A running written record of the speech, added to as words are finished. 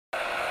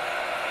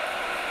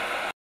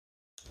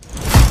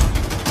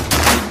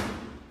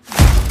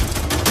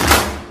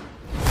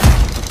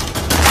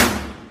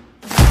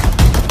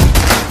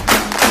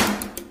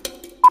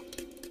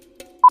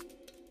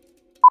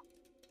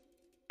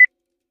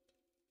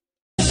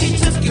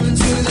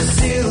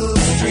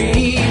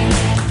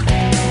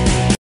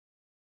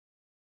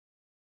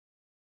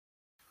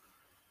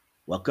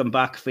Welcome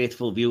back,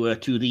 faithful viewer,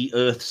 to the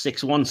Earth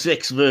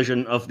 616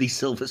 version of the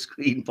Silver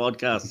Screen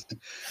podcast.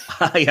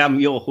 I am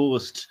your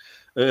host,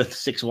 Earth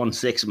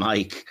 616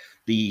 Mike,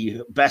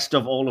 the best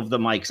of all of the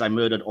Mikes. I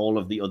murdered all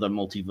of the other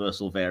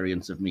multiversal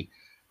variants of me.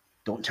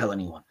 Don't tell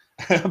anyone.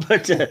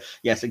 But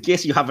yes, in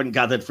case you haven't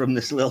gathered from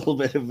this little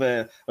bit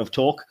of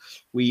talk,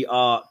 we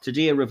are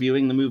today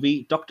reviewing the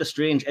movie Doctor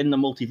Strange in the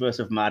Multiverse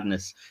of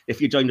Madness.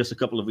 If you joined us a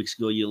couple of weeks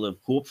ago, you'll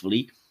have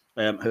hopefully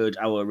heard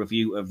our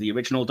review of the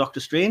original Doctor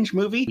Strange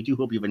movie. We do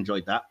hope you've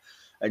enjoyed that.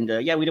 And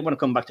we didn't want to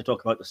come back to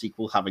talk about the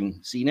sequel, having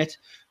seen it.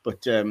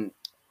 But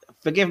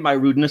forgive my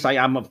rudeness. I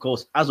am, of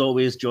course, as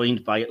always,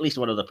 joined by at least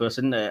one other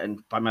person,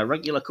 and by my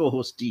regular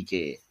co-host,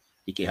 DK.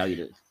 DK, how you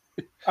doing?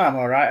 I'm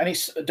all right,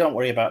 and don't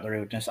worry about the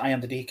rudeness. I am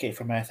the DK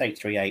from Earth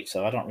 838,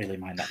 so I don't really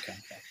mind that kind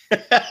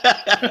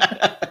of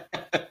thing.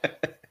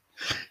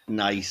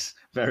 Nice,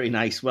 very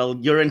nice. Well,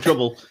 you're in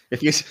trouble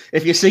if you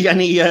see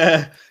any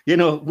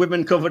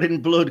women covered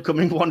in blood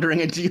coming wandering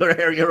into your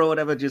area or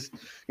whatever. Just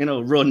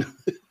run.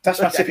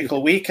 That's my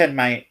typical weekend,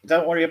 mate.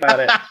 Don't worry about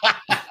it.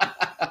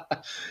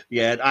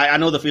 Yeah, I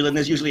know the feeling.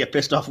 There's usually a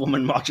pissed off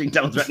woman marching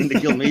down threatening to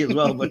kill me as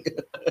well. But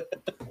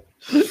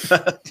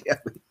yeah.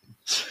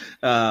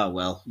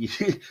 Well,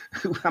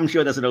 I'm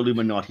sure there's an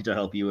Illuminati to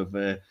help you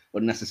with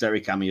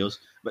unnecessary cameos.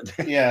 But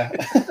yeah.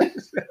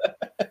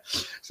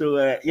 So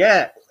as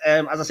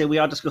I say, we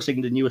are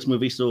discussing the newest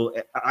movie. So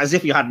as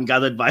if you hadn't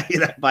gathered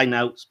by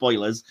now,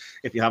 spoilers.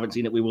 If you haven't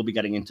seen it, we will be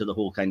getting into the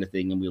whole kind of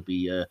thing, and we'll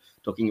be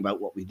talking about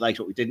what we liked,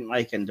 what we didn't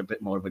like, and a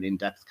bit more of an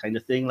in-depth kind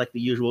of thing, like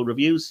the usual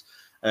reviews.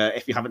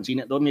 If you haven't seen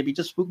it, though, maybe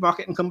just bookmark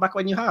it and come back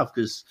when you have,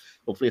 because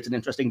hopefully it's an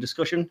interesting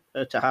discussion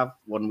to have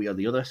one way or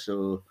the other.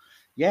 So.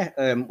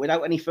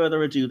 Without any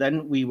further ado,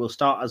 then we will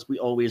start as we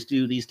always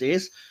do these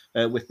days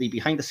with the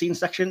behind the scenes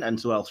section, and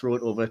so I'll throw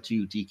it over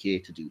to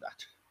DK to do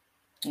that.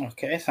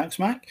 Okay, thanks,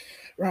 Mike.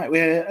 Right,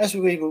 as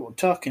we were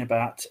talking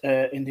about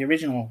in the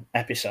original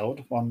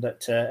episode, one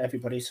that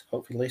everybody's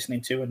hopefully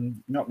listening to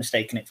and not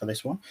mistaking it for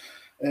this one,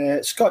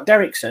 Scott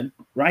Derrickson,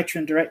 writer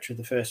and director of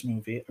the first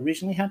movie,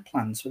 originally had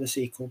plans for the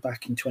sequel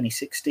back in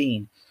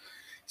 2016,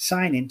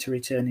 signing to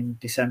return in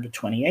December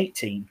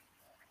 2018.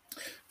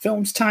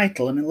 Film's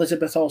title and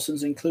Elizabeth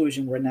Olsen's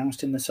inclusion were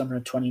announced in the summer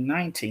of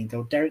 2019,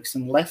 though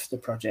Derrickson left the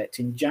project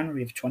in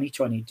January of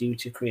 2020 due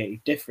to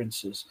creative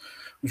differences,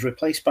 was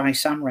replaced by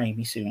Sam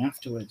Raimi soon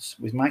afterwards,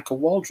 with Michael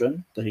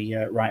Waldron,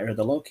 the writer of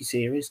the Loki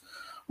series,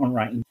 on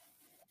writing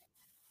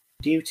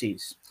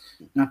duties.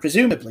 Now,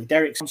 presumably,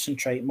 Derrickson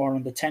concentrate more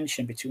on the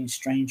tension between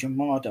Strange and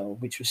Mordo,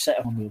 which was set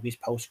up on the movie's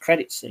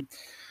post-credits scene,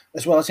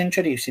 as well as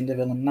introducing the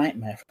villain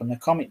Nightmare from the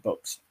comic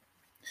books.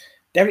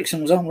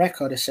 Derrickson was on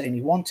record as saying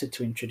he wanted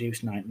to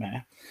introduce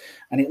Nightmare,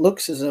 and it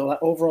looks as though that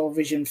overall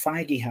vision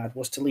Feige had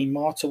was to lean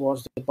more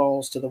towards the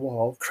balls to the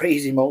wall,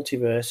 crazy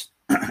multiverse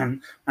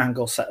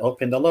angle set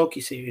up in the Loki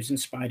series and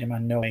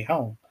Spider-Man No Way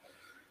Home.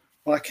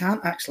 Well, I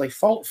can't actually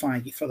fault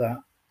Feige for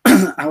that.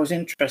 I was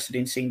interested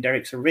in seeing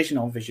Derrick's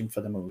original vision for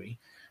the movie,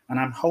 and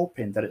I'm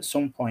hoping that at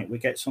some point we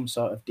get some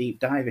sort of deep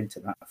dive into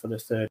that for the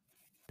third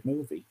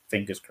movie,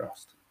 fingers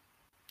crossed.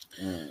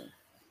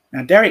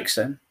 Now,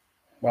 Derrickson,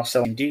 while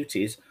selling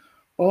duties,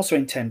 also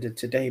intended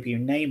to debut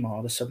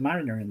Namor the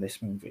Submariner in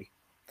this movie.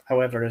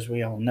 However, as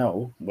we all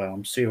know, well,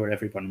 I'm sure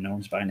everyone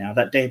knows by now,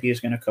 that debut is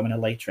going to come in a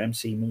later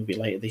MC movie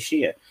later this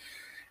year.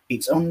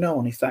 It's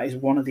unknown if that is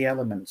one of the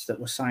elements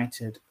that were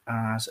cited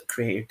as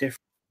creative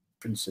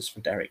differences for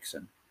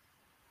Derrickson.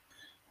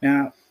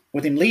 Now,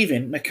 with him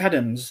leaving,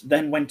 McAdams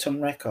then went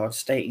on record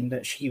stating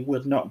that she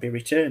would not be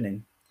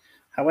returning.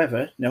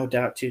 However, no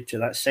doubt due to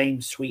that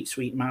same sweet,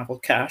 sweet Marvel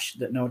cash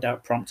that no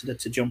doubt prompted her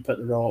to jump at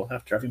the role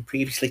after having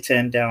previously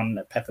turned down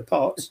Pepper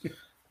Potts.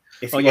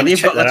 They've got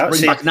to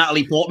bring back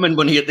Natalie Portman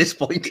money at this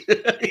point.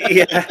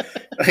 Yeah,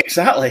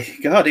 exactly.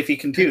 God, if you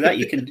can do that,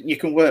 you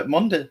can work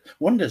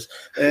wonders.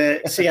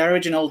 See our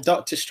original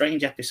Doctor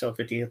Strange episode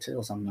for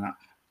details on that.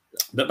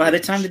 But by the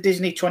time the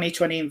Disney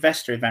 2020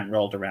 investor event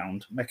rolled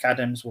around,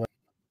 McAdams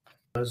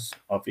was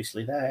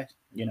obviously there,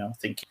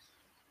 thinking.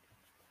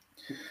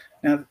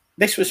 Now,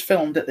 this was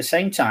filmed at the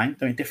same time,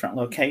 though in different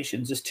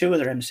locations, as two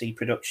other MC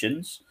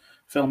productions,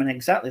 filming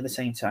exactly the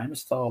same time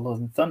as Thor: Love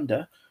and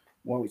Thunder,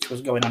 which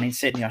was going on in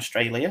Sydney,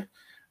 Australia,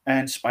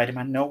 and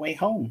Spider-Man No Way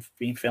Home,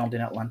 being filmed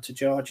in Atlanta,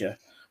 Georgia,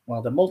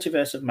 while the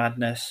Multiverse of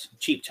Madness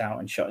cheaped out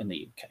and shot in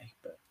the UK.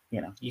 But,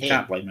 you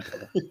can't blame them for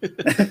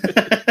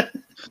that.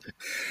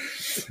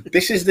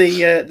 This is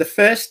the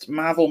first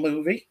Marvel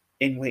movie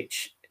in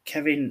which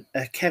Kevin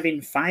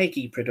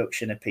Feige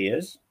production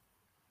appears.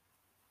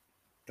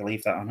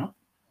 Believe that or not.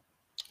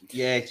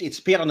 Yeah, it's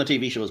appeared on the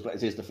TV shows, but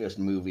it is the first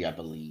movie, I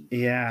believe.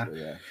 Yeah. So,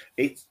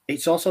 yeah.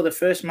 It's also the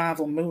first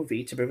Marvel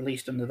movie to be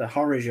released under the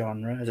horror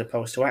genre as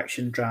opposed to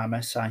action, drama,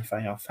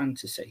 sci-fi, or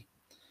fantasy.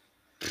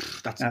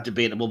 That's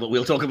debatable, but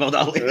we'll talk about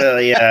that later.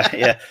 Well,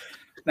 yeah.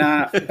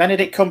 Now,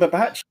 Benedict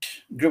Cumberbatch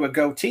grew a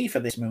goatee for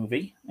this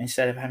movie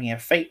instead of having a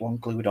fake one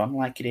glued on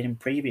like he did in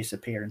previous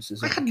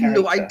appearances. I had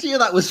no idea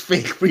that was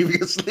fake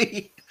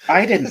previously.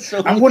 I didn't.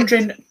 So I'm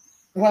wondering,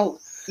 well,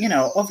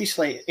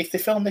 obviously, if they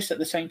filmed this at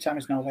the same time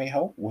as No Way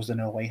Home, was the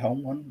No Way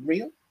Home one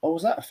real? or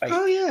was that a fake?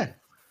 Oh yeah.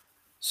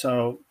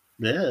 So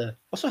yeah.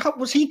 So how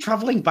was he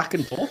traveling back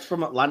and forth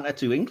from Atlanta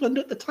to England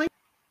at the time?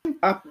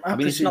 I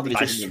mean, it's not that he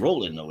he's just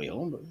rolling No Way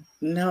Home. But...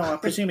 No, I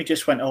presume he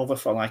just went over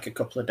for like a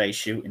couple of days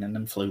shooting and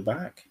then flew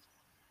back.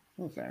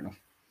 Oh, fair enough.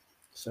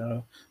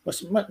 So,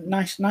 well,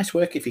 nice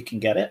work if you can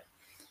get it.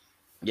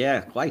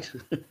 Yeah, quite.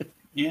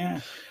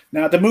 Yeah.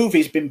 Now, the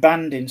movie's been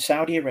banned in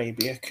Saudi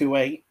Arabia,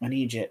 Kuwait, and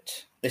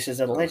Egypt. This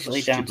is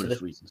allegedly down to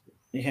the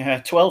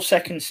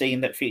 12-second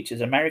scene that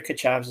features America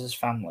Chavez's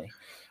family.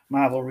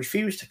 Marvel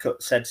refused to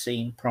cut said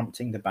scene,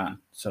 prompting the ban.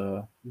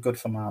 So, good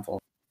for Marvel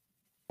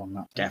on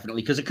that.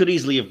 Definitely, because it could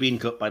easily have been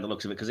cut by the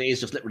looks of it, because it is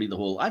just literally the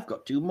whole "I've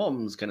got two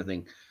mums" kind of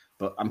thing.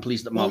 But I'm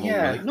pleased that Marvel were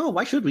like, no,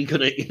 why should we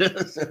cut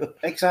it? So,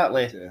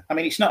 exactly. I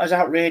mean, it's not as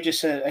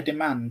outrageous a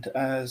demand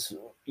as,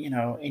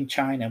 in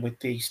China with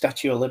the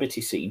Statue of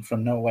Liberty scene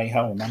from No Way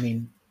Home. I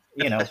mean,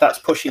 that's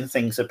pushing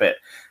things a bit.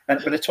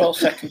 But a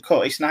 12-second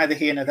cut, it's neither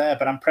here nor there.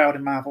 But I'm proud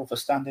of Marvel for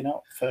standing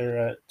up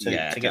to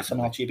get some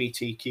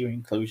LGBTQ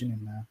inclusion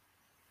in there.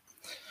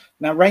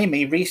 Now,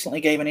 Raimi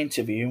recently gave an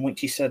interview in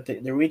which he said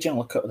that the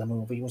original cut of the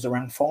movie was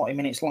around 40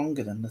 minutes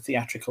longer than the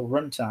theatrical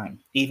runtime,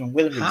 even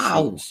with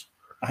reshoots.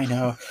 I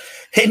know,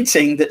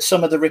 hinting that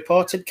some of the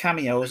reported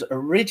cameos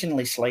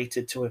originally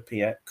slated to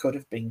appear could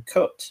have been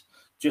cut,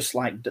 just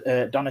like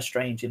Donna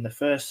Strange in the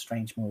first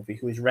Strange movie,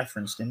 who is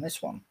referenced in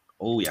this one.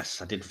 Oh,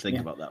 yes, I did think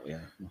about that,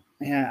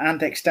 Yeah,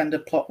 and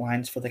extended plot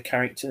lines for the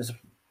characters,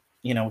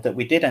 that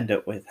we did end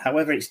up with.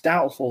 However, it's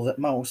doubtful that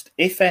most,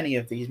 if any,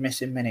 of these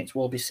missing minutes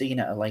will be seen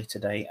at a later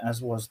date, as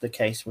was the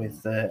case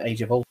with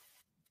Age of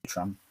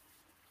Ultron.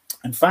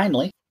 And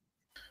finally,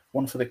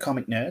 one for the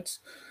comic nerds.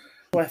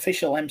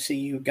 Official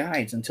MCU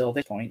guides until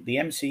this point, the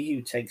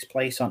MCU takes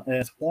place on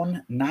Earth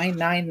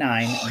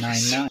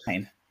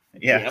 199999.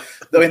 Yeah,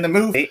 though in the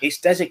movie it's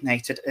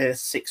designated Earth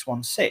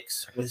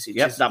 616, which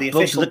is that the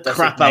official the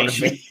crap out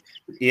of me.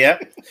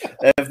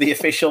 Of the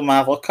official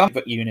Marvel comic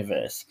book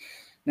universe.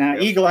 Now,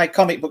 eagle-eyed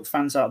comic book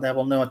fans out there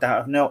will no doubt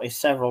have noticed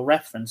several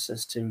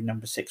references to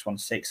number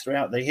 616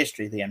 throughout the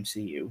history of the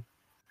MCU.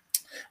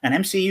 And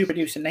MCU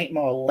producer Nate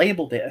Moore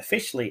labelled it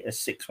officially as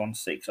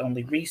 616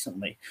 only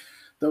recently.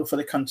 Though for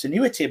the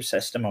continuity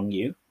obsessed among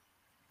you,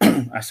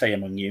 I say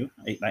among you,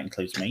 that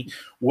includes me,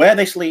 where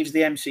this leaves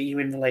the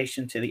MCU in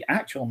relation to the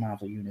actual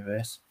Marvel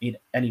universe,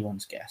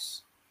 anyone's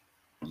guess.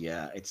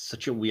 Yeah, it's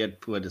such a weird,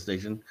 poor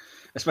decision,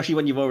 especially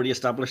when you've already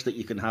established that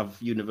you can have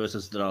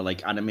universes that are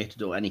like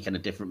animated or any kind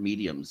of different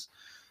mediums.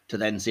 To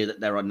then say that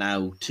there are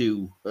now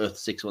two Earth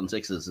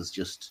 616s is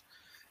just,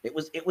 it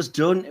was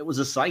done, it was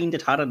assigned,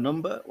 it had a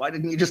number. Why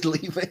didn't you just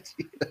leave it?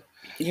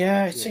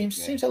 Yeah, it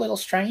seems a little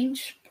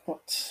strange.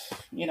 But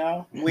we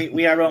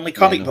are only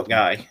comic book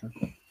guy.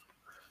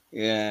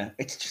 Yeah,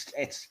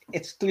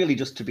 it's clearly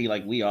just to be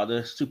like, we are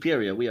the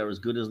superior, we are as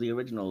good as the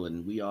original,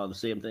 and we are the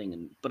same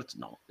thing. But it's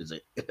not, is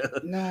it?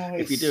 No.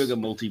 If you're doing a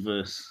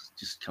multiverse,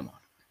 just come on.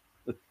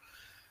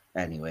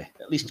 Anyway,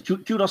 at least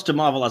kudos to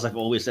Marvel, as I've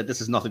always said. This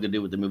has nothing to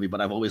do with the movie,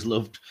 but I've always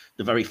loved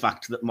the very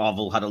fact that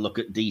Marvel had a look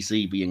at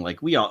DC being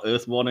like, we are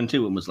Earth 1 and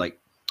 2, and was like,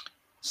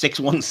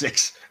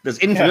 616. There's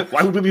infinite.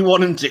 Why would we be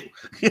 1 and 2?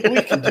 We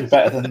can do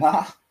better than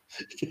that.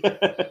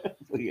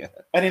 Yeah.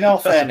 And in all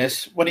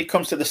fairness, when it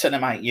comes to the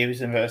cinematic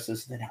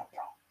universes, they're not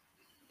wrong.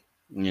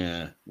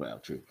 Yeah, well,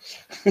 true.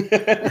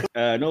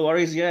 No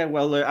worries. Yeah,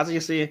 well, as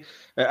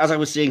I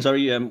was saying,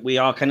 sorry, we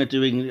are kind of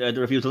doing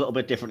the reviews a little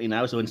bit differently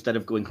now. So instead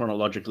of going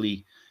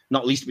chronologically,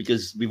 not least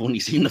because we've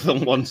only seen the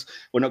film once,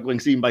 we're not going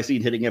scene by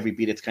scene, hitting every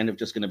beat. It's kind of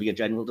just going to be a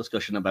general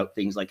discussion about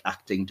things like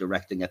acting,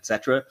 directing,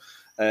 etc.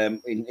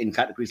 In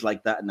categories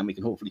like that, and then we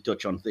can hopefully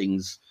touch on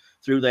things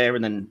through there,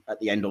 and then at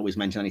the end, always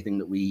mention anything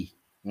that we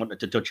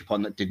wanted to touch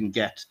upon that didn't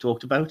get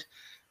talked about.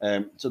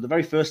 So the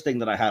very first thing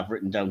that I have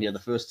written down here, the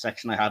first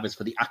section I have is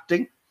for the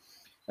acting.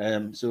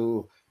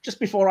 So just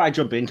before I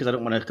jump in, because I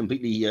don't want to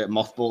completely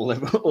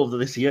mothball over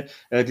this here,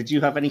 did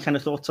you have any kind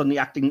of thoughts on the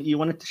acting that you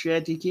wanted to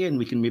share, DK? And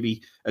we can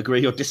maybe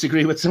agree or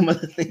disagree with some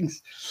of the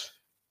things.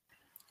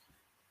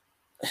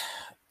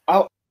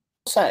 I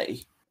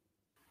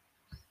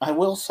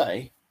will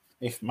say,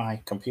 if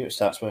my computer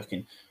starts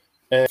working,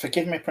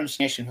 forgive my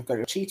pronunciation, I've got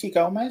Chiti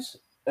Gomez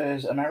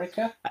as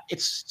America.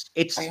 It's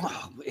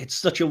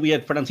such a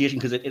weird pronunciation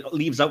because it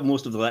leaves out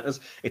most of the letters.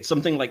 It's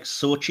something like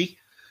Sochi,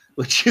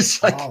 which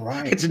is like,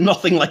 It's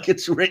nothing like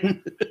it's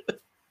written.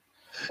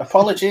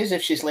 Apologies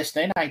if she's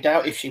listening. I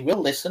doubt if she will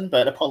listen,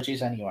 but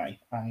apologies anyway.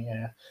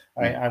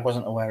 I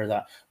wasn't aware of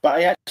that. But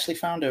I actually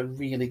found her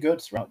really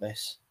good throughout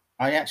this.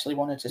 I actually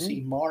wanted to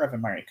see more of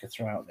America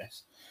throughout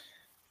this.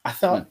 I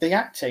thought the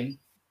acting,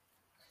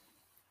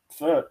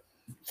 for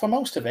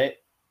most of it,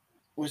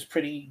 was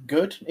pretty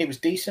good. It was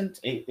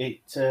decent. I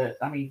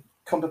mean,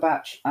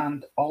 Cumberbatch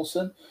and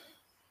Olsen,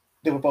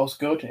 they were both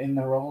good in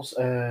their roles.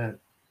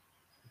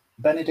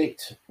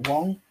 Benedict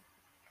Wong,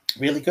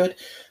 really good.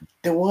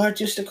 There were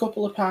just a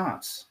couple of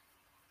parts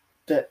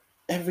that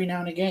every now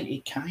and again,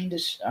 it kind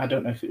of, I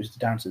don't know if it was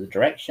down to the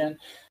direction,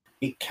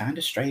 it kind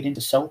of strayed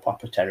into soap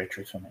opera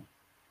territory for me.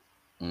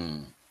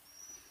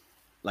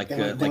 Like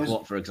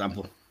what, for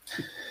example?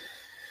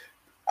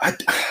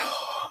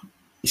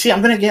 You see,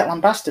 I'm going to get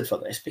lambasted for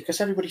this because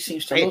everybody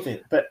seems to love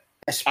it, but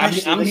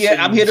especially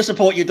I'm here to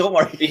support you. Don't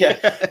worry. Yeah,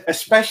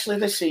 especially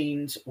the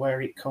scenes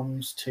where it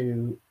comes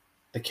to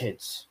the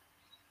kids.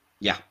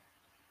 Yeah.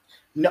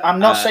 No, I'm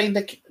not saying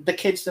the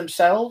kids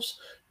themselves.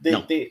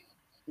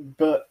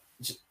 But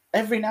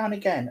every now and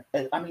again,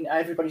 I mean,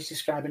 everybody's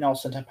describing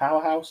Olsen a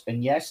powerhouse,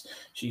 and yes,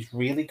 she's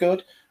really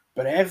good.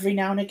 But every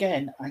now and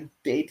again, I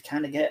did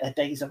kind of get a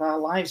Days of Our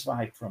Lives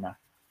vibe from her.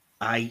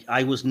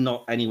 I was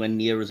not anywhere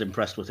near as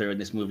impressed with her in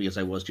this movie as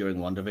I was during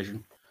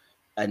WandaVision.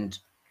 And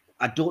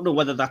I don't know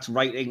whether that's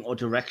writing or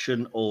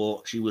direction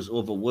or she was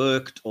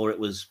overworked or it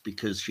was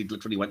because she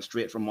literally went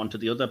straight from one to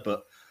the other.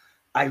 But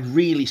I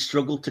really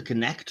struggled to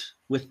connect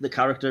with the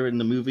character in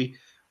the movie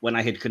when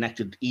I had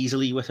connected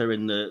easily with her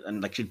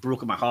and like she'd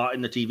broken my heart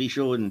in the TV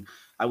show. And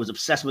I was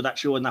obsessed with that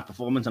show and that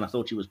performance. And I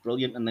thought she was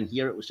brilliant. And then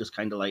here it was just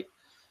kind of like,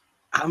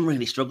 I'm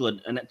really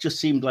struggling. And it just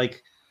seemed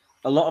like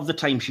a lot of the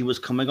time she was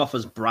coming off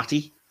as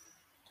bratty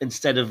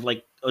instead of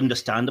like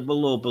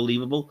understandable or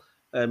believable.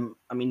 I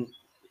mean,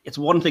 it's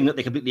one thing that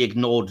they completely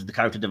ignored the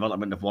character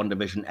development of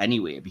WandaVision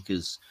anyway,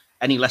 because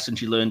any lesson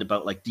she learned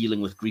about like dealing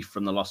with grief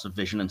from the loss of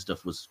vision and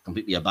stuff was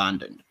completely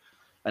abandoned.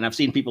 And I've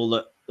seen people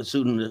that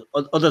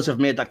others have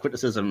made that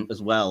criticism as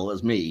well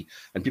as me,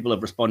 and people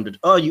have responded,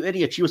 "Oh, you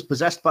idiot! She was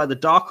possessed by the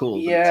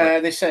Darkhold." Yeah,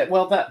 like, they said,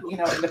 well, that in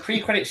the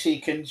pre-credit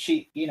sequence,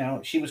 she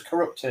was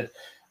corrupted,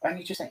 and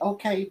you just think,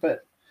 okay,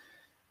 but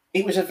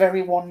it was a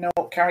very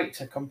one-note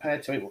character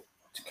compared to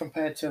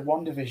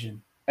WandaVision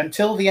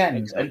until the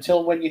end,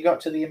 until when you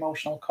got to the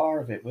emotional core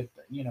of it with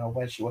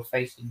where she was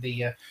facing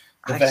the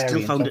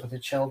variant of the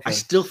children. I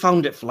still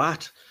found it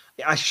flat.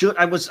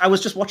 I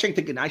was just watching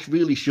thinking I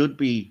really should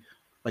be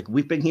like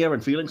weeping here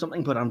and feeling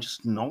something, but I'm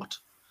just not.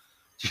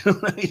 Do you know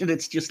what I mean?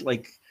 It's just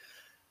like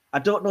I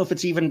don't know if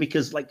it's even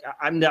because like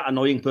I'm that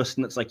annoying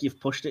person that's like you've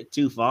pushed it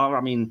too far.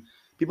 I mean,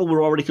 people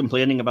were already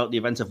complaining about the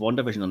events of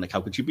WandaVision and like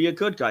how could you be a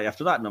good guy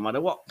after that, no matter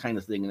what kind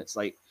of thing. And it's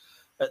like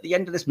at the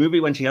end of this movie,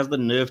 when she has the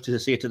nerve to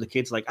say to the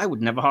kids, like, I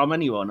would never harm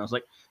anyone. I was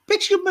like,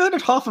 bitch, you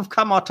murdered half of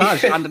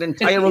Kamartaj and an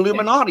entire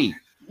Illuminati.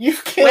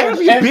 You've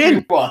killed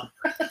everyone.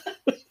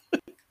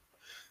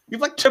 You've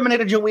like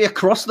terminated your way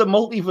across the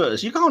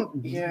multiverse. You can't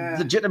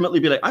legitimately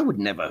be like, I would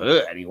never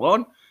hurt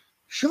anyone.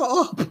 Shut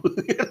up.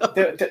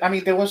 I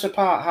mean, there was a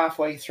part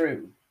halfway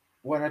through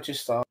where I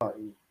just thought,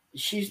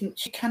 she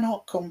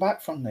cannot come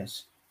back from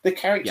this. The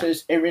character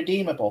is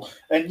irredeemable.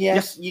 And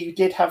yes, you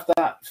did have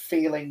that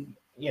feeling,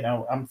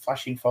 I'm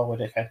flashing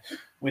forward ahead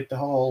with the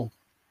whole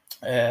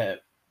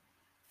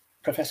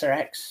Professor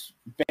X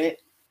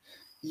bit.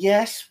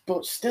 Yes,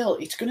 but still,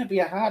 it's going to be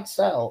a hard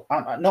sell.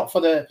 Not for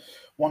the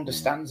Wanda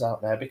stands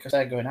out there because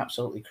they're going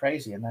absolutely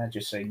crazy and they're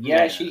just saying,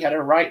 she had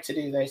a right to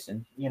do this,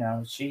 and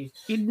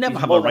you'd never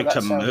have a right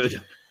to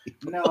murder.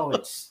 No,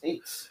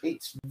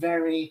 it's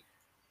very,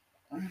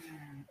 and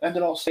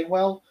they're all saying,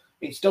 well,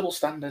 it's double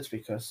standards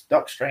because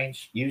Doc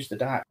Strange used the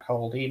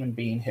Darkhold, even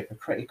being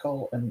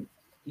hypocritical, and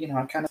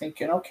I'm kind of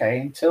thinking, okay,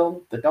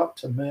 until the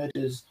Doctor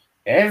murders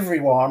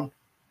everyone,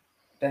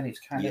 then it's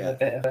kind of a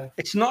bit of a...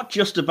 It's not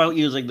just about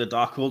using the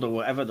Darkhold or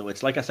whatever, though.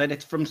 It's like I said,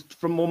 it's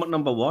from moment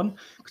number one.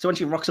 So when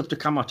she rocks up to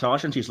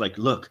Kamartaj and she's like,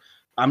 look,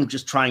 I'm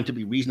just trying to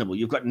be reasonable.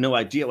 You've got no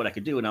idea what I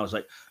could do. And I was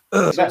like,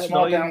 that's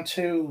more down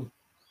to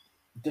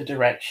the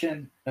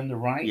direction and the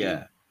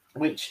writing,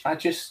 which I'm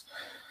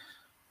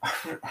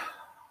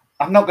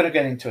not going to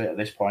get into it at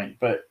this point,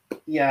 but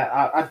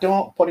I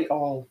don't put it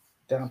all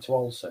down to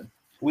Olsen,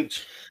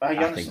 which I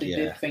honestly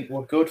did think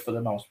were good for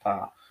the most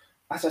part.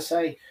 As I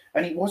say,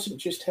 and it wasn't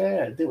just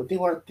her. They were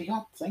the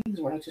odd things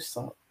where I just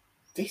thought,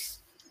 this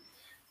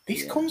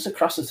comes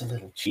across as a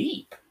little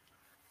cheap.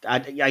 I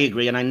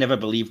agree, and I never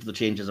believed the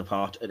changes of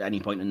heart at any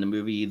point in the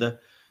movie either.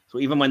 So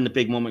even when the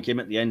big moment came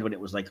at the end when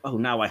it was like, oh,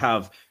 now I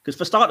have... Because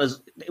for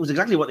starters, it was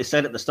exactly what they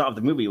said at the start of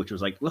the movie, which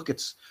was like, look,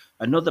 it's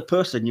another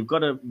person. You've got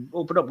to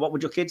open up. What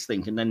would your kids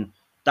think? And then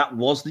that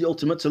was the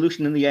ultimate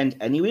solution in the end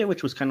anyway,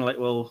 which was kind of like,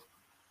 well...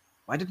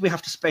 Why did we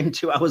have to spend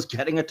 2 hours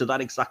getting it to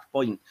that exact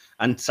point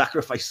and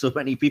sacrifice so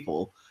many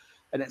people?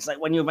 And it's like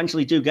when you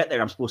eventually do get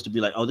there, I'm supposed to be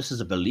like, oh, this is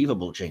a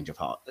believable change of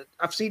heart.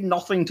 I've seen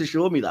nothing to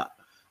show me that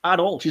at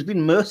all. She's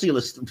been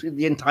merciless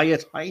the entire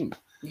time.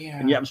 Yeah.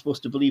 And yet I'm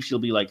supposed to believe she'll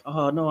be like,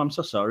 oh, no, I'm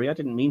so sorry. I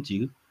didn't mean to.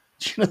 Do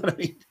you know what I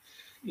mean?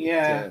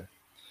 Yeah.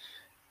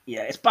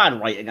 Yeah, it's bad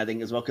writing, I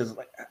think, as well, because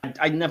like,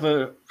 I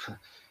never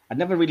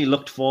really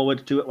looked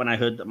forward to it when I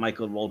heard that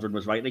Michael Waldron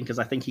was writing, because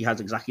I think he has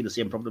exactly the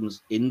same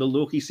problems in the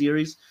Loki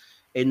series,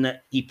 in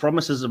that he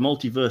promises a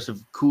multiverse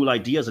of cool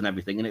ideas and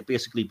everything, and it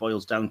basically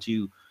boils down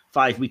to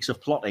 5 weeks of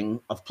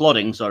plodding,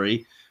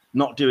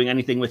 not doing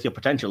anything with your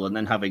potential, and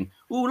then having,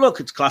 oh,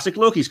 look, it's classic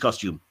Loki's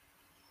costume.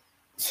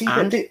 See,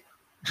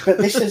 but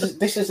this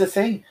is the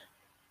thing.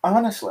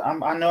 Honestly,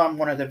 I know I'm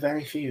one of the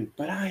very few,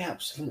 but I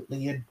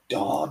absolutely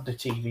adored the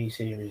TV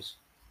series.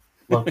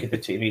 Loki, the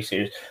TV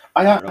series.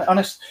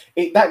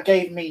 That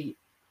gave me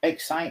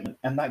excitement,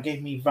 and that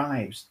gave me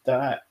vibes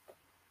that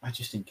I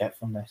just didn't get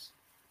from this.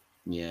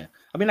 Yeah.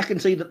 I mean, I can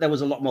see that there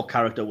was a lot more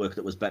character work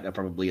that was better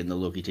probably in the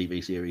Loki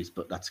TV series,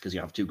 but that's because you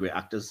have two great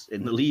actors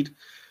in the lead.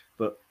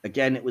 But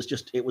again, it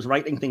was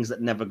writing things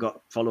that never got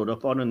followed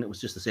up on, and it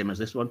was just the same as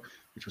this one,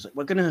 which was like,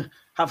 we're gonna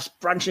have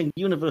branching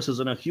universes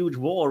and a huge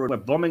war, and we're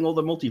bombing all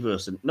the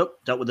multiverse, and nope,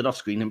 dealt with it off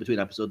screen in between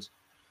episodes.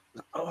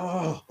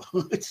 Oh,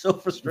 it's so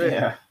frustrating.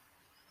 Yeah.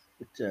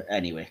 But,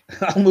 anyway,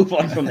 I'll move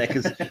on from there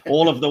because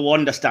all of the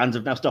Wanda stands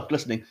have now stopped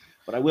listening.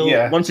 But I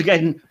will once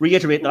again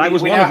reiterate that I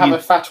was we one now of have you. a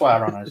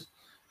fatwa on us.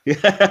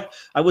 Yeah,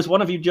 I was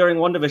one of you during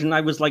WandaVision.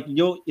 I was like,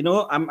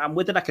 I'm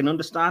with it. I can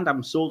understand.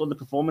 I'm sold on the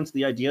performance.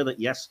 The idea that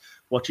yes,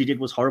 what she did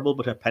was horrible,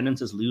 but her penance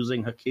is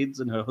losing her kids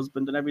and her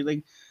husband and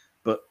everything.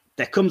 But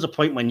there comes a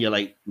point when you're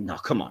like, no,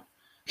 come on,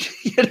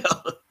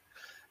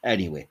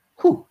 Anyway,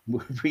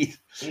 breathe.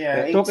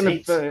 Yeah, talking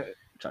of.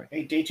 Sorry,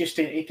 it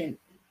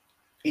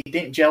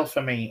didn't gel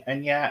for me,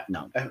 and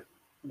no.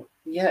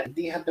 They had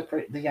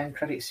the end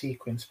credit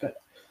sequence, but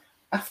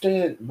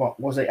after what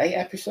was it, 8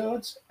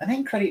 episodes, an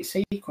end credit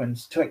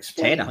sequence to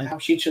explain how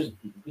she just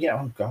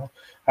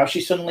how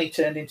she suddenly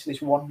turned into this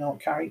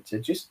one-note character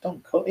just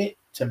don't cut it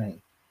to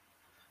me.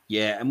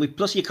 Yeah, and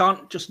plus you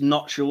can't just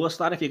not show us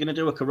that. If you're going to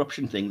do a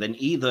corruption thing, then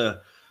either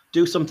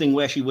do something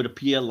where she would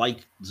appear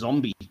like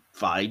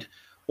zombie-fied,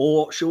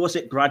 or show us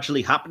it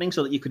gradually happening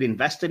so that you could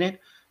invest in it.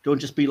 Don't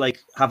just be like,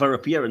 have her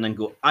appear and then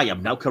go, I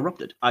am now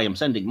corrupted. I am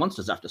sending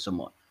monsters after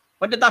someone.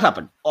 When did that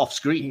happen? Off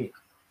screen.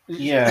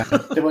 Yeah,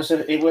 it was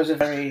a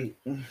very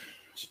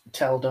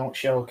tell don't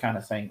show kind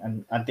of thing,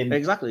 and I didn't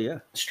exactly. Yeah,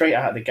 straight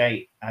out of the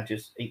gate,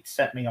 it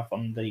set me off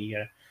on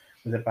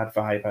with a bad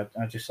vibe.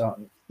 I just thought,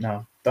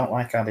 no, don't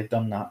like how they've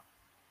done that.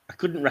 I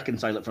couldn't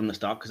reconcile it from the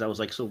start because I was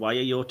like, so why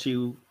are your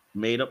two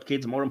made-up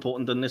kids more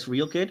important than this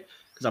real kid?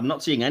 Because I'm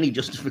not seeing any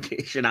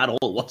justification at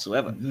all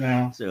whatsoever.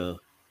 No. So,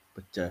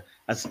 but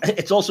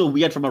it's also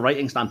weird from a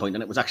writing standpoint,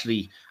 and it was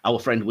actually our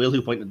friend Will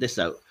who pointed this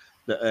out.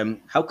 That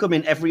how come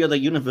in every other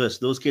universe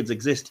those kids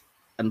exist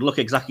and look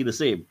exactly the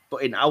same,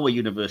 but in our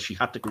universe she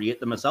had to create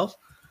them herself,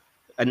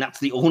 and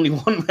that's the only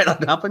one where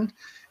that happened.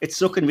 It's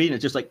so convenient.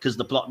 It's just like because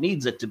the plot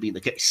needs it to be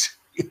the case.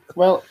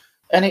 Well,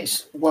 and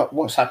it's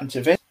what's happened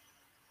to Vic.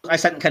 I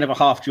sent kind of a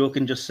half joke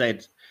and just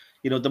said,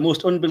 the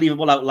most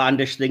unbelievable,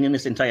 outlandish thing in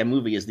this entire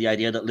movie is the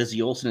idea that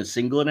Lizzie Olsen is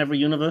single in every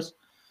universe.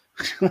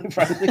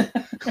 Frankly.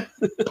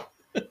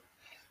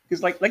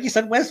 Because, like you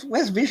said,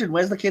 where's Vision?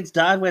 Where's the kid's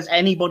dad? Where's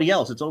anybody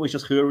else? It's always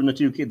just her and the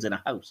two kids in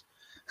a house.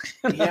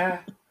 Yeah,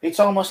 it's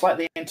almost like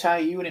the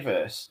entire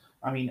universe.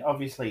 I mean,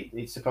 obviously,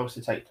 it's supposed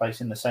to take place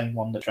in the same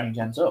one that Strange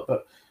ends up,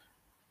 but,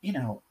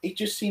 it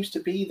just seems to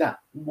be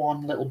that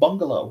one little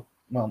bungalow.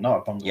 Well, not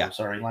a bungalow,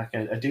 sorry, like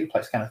a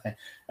duplex kind of thing.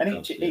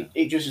 And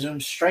it just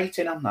zooms straight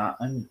in on that.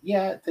 And,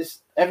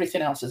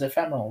 everything else is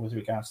ephemeral with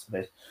regards to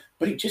this.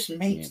 But it just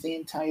makes the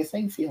entire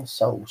thing feel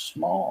so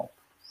small.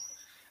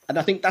 And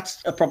I think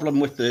that's a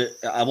problem with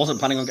I wasn't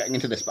planning on getting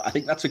into this, but I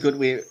think that's a good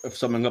way of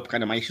summing up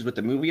kind of my issues with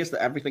the movie is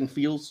that everything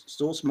feels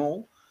so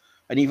small.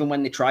 And even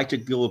when they try to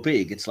go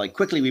big, it's like,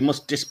 quickly, we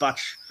must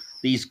dispatch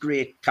these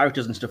great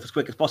characters and stuff as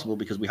quick as possible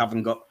because we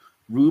haven't got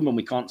room and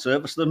we can't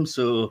service them.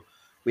 So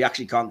we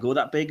actually can't go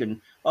that big.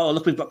 And, oh,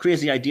 look, we've got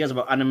crazy ideas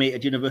about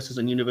animated universes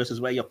and universes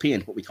where you're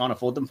paint, but we can't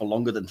afford them for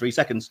longer than 3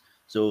 seconds.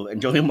 So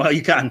enjoy them while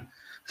you can.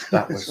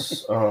 That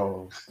was,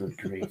 oh, good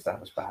grief,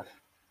 that was bad.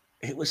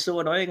 It was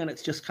so annoying, and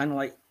it's just kind of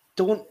like,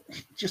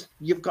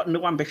 you've got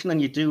no ambition,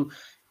 and you do.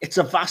 It's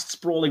a vast,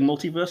 sprawling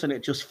multiverse, and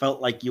it just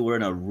felt like you were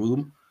in a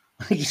room.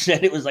 Like you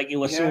said, it was like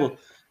you were so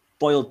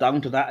boiled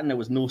down to that, and there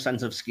was no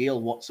sense of scale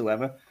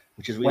whatsoever,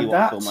 which is really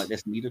what a film like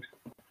this needed.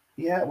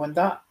 Yeah, when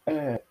that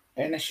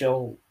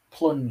initial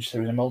plunge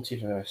through the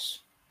multiverse,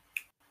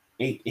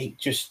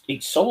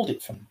 it sold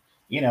it for me,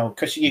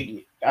 because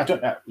I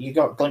don't know, you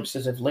got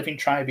glimpses of Living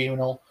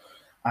Tribunal,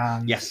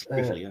 and yes,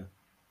 briefly, yeah.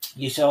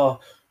 You saw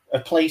a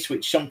place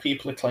which some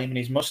people are claiming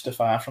is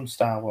Mustafar from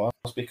Star Wars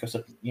because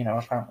of,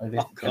 apparently they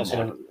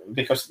consider,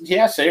 because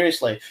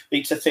seriously,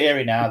 it's a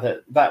theory now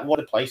that one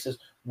of the places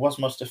was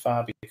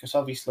Mustafar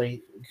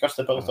because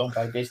they're both owned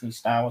by Disney.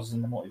 Star Wars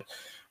in the multiverse,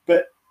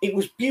 but it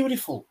was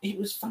beautiful, it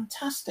was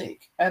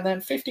fantastic, and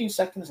then 15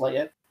 seconds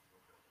later,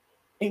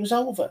 it was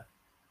over.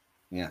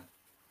 Yeah,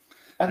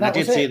 and I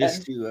did say this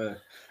to.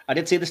 I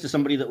did say this to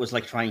somebody that was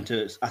like trying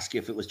to ask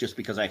if it was just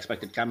because I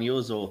expected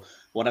cameos or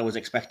what I was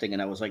expecting.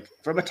 And I was like,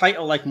 from a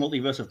title like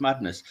Multiverse of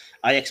Madness,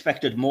 I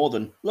expected more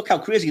than, look how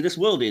crazy this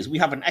world is. We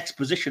have an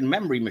exposition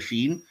memory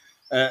machine,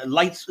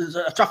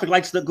 traffic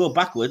lights that go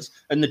backwards,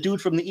 and the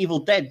dude from The Evil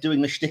Dead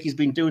doing the shtick he's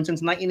been doing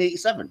since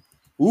 1987.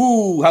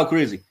 Ooh, how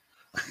crazy.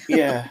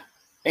 Yeah.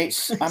 I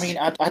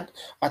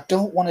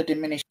don't want to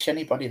diminish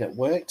anybody that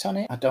worked on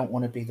it. I don't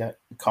want to be that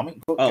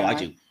comic book guy. Oh, I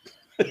do.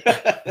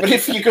 But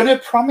if you're going to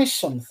promise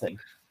something,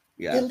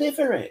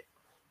 deliver it.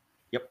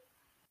 Yep.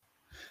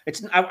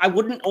 I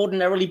wouldn't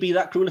ordinarily be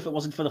that cruel if it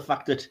wasn't for the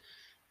fact that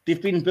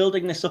they've been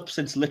building this up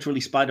since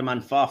literally Spider-Man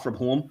Far From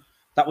Home.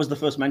 That was the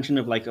first mention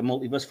of like a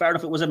multiverse. Fair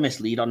enough, it was a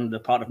mislead on the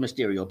part of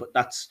Mysterio, but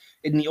that's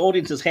in the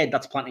audience's head,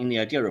 that's planting the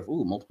idea of,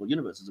 multiple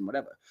universes and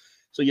whatever.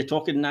 So you're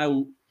talking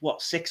now,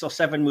 6 or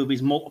 7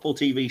 movies, multiple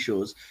TV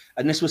shows,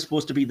 and this was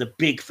supposed to be the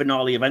big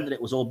finale event that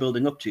it was all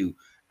building up to,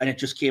 and it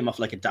just came off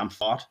like a damn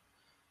fart.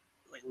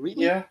 Like,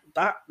 really? Yeah.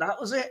 That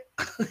was it?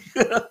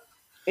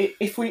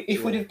 if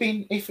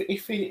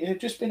it had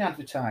just been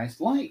advertised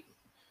like,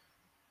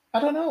 I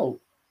don't know,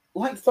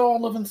 like Thor: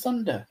 Love and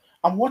Thunder.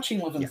 I'm watching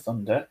Love and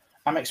Thunder.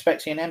 I'm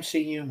expecting an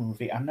MCU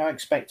movie. I'm now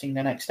expecting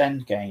the next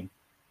Endgame.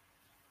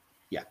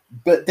 Yeah.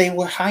 But they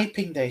were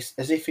hyping this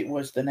as if it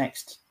was the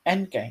next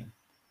Endgame.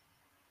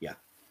 Yeah.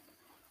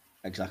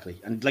 Exactly.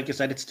 And like I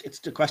said, it's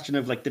the question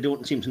of like they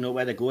don't seem to know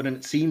where they're going, and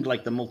it seemed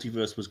like the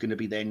multiverse was going to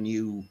be their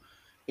new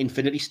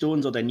Infinity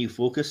Stones or their new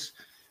focus.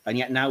 And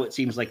yet now it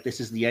seems like this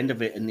is the end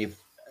of it, and they've,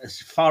 as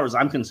far as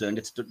I'm concerned,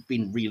 it's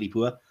been really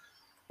poor.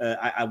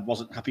 I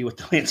wasn't happy with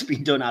the way it's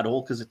been done at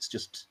all, because it's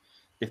just,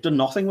 they've done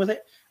nothing with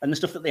it. And the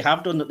stuff that they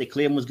have done that they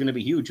claim was going to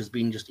be huge has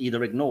been just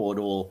either ignored,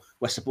 or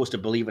we're supposed to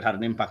believe it had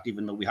an impact,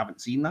 even though we haven't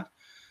seen that.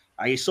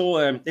 I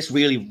saw, this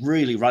really,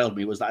 really riled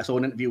me, was that I saw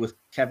an interview with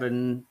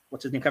Kevin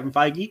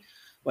Feige,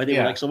 where they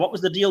were like, so what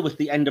was the deal with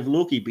the end of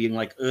Loki being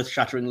like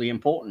earth-shatteringly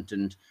important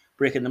and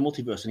breaking the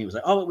multiverse? And he was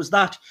like, oh, it was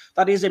that.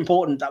 That is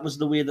important. That was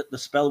the way that the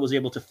spell was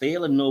able to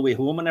fail in No Way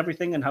Home and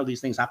everything, and how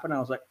these things happen. And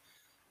I was like,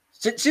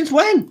 since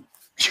when?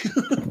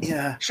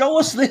 Yeah. Show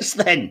us this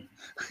then.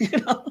 You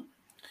know?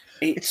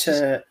 It's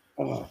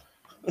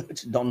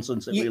it's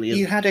nonsense. It really is.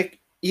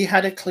 You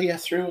had a clear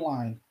through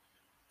line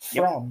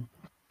from,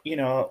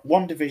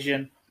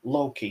 WandaVision,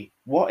 Loki,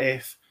 What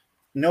If,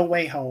 No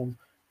Way Home,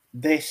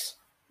 this,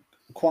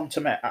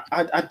 Quantum.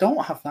 I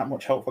don't have that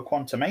much hope for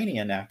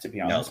Quantumania now, to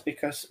be honest,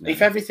 because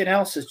if everything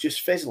else has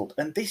just fizzled,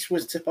 and this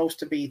was supposed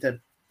to be the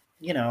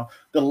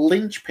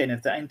linchpin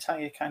of the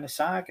entire kind of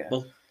saga.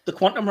 Well, the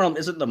quantum realm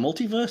isn't the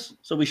multiverse,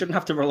 so we shouldn't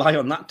have to rely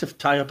on that to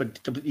tie up a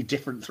completely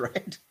different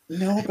thread.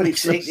 No, but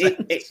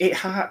it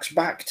harks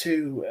back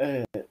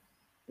to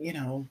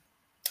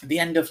the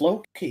end of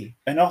Loki,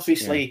 and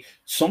obviously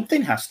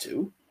something has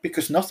to,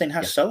 because nothing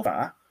has so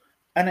far.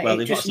 And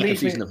they've got a second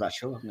season of that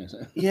show, haven't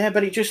they? Yeah,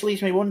 but it just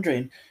leaves me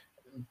wondering,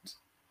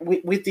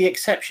 with the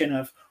exception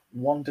of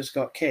Wanda's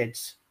Got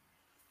Kids,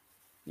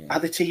 are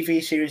the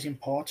TV series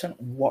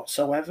important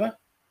whatsoever?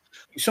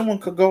 Someone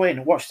could go in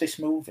and watch this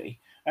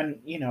movie, and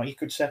you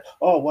could say,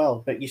 "Oh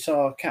well, but you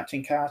saw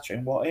Captain Carter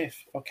in What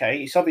If?"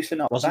 Okay, it's obviously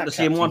not Wasn't that the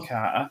same Captain one.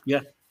 Carter.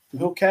 Yeah,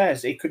 who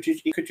cares? It could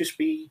just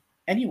be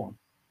anyone.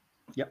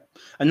 Yep.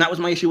 And that was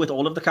my issue with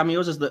all of the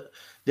cameos, is that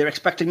they're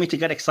expecting me to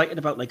get excited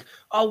about, like,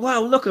 oh, wow,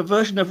 look, a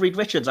version of Reed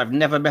Richards I've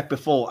never met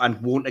before and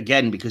won't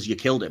again because you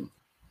killed him.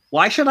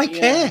 Why should I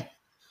care?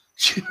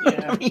 You know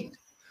what I mean?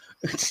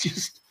 It's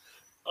just,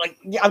 like,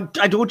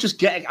 I don't just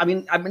get, I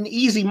mean, I'm an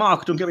easy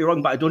mark, don't get me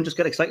wrong, but I don't just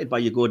get excited by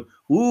you going,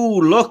 ooh,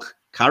 look,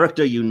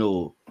 character you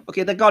know.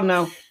 Okay, they're gone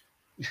now.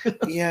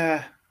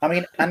 Yeah. I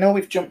mean, I know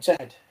we've jumped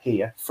ahead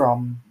here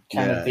from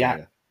kind of the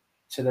act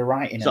to the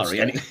writing. Sorry,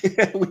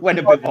 we went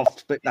a bit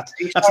off, but that's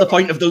the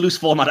point of the loose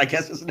format, I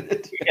guess, isn't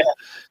it? Yeah.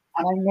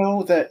 And I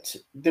know that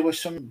there were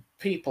some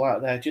people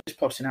out there just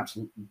posting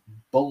absolute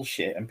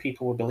bullshit, and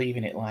people were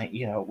believing it. Like,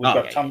 we've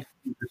got Tom,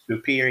 the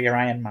superior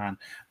Iron Man,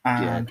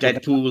 and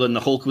Deadpool, and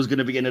the Hulk was going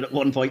to be in it at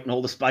one point, and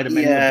all the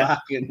Spider-Men were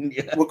back. And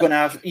we're gonna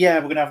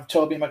have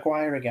Tobey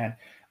Maguire again.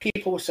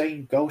 People were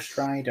saying Ghost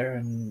Rider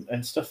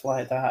and stuff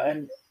like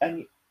that,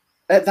 and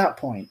at that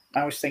point,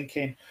 I was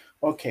thinking,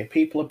 okay,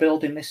 people are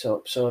building this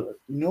up, so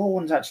no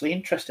one's actually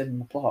interested in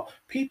the plot.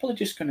 People are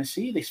just going to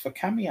see this for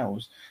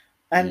cameos.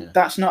 And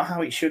that's not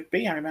how it should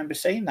be. I remember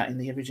saying that in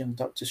the original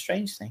Doctor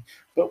Strange thing.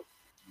 But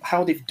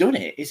how they've done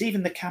it is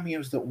even the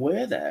cameos that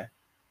were there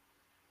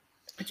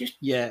are just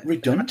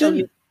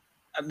redundant.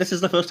 This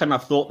is the first time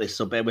I've thought this,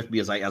 so bear with me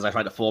as I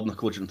try to form the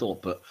cogent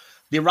thought. But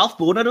they Ralph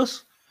Bonered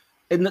us,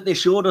 in that they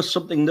showed us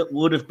something that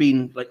would have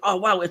been like, oh,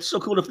 wow, it's so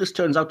cool if this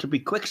turns out to be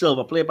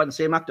Quicksilver, played by the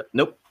same actor.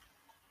 Nope,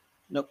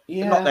 not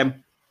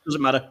them.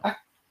 Doesn't matter.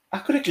 I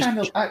could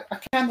have I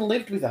kind of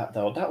lived with that,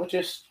 though. That was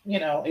just,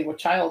 it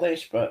was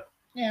childish, but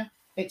yeah,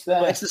 it's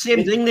there. But it's the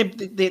same thing.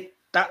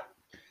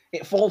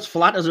 It falls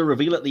flat as a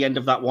reveal at the end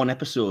of that one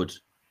episode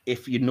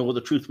if you know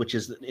the truth, which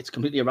is that it's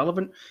completely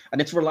irrelevant,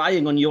 and it's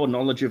relying on your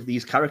knowledge of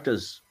these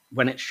characters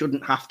when it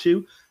shouldn't have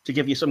to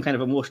give you some kind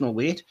of emotional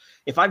weight.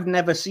 If I've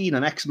never seen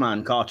an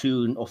X-Man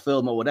cartoon or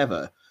film or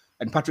whatever,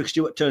 and Patrick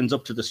Stewart turns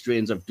up to the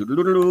strains of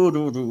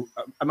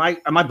am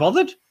I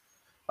bothered?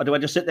 Or do I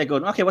just sit there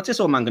going, okay, what's this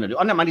old man going to do?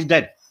 Oh, no, man, he's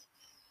dead.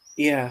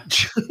 Yeah.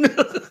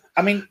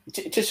 I mean,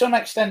 to some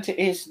extent, it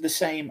is the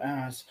same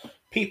as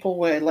people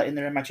were letting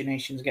their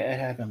imaginations get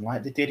ahead of them,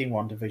 like they did in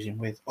WandaVision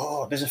with,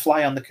 oh, there's a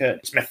fly on the curtain,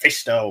 it's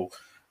Mephisto,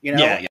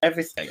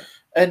 everything.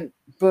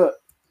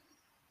 But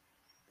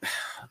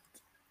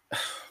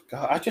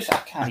God, I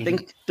can't. I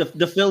think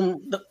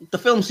the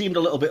film seemed a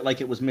little bit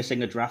like it was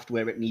missing a draft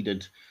where it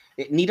needed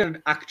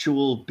an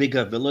actual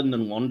bigger villain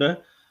than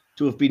Wanda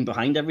to have been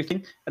behind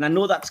everything. And I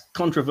know that's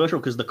controversial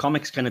because the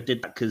comics kind of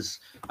did that, because,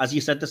 as you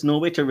said, there's no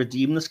way to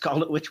redeem the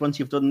Scarlet Witch once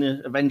you've done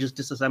the Avengers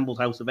Disassembled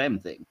House of M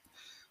thing.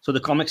 So the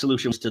comic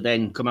solution was to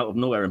then come out of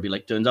nowhere and be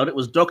like, turns out it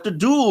was Dr.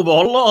 Doom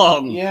all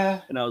along.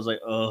 Yeah. And I was like,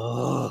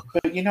 oh.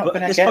 But you're not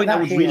going to get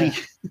that here.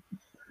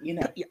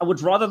 I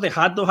would rather they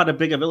had a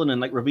bigger villain and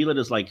like reveal it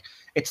as like,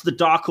 it's the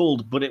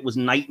Darkhold, but it was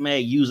Nightmare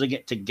using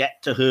it to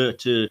get to her,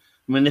 to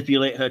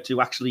manipulate her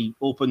to actually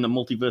open the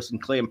multiverse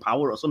and claim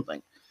power or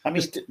something. I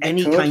mean, just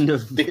any kind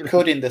of... They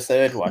could in the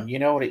third one, you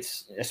know,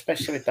 it's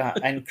especially with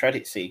that end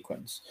credit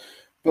sequence.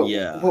 But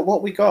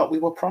what we got, we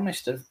were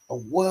promised a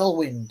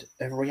whirlwind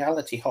of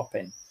reality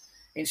hopping.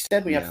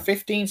 Instead, we had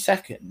 15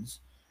 seconds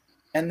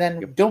and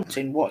then dumped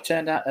in what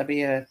turned out to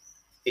be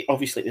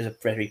obviously, it was a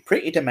very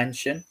pretty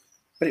dimension,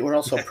 but it were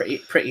also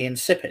pretty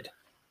insipid.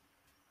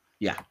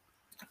 Yeah.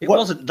 It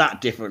wasn't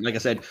that different. Like I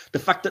said, the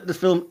fact that the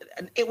film,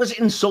 it was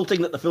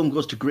insulting that the film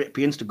goes to great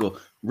pains to go,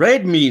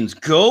 red means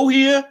go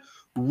here?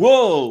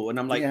 Whoa. And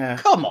I'm like,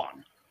 come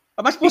on.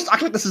 Am I supposed to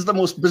act like this is the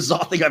most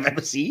bizarre thing I've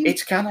ever seen?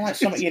 It's kind of like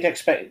something you'd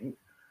expect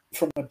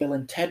from a Bill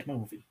and Ted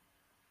movie.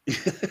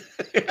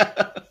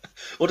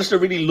 Or just a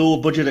really low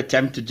budget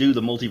attempt to do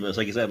the multiverse.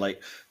 Like you said,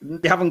 like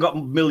they haven't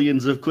got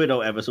millions of quid or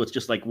whatever. So it's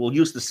just like, we'll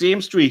use the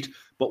same street,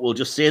 but we'll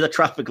just say the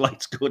traffic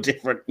lights go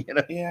different. You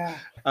know? Yeah.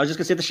 I was just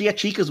going to say the sheer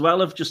cheek as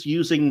well of just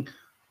using,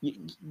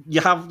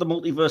 you have the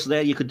multiverse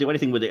there, you could do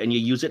anything with it, and you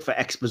use it for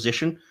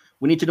exposition.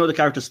 We need to know the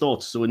character's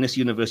thoughts. So in this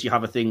universe, you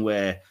have a thing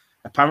where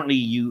apparently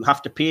you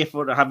have to pay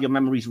for to have your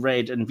memories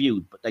read and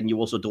viewed, but then you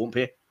also don't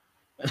pay.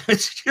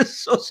 It's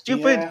just so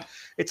stupid. Yeah.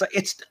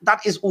 It's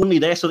that is only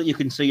there so that you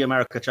can see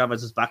America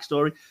Chavez's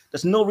backstory.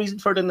 There's no reason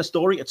for it in the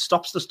story. It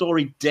stops the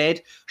story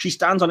dead. She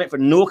stands on it for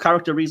no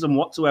character reason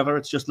whatsoever.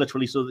 It's just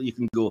literally so that you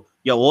can go,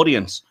 yo,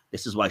 audience,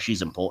 this is why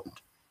she's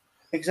important.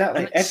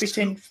 Exactly.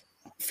 Everything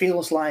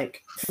feels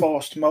like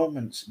forced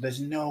moments.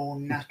 There's no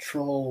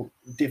natural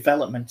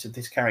development of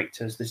these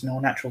characters. There's no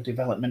natural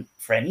development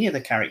for any of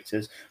the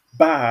characters,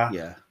 bar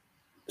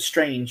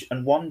Strange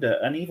and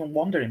Wanda. And even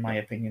Wanda, in my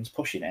opinion, is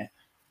pushing it.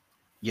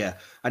 Yeah,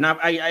 and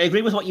I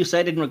agree with what you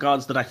said in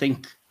regards that I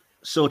think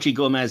Xochitl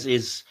Gomez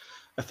is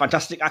a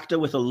fantastic actor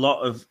with a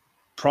lot of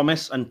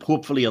promise and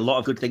hopefully a lot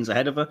of good things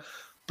ahead of her.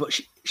 But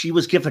she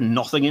was given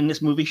nothing in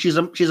this movie. She's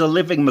a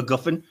living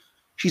MacGuffin.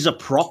 She's a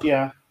prop.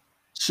 Yeah.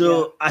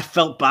 So I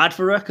felt bad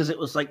for her because it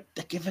was like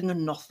they're giving her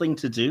nothing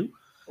to do.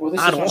 Well, this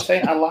is what I'm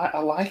saying. I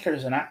like her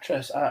as an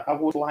actress. I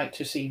would like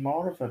to see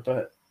more of her,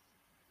 but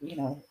you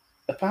know,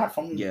 apart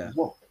from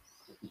what.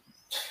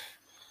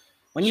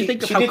 When you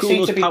think of she how did cool seem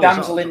those to be powers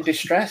damsel are, in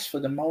distress for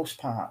the most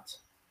part.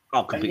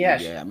 Oh, completely.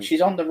 And I mean, she's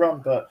on the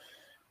run, but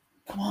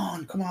come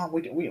on,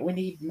 we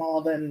need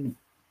more than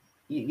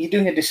you're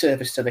doing a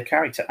disservice to the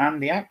character and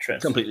the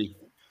actress. Completely.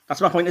 That's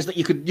my point. Is that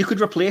you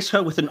could replace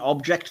her with an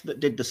object that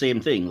did the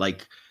same thing.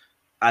 Like,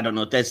 I don't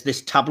know. There's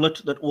this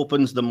tablet that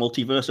opens the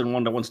multiverse, and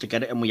Wanda wants to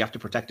get it, and we have to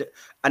protect it,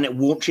 and it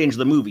won't change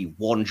the movie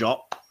one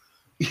jot.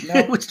 No.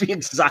 It would be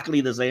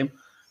exactly the same.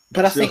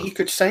 But I think you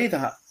could say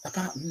that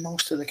about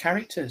most of the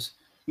characters.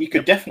 You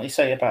could definitely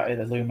say about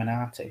the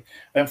Illuminati.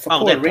 And for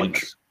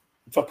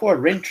poor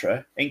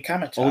Rintra in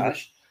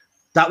Kamatage.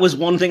 That was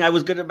one thing I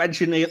was going to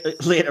mention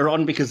later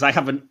on because I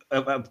have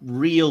a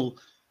real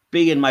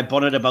bee in my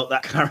bonnet about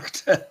that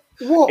character.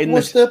 What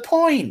was the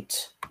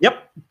point?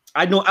 Yep.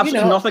 I know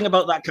absolutely nothing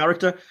about that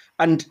character.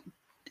 And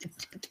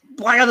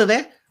why are they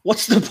there?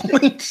 What's the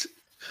point?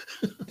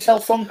 Sell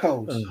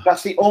Funkos.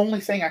 That's the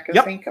only thing I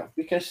can think of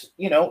because,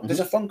 there's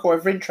a Funko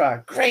of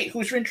Rintra. Great.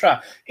 Who's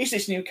Rintra? He's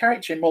this new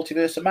character in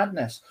Multiverse of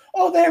Madness.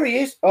 Oh, there he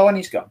is. Oh, and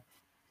he's gone.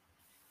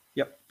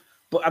 Yep.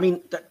 But I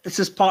mean, this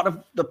is part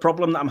of the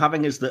problem that I'm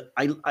having is that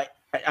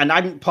and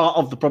I'm part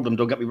of the problem,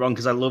 don't get me wrong,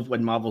 because I love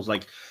when Marvel's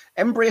like,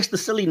 embrace the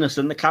silliness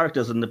and the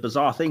characters and the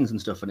bizarre things and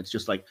stuff. And it's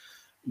just like,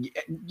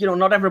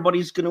 not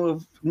everybody's going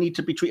to need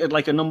to be treated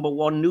like a number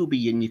one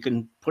newbie and you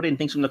can put in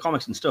things from the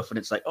comics and stuff. And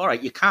it's like, all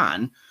right, you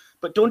can.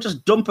 But don't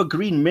just dump a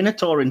green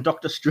Minotaur in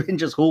Doctor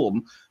Strange's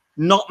home,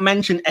 not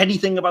mention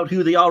anything about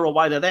who they are or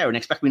why they're there, and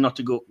expect me not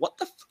to go, what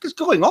the fuck is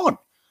going on?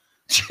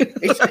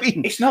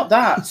 It's not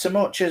that so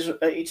much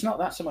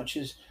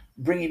as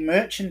bringing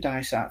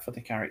merchandise out for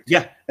the character.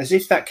 Yeah. As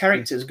if that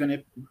character is going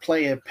to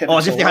play a pivotal role. Or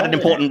as if they had an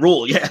important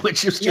role,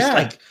 which is just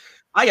like,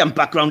 I am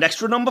background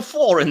extra number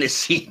 4 in this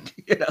scene.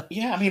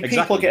 Yeah, I mean,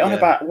 people get on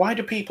about, why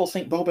do people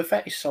think Boba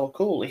Fett is so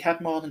cool? He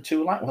had more than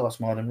 2 lights. Well, that's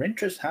more than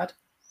Rintra's had.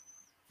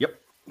 Yep.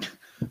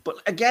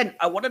 But again,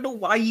 I want to know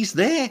why he's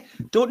there.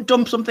 Don't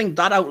dump something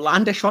that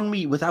outlandish on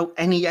me without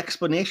any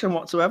explanation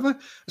whatsoever.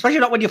 Especially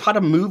not when you've had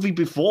a movie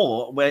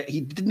before where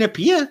he didn't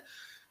appear.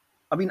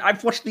 I mean,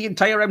 I've watched the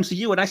entire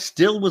MCU and I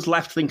still was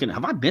left thinking,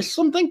 have I missed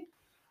something?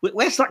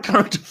 Where's that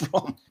character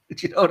from?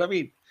 Do you know what I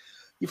mean?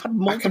 You've had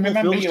multiple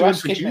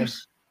films to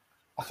introduce.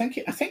 I think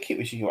it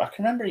was you. I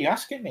can remember you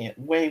asking me it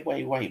way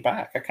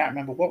back. I can't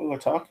remember what we were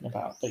talking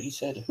about, but you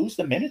said, who's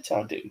the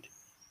Minotaur dude?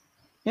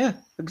 Yeah,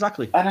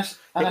 exactly. And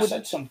I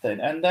said something,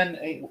 and then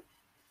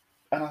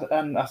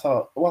I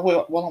thought,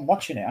 well, while I'm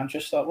watching it, I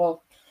just thought,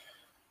 well,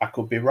 I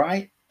could be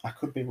right, I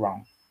could be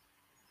wrong.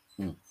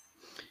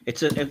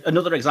 It's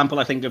another example,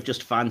 I think, of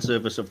just fan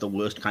service of the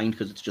worst kind,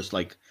 because it's just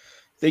like,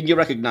 thing you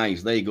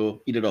recognize, there you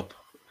go, eat it up.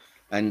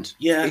 And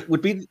it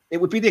would be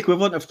the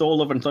equivalent of Thor: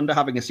 Love and Thunder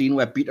having a scene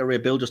where Beta Ray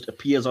Bill just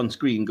appears on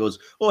screen, goes,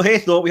 "Oh hey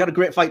Thor, we had a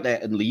great fight there,"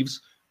 and leaves.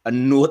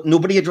 And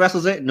nobody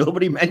addresses it.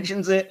 Nobody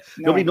mentions it.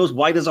 No. Nobody knows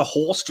why there's a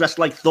horse dressed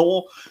like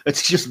Thor.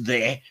 It's just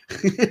there.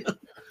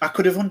 I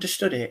could have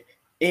understood it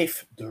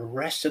if the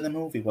rest of the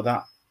movie were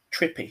that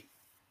trippy.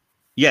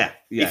 Yeah,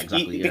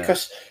 exactly.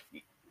 Because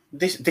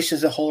this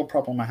is the whole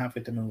problem I have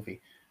with the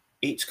movie.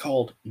 It's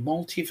called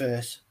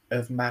Multiverse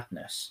of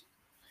Madness.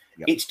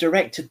 Yep. It's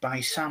directed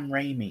by Sam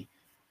Raimi.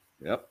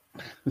 Yep.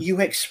 You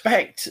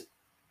expect,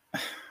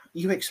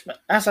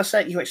 as I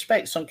said, you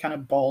expect some kind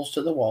of balls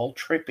to the wall,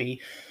 trippy,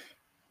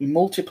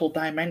 multiple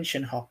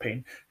dimension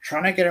hopping,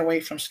 trying to get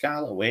away from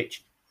Scarlet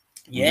Witch.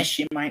 Yes,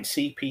 you might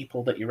see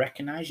people that you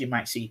recognize, you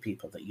might see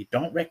people that you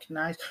don't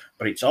recognize,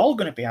 but it's all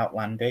going to be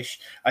outlandish,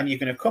 and you're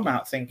going to come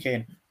out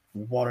thinking,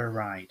 "What a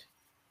ride!"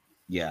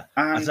 Yeah,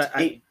 and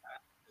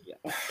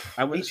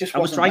I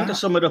was trying to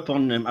sum it up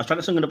on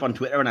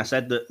Twitter, and I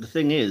said that the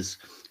thing is,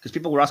 because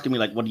people were asking me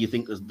like, what do you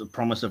think is the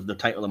promise of the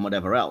title and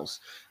whatever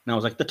else, and I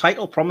was like, the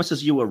title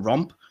promises you a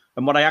romp,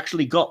 and what I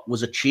actually got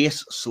was a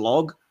chase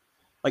slog.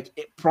 Like,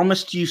 it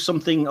promised you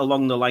something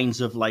along the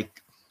lines of,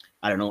 like,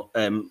 I don't know,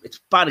 it's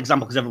a bad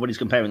example because everybody's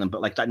comparing them,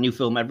 but like that new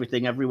film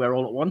Everything Everywhere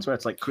All at Once, where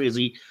it's like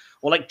crazy,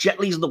 or like Jet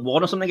Li's The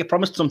One or something. It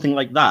promised something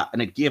like that,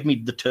 and it gave me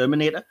The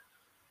Terminator.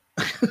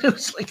 It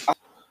was like,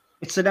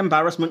 it's an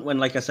embarrassment when,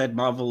 like I said,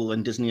 Marvel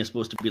and Disney are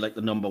supposed to be like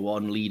the number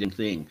one leading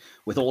thing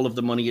with all of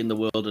the money in the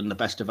world and the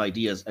best of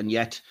ideas. And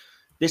yet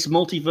this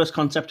multiverse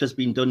concept has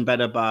been done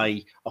better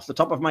by, off the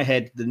top of my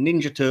head, the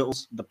Ninja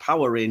Turtles, the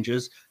Power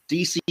Rangers,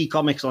 DC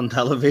Comics on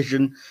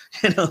television,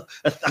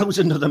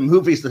 1,000 other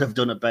movies that have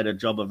done a better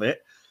job of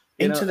it.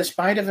 Into the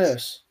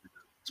Spider-Verse.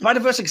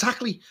 Spider-Verse,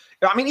 exactly.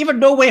 I mean, even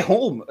No Way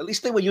Home, at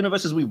least they were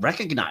universes we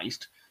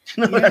recognized.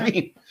 You know what I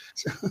mean?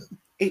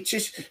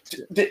 It's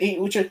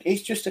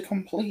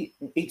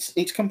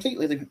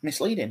completely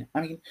misleading.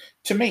 I mean,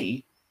 to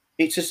me,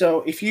 it's as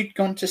though if you'd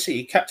gone to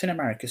see Captain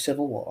America: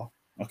 Civil War,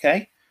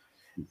 okay,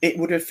 it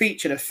would have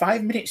featured a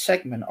 5-minute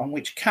segment on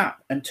which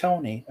Cap and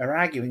Tony are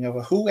arguing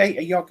over who ate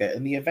a yogurt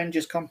in the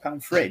Avengers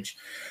compound fridge,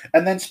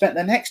 and then spent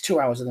the next 2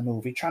 hours of the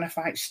movie trying to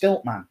fight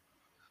Stiltman.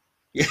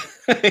 Yeah,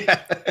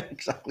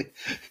 exactly.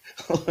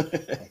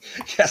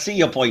 I see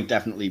your point,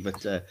 definitely,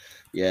 but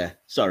yeah,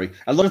 sorry.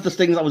 A lot of the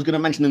things I was going to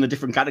mention in the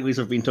different categories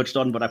have been touched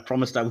on, but I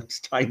promised I would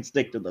try and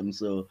stick to them,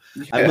 so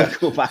I will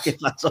go back if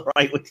that's all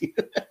right with you.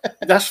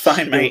 That's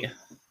fine, mate.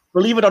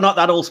 Believe it or not,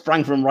 that all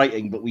sprang from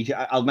writing, but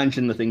I'll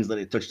mention the things that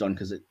it touched on,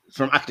 because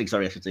from acting,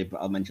 sorry, I should say,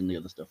 but I'll mention the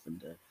other stuff.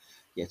 And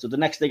yeah, so the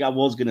next thing I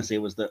was going to say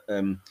was that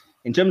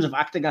in terms of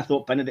acting, I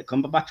thought Benedict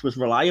Cumberbatch was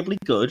reliably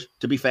good,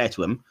 to be fair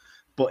to him.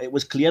 But it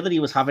was clear that he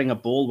was having a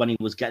ball when he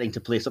was getting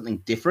to play something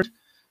different.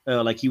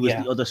 Like he was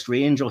the other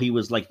Strange, or he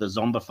was like the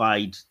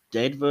zombified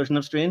dead version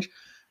of Strange.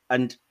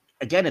 And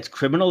again, it's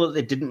criminal that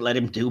they didn't let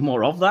him do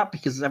more of that,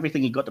 because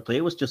everything he got to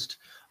play was just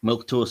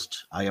milquetoast,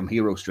 I am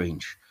hero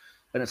Strange.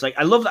 And it's like,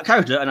 I love that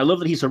character and I love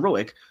that he's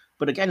heroic.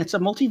 But again, it's a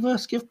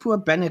multiverse. Give poor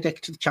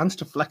Benedict the chance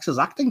to flex his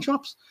acting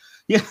chops.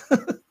 Yeah.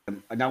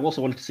 And I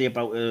also wanted to say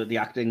about the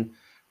acting.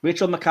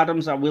 Rachel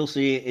McAdams, I will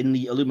say, in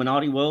the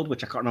Illuminati world,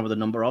 which I can't remember the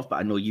number of, but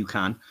I know you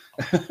can.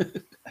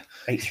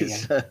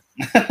 838.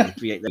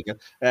 838, there you go.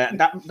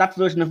 That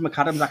version of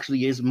McAdams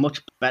actually is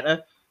much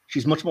better.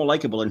 She's much more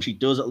likable, and she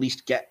does at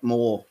least get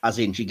more, as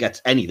in she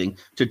gets anything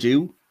to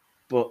do,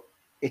 but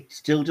it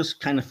still just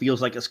kind of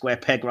feels like a square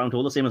peg round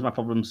hole, the same as my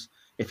problems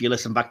if you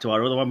listen back to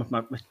our other one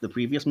with the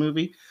previous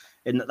movie,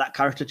 in that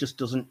character just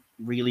doesn't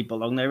really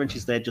belong there, and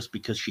she's there just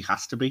because she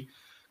has to be,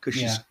 because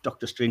she's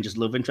Doctor Strange's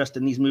love interest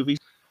in these movies.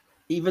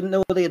 Even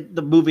though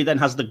the movie then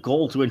has the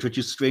goal to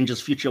introduce Strange's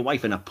future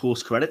wife in a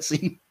post-credit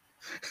scene.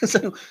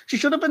 So she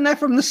should have been there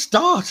from the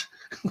start.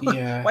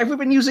 Yeah. Why have we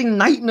been using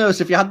Night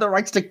Nurse if you had the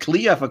rights to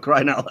Clea, for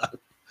crying out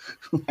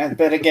loud?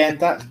 But again,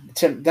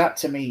 that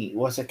to me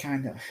was a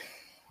kind of...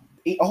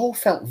 It all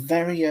felt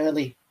very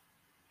early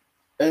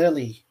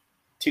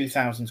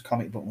 2000s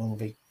comic book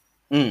movie.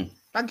 I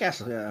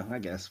guess,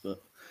 but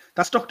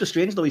that's Doctor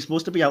Strange, though. He's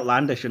supposed to be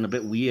outlandish and a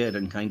bit weird,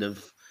 and kind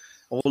of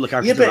all the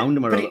characters around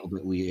him are a little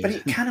bit weird. But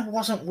it kind of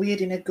wasn't weird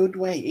in a good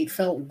way. It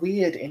felt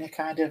weird in a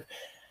kind of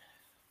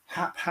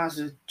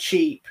haphazard,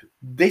 cheap,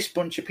 this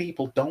bunch of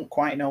people don't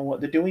quite know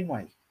what they're doing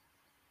way.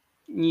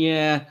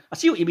 Yeah, I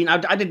see what you mean.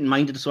 I didn't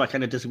mind it, so I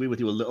kind of disagree with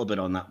you a little bit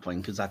on that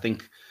point, because I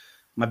think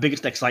my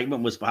biggest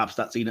excitement was perhaps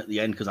that scene at the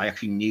end, because I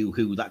actually knew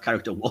who that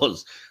character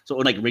was. So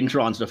when like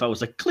Ringtron and stuff, I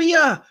was like,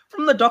 Clea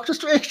from the Doctor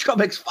Strange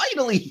comics,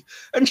 finally!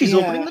 And she's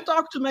opening the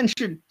Dark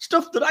Dimension,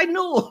 stuff that I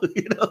know,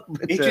 you know.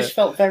 But, it just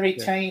felt very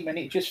tame, and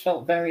it just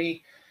felt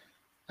very,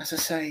 as I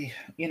say,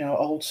 you know,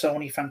 old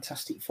Sony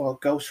Fantastic Four,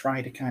 Ghost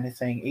Rider kind of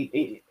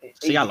thing.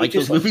 I like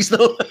those movies,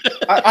 though.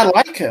 I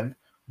like them,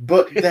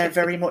 but they're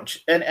very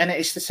much, and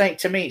it's the same,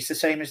 to me, it's the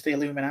same as the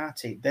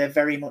Illuminati. They're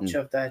very much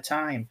of their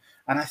time.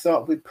 And I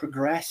thought we'd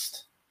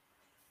progressed.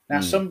 Now,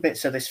 some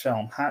bits of this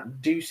film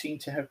do seem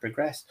to have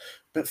progressed,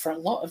 but for a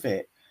lot of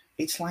it,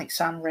 it's like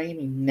Sam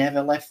Raimi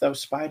never left those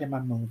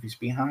Spider-Man movies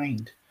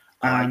behind.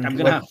 I'm going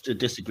to have to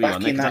disagree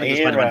on that,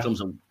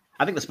 because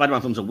I think the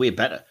Spider-Man films are way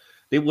better.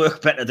 They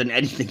work better than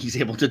anything he's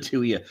able to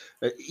do here.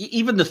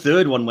 Even the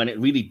third one, when it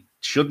really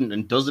shouldn't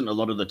and doesn't a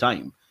lot of the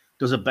time,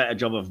 does a better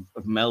job of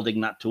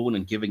melding that tone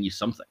and giving you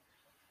something.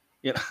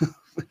 You know?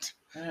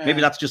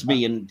 Maybe that's just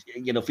me, and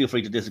you know, feel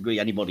free to disagree,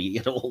 anybody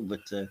at all.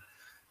 But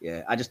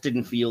yeah, I just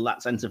didn't feel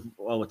that sense of,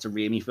 oh, it's a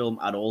Raimi film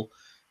at all.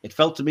 It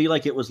felt to me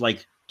like it was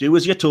like, do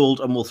as you're told,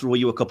 and we'll throw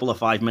you a couple of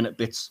 5-minute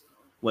bits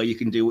where you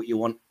can do what you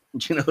want.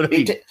 Do you know what I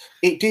mean?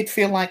 It did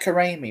feel like a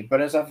Raimi, but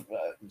as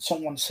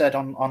someone said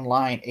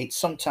online, it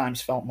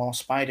sometimes felt more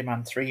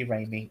Spider-Man 3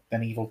 Raimi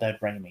than Evil Dead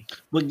Raimi.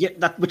 Well,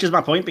 yeah, which is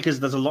my point, because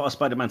there's a lot of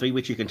Spider-Man 3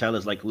 which you can tell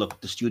is like, look,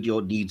 the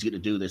studio needs you to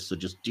do this, so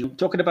just do.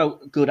 Talking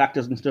about good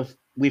actors and stuff,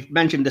 we've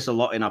mentioned this a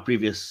lot in our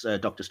previous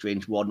Doctor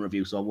Strange Warden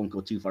review, so I won't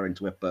go too far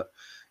into it, but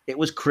it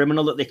was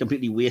criminal that they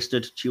completely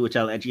wasted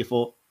Chiwetel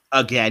Ejiofor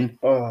again.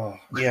 Oh,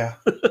 yeah.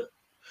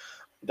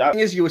 That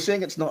is, you were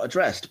saying it's not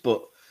addressed,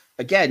 but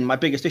again, my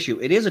biggest issue,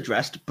 it is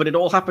addressed, but it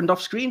all happened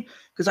off screen,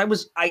 because I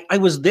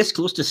was this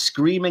close to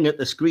screaming at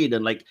the screen,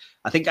 and like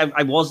I think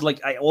I was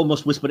like, I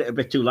almost whispered it a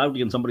bit too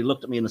loudly, and somebody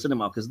looked at me in the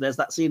cinema, because there's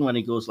that scene when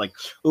he goes like,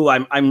 oh,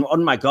 I'm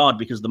on my guard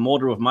because the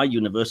Mordor of my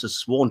universe has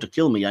sworn to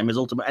kill me. I'm his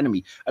ultimate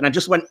enemy. And I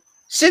just went,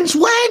 since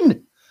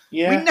when?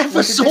 Yeah, we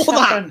never saw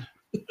that.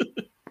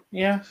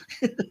 Yeah.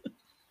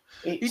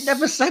 He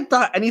never said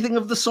that, anything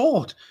of the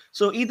sort.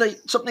 So either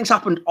something's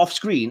happened off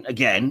screen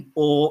again,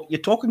 or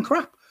you're talking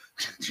crap.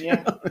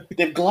 Yeah,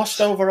 they've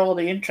glossed over all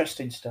the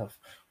interesting stuff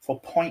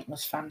for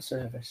pointless fan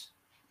service.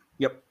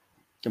 Yep,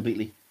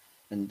 completely.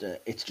 And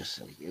it's just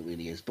silly. It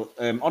really is. But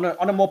on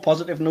a more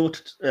positive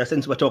note,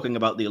 since we're talking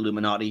about the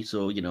Illuminati,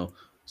 so, you know,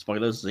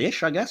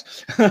 spoilers-ish, I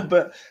guess.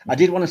 But I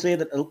did want to say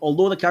that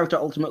although the character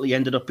ultimately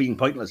ended up being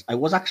pointless, I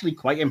was actually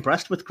quite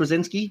impressed with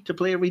Krasinski to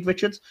play Reed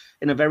Richards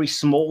in a very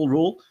small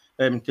role,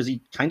 because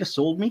he kind of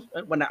sold me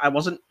when I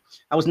was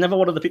never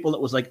one of the people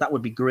that was like, that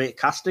would be great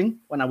casting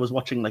when I was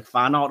watching like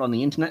fan art on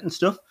the internet and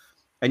stuff.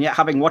 And yet,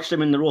 having watched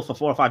him in the role for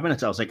 4 or 5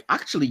 minutes, I was like,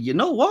 actually, you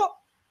know what?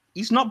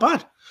 He's not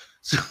bad.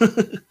 So,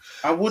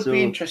 I would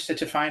be interested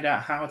to find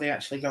out how they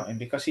actually got him,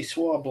 because he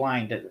swore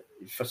blind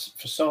for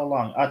so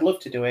long. I'd love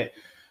to do it,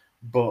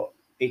 but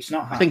it's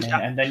not happening.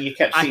 And then you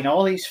kept seeing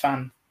all these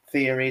fan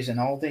theories and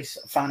all this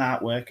fan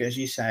artwork, as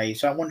you say.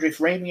 So I wonder if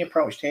Raimi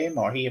approached him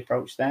or he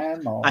approached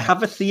them. Or... I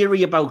have a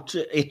theory about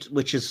it,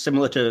 which is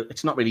similar to,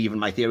 it's not really even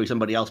my theory,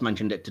 somebody else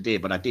mentioned it today,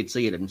 but I did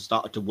see it and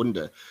started to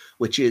wonder,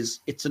 which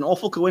is, it's an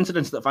awful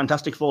coincidence that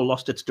Fantastic Four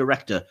lost its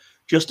director,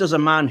 just as a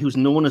man who's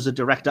known as a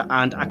director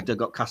and actor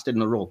got cast in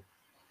the role.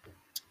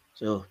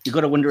 So you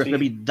got to wonder if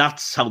maybe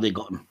that's how they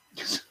got him.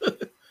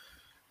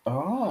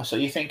 Oh, so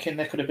you're thinking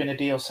there could have been a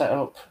deal set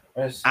up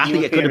as I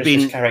think it could have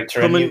been this character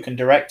and you can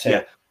direct it.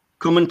 Yeah.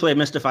 Come and play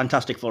Mr.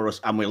 Fantastic for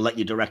us, and we'll let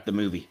you direct the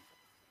movie.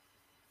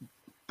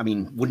 I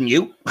mean, wouldn't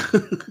you?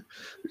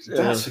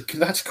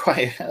 That's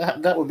quite.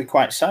 That would be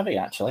quite savvy,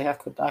 actually. I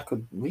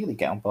could really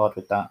get on board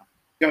with that.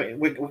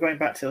 We're going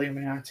back to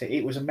Illuminati.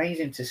 It was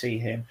amazing to see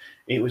him.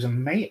 It was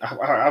amazing.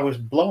 I was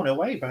blown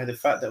away by the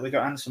fact that we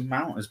got Anson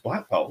Mount as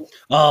Black Bolt.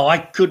 Oh, I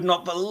could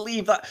not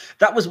believe that.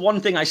 That was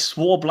one thing I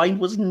swore blind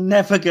was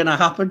never going to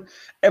happen.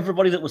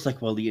 Everybody that was like,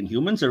 well, the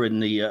Inhumans are in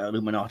the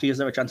Illuminati. Is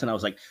there a chance? And I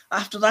was like,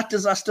 after that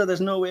disaster, there's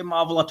no way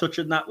Marvel are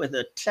touching that with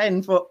a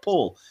 10-foot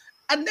pole.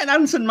 And then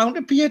Anson Mount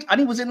appeared,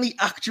 and he was in the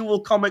actual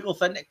comic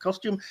authentic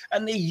costume,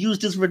 and they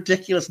used his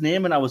ridiculous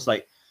name, and I was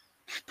like,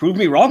 prove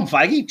me wrong,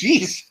 Feige.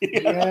 Jeez.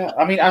 Yeah,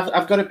 I mean,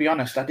 I've got to be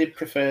honest. I did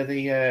prefer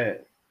the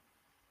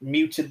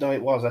muted though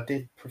it was. I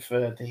did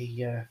prefer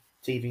the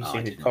TV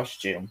series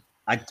costume.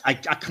 I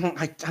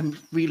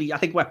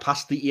think we're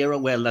past the era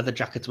where leather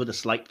jackets with a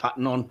slight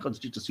pattern on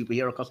constitutes a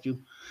superhero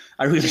costume.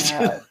 I really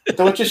do.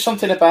 There was just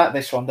something about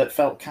this one that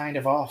felt kind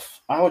of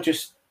off. I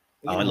just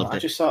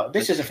thought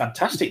this is a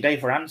fantastic day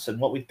for Anson.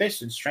 What with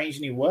this and Strange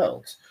New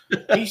Worlds,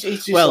 he's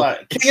just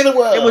like king of the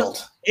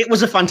world. It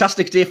was a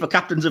fantastic day for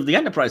Captains of the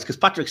Enterprise, because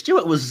Patrick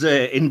Stewart was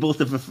in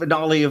both of the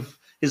finale of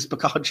his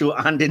Picard show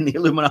and in the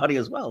Illuminati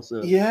as well.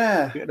 So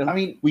yeah, you know, I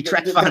mean, we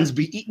Trek fans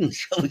be eaten,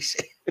 shall we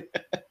say?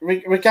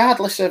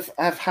 Regardless of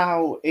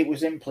how it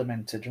was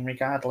implemented, and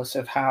regardless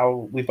of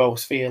how we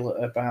both feel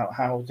about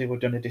how they were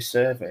done a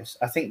disservice,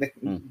 I think that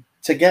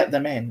to get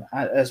them in,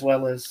 as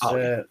well as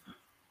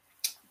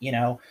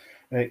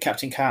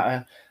Captain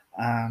Carter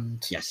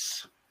and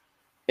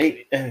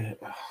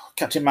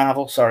Captain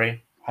Marvel.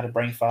 Sorry, had a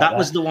brain fart. That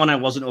was the one I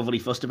wasn't overly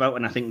fussed about,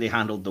 and I think they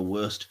handled the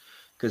worst.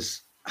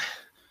 Because,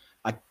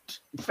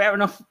 fair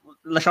enough,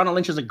 Lashana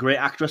Lynch is a great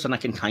actress, and I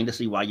can kind of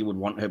see why you would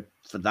want her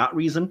for that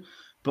reason.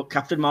 But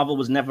Captain Marvel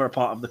was never a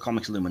part of the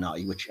comics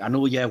Illuminati, which I know,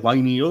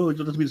 whiny, it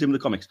doesn't be the same in the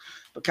comics.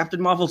 But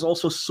Captain Marvel's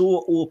also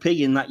so OP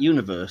in that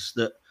universe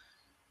that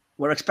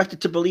we're expected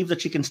to believe that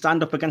she can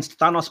stand up against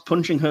Thanos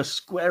punching her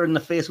square in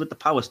the face with the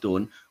Power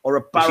Stone, or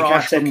a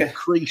barrage from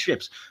Kree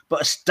ships.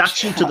 But a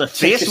statue to the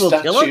face will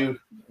kill her?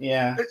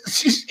 Yeah.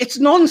 It's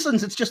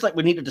nonsense. It's just like,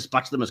 we need to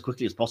dispatch them as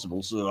quickly as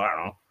possible. So, I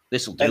don't know.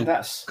 This will do. And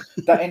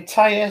that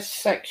entire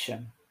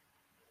section,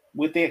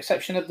 with the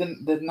exception of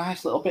the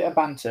nice little bit of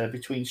banter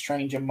between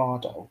Strange and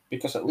Mordo,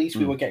 because at least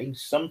we were getting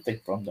something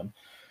from them.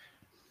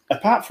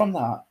 Apart from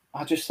that,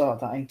 I just thought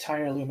that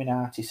entire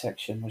Illuminati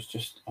section was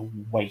just a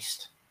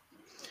waste.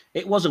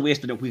 It was a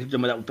waste of we could have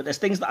done without, but there's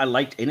things that I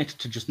liked in it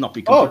to just not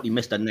be completely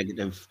missed and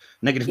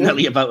negative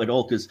Nelly about it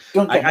all, because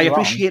I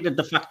appreciated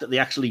the fact that they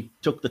actually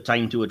took the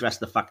time to address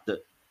the fact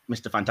that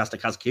Mr.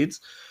 Fantastic has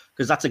kids,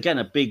 because that's again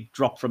a big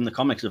drop from the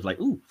comics of like,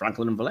 ooh,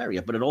 Franklin and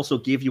Valeria. But it also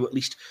gave you at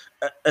least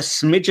a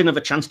smidgen of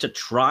a chance to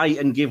try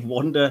and give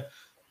Wanda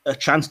a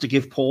chance to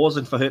give pause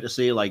and for her to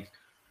say like,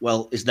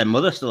 well, is their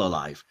mother still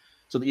alive?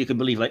 So that you can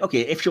believe like,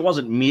 okay, if she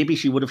wasn't, maybe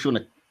she would have shown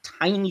a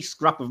tiny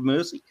scrap of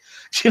mercy.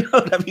 Do you know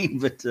what I mean?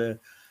 But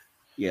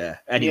yeah,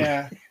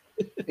 anyway.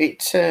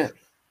 Yeah,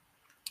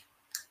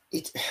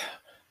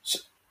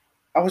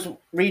 I was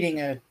reading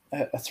a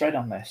thread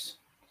on this,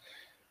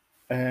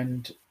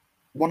 and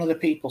one of the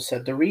people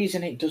said the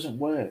reason it doesn't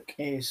work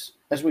is,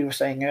 as we were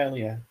saying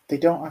earlier, they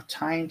don't have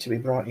time to be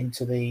brought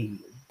into the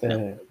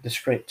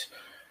script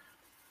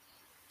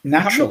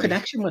naturally. You have no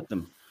connection with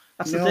them.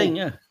 That's the thing,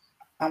 yeah.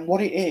 And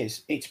what it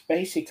is, it's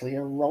basically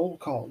a roll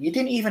call. You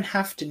didn't even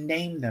have to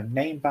name them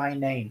name by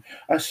name.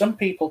 Some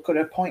people could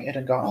have pointed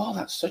and gone, oh,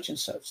 that's such and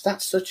such,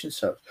 that's such and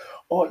such.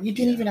 Or you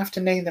didn't even have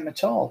to name them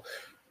at all.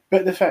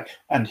 But the fact,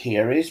 and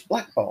here is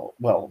Black Bolt,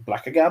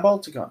 Blackagar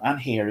Boltagon, and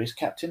here is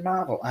Captain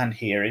Marvel, and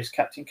here is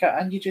Captain Cat,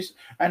 and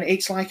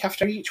it's like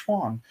after each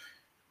one,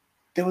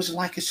 there was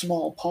like a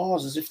small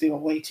pause as if they were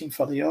waiting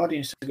for the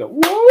audience to go,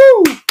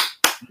 woo!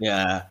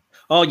 Yeah.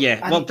 Oh,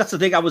 yeah. Well, that's the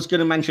thing I was going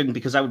to mention,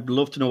 because I would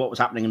love to know what was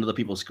happening in other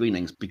people's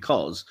screenings,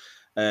 because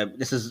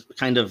this is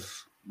kind of,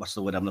 what's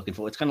the word I'm looking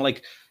for? It's kind of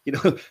like,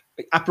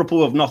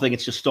 apropos of nothing,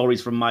 it's just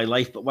stories from my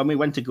life. But when we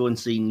went to go and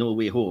see No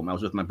Way Home, I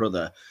was with my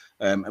brother.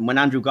 And when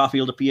Andrew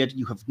Garfield appeared,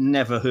 you have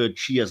never heard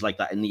cheers like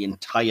that in the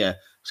entire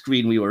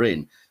screen we were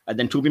in. And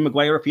then Tobey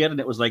Maguire appeared, and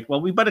it was like, well,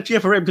 we better cheer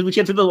for him because we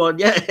cheered for the one,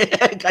 yeah,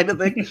 kind of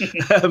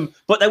thing.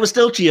 But there were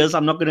still cheers.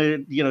 I'm not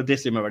going to,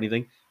 diss him or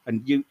anything.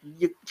 And you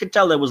could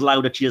tell there was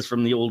louder cheers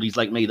from the oldies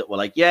like me that were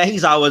like, yeah,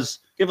 he's ours.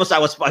 Give us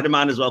our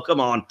Spider-Man as well. Come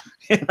on.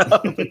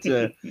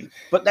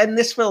 But then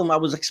this film, I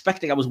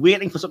was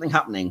waiting for something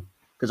happening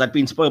because I'd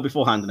been spoiled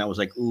beforehand, and I was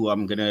like, ooh,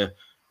 I'm going to,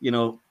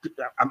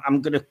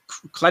 I'm going to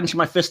clench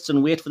my fists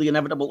and wait for the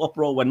inevitable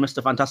uproar when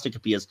Mr. Fantastic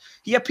appears.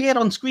 He appeared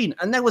on screen,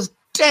 and there was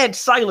dead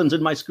silence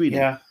in my screen.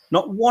 Yeah.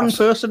 Not one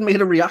person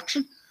made a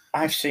reaction.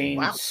 I've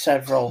seen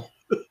several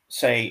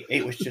say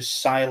it was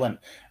just silent,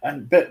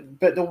 but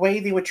the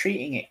way they were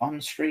treating it on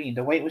screen,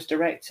 the way it was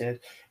directed,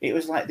 it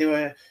was like they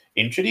were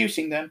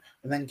introducing them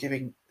and then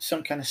giving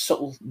some kind of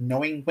subtle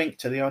knowing wink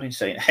to the audience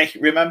saying, hey,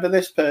 remember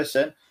this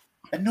person?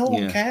 And no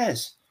one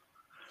cares.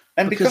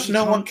 And because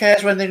no one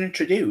cares when they're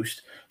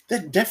introduced, they're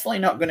definitely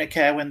not going to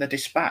care when they're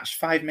dispatched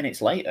 5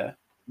 minutes later.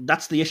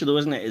 That's the issue, though,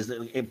 isn't it? Is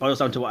that it boils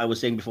down to what I was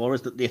saying before,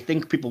 is that they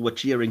think people were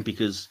cheering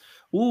because,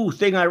 ooh,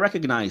 thing I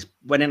recognize,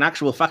 when in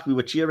actual fact we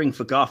were cheering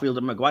for Garfield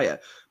and Maguire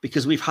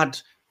because we've had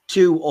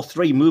 2 or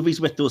 3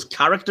 movies with those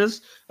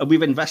characters and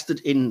we've invested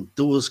in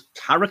those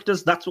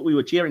characters. That's what we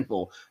were cheering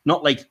for.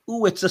 Not like,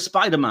 ooh, it's a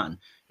Spider-Man.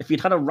 If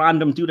you'd had a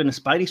random dude in a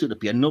Spidey suit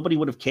appear, nobody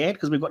would have cared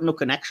because we've got no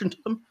connection to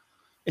them.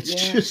 It's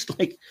just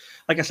like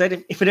I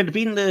said, if it had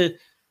been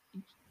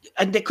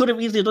and they could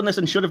have easily done this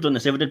and should have done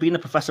this if it had been the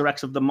Professor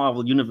X of the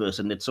Marvel Universe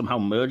and they'd somehow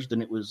merged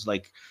and it was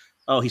like,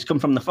 oh, he's come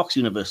from the Fox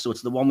universe, so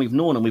it's the one we've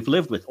known and we've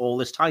lived with all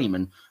this time.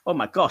 And oh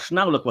my gosh,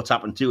 now look what's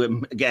happened to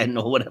him again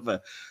or whatever.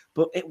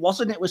 But it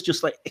wasn't. It was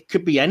just like, it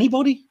could be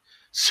anybody.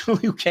 So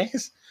who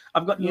cares?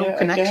 I've got no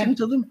connection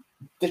to them.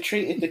 They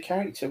treated the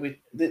character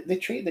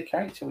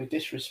with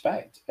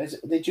disrespect. As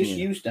they just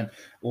used them,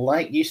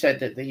 like you said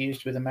that they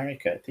used with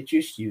America. They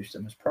just used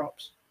them as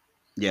props.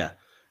 Yeah.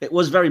 It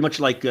was very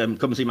much like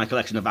come see my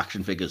collection of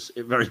action figures.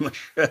 It very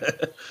much,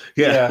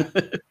 yeah.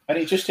 And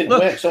it just didn't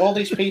work. So all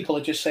these people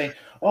are just saying,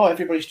 "Oh,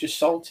 everybody's just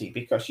salty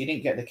because you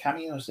didn't get the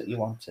cameos that you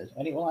wanted."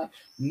 And it was like,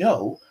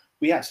 "No,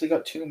 we actually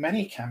got too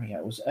many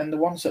cameos, and the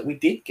ones that we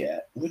did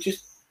get were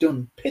just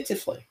done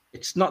pitifully."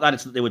 It's not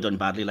that they were done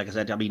badly. Like I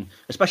said, I mean,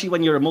 especially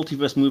when you're a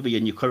multiverse movie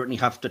and you currently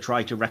have to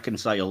try to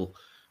reconcile,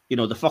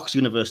 the Fox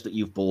universe that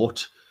you've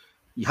bought.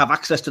 You have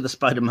access to the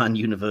Spider-Man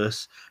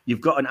universe.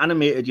 You've got an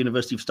animated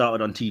universe you've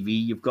started on TV.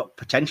 You've got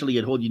potentially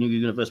a whole new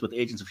universe with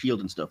Agents of S.H.I.E.L.D.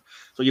 and stuff.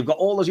 So you've got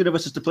all those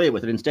universes to play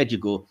with, and instead you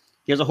go,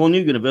 here's a whole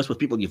new universe with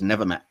people you've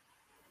never met.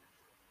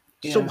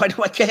 Yeah. So why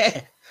do I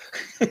care?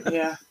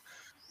 Yeah.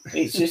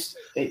 It's just,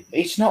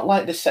 it's not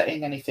like they're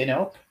setting anything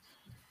up.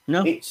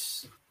 No. They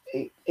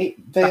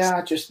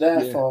are just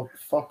there for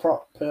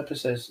prop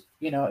purposes.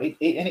 And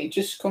it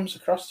just comes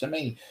across to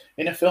me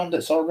in a film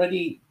that's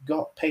already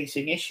got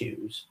pacing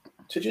issues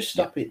to just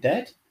stop it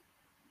dead.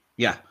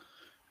 Yeah.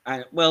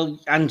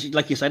 And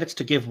like you said, it's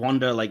to give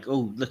Wanda, like,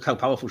 oh, look how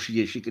powerful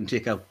she is. She can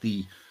take out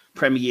the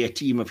premier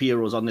team of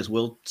heroes on this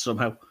world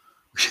somehow.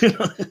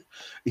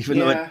 Even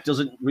though it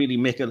doesn't really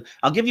make it.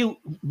 I'll give you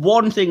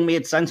one thing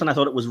made sense, and I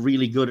thought it was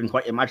really good and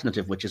quite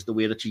imaginative, which is the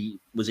way that she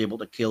was able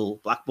to kill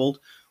Black Bolt,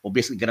 or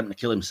basically get him to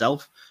kill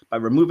himself by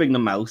removing the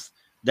mouth,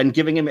 then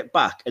giving him it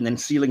back, and then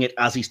sealing it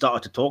as he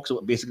started to talk, so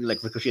it basically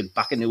like ricocheted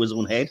back into his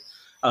own head.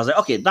 I was like,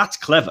 okay, that's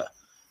clever.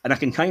 And I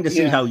can kind of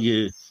see how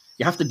you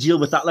have to deal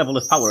with that level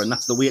of power, and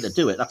that's the way to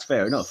do it. That's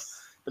fair enough.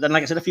 But then,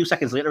 like I said, a few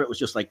seconds later, it was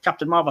just like,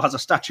 Captain Marvel has a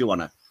statue on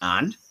her.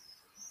 And?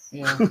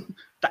 Yeah.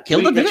 That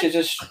killed her, didn't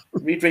it?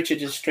 Reed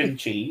Richards is string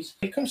cheese.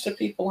 When it comes to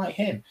people like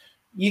him,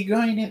 you're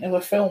going into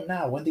a film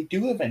now when they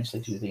do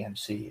eventually do the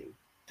MCU,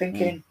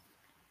 thinking,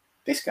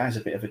 this guy's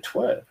a bit of a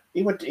twerp.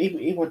 He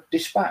would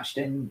dispatched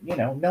in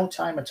no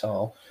time at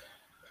all.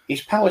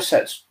 His power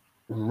set's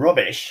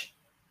rubbish.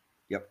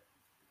 Yep.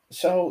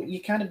 So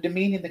you're kind of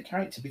demeaning the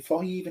character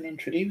before you even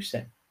introduce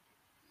him.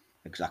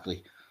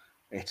 Exactly.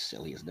 It's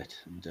silly, isn't it?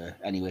 And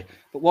anyway,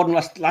 but one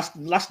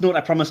last note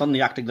I promise on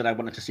the acting that I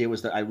wanted to say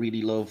was that I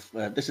really love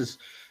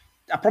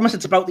I promise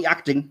it's about the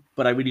acting,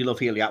 but I really love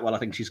Hayley Atwell. I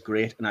think she's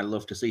great, and I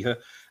love to see her.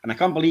 And I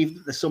can't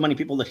believe there's so many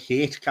people that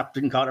hate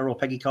Captain Carter or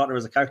Peggy Carter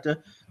as a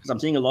character, because I'm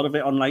seeing a lot of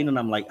it online, and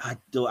I'm like, I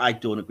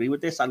don't agree with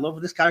this. I love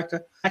this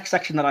character. Next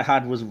section that I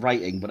had was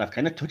writing, but I've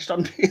kind of touched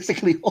on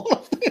basically all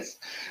of this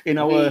in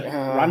our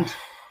rant.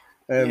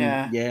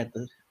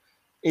 The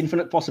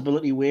infinite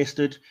possibility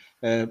wasted.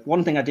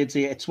 One thing I did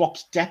say, it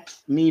swaps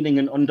depth, meaning,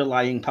 and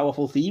underlying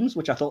powerful themes,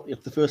 which I thought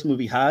if the first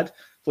movie had,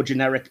 for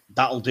generic,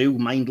 that'll do,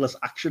 mindless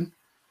action.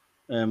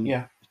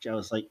 Which I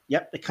was like,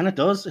 yep, it kind of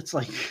does. It's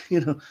like,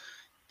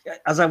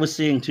 as I was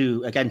saying to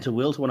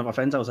Will, to one of our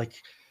friends, I was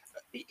like,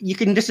 you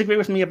can disagree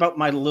with me about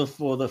my love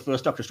for the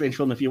first Doctor Strange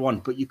film if you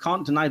want, but you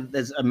can't deny that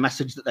there's a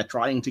message that they're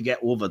trying to get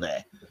over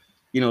there.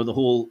 The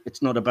whole,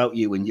 it's not about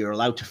you and you're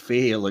allowed to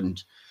fail,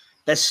 and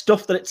there's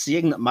stuff that it's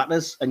saying that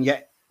matters, and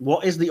yet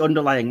what is the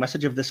underlying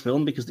message of this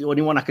film? Because the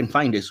only one I can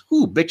find is,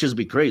 bitches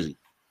be crazy.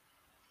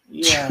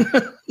 Yeah,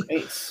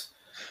 it's.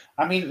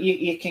 I mean,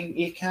 you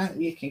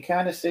can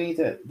kind of see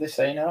that they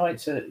say no.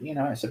 It's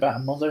it's about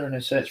a mother and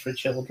a search for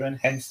children.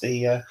 Hence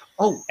the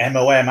MOM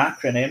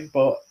acronym.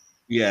 But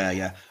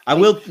I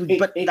will.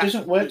 But it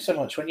doesn't work so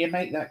much when you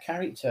make that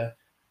character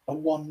a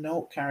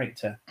one-note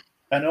character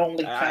and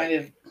only kind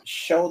of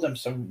show them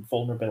some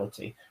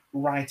vulnerability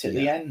right at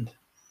the end.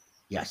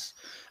 Yes,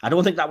 I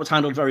don't think that was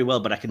handled very well,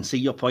 but I can see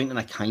your point, and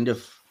I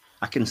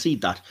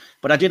concede that.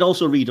 But I did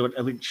also read,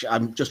 which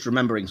I'm just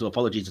remembering, so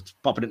apologies, it's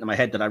popping into my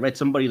head, that I read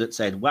somebody that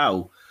said,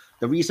 wow,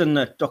 the reason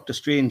that Doctor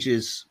Strange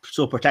is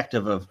so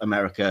protective of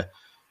America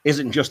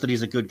isn't just that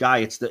he's a good guy,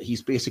 it's that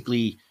he's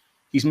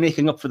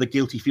making up for the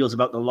guilt he feels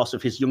about the loss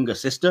of his younger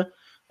sister,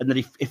 and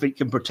that if he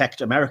can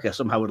protect America,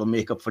 somehow it'll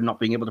make up for not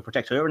being able to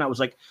protect her. And I was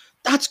like,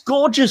 that's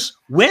gorgeous.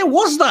 Where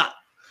was that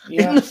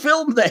in the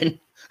film then?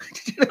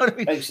 You know what I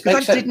mean?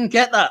 Because I didn't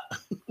get that.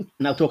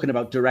 Now talking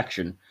about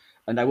direction,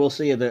 and I will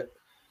say that,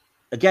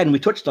 again, we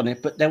touched on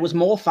it, but there was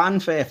more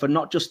fanfare for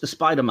not just the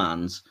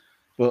Spider-Mans,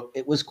 but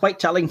it was quite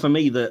telling for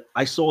me that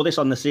I saw this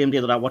on the same day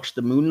that I watched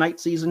the Moon Knight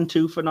season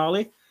 2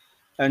 finale,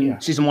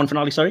 season 1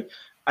 finale, sorry.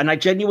 And I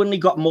genuinely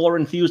got more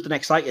enthused and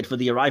excited for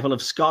the arrival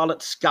of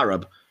Scarlet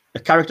Scarab, a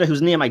character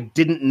whose name I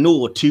didn't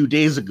know 2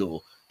 days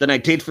ago, than I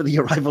did for the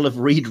arrival of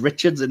Reed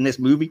Richards in this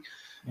movie.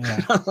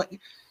 Yeah. I was like,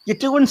 you're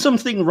doing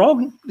something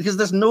wrong because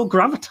there's no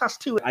gravitas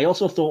to it. I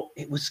also thought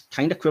it was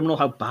kind of criminal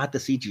how bad the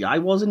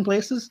CGI was in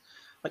places.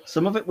 Like,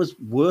 some of it was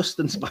worse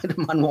than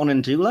Spider-Man 1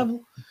 and 2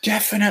 level.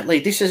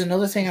 Definitely. This is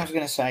another thing I was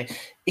going to say.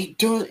 It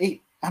does.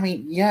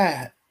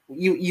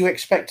 You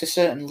expect a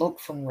certain look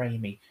from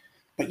Raimi,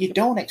 but you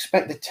don't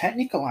expect the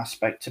technical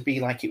aspect to be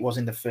like it was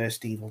in the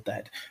first Evil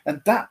Dead.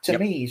 And that, to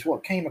me, is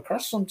what came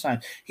across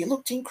sometimes. He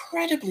looked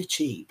incredibly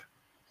cheap.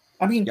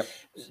 I mean,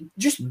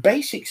 just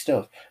basic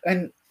stuff.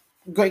 And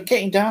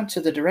getting down to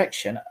the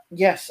direction,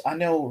 yes, I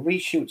know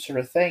reshoots are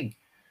a thing.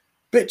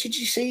 But did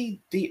you see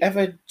the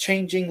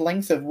ever-changing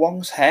length of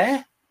Wong's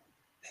hair?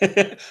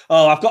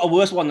 Oh, I've got a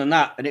worse one than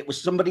that. And it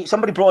was somebody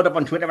brought it up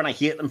on Twitter, and I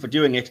hate them for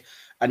doing it.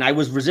 And I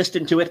was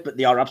resistant to it, but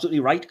they are absolutely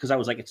right, because I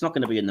was like, it's not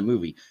going to be in the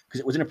movie, because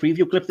it was in a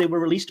preview clip they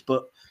were released.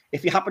 But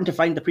if you happen to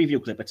find the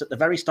preview clip, it's at the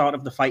very start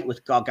of the fight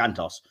with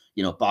Gargantos,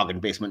 bargain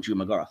basement Drew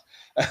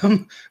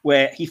McGrath,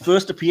 where he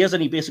first appears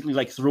and he basically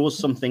like throws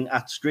something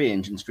at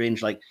Strange, and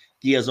Strange like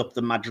gears up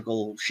the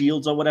magical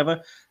shields or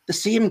whatever. The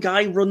same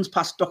guy runs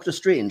past Doctor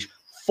Strange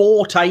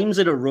 4 times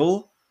in a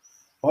row.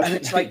 And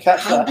it's like,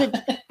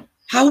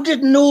 how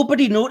did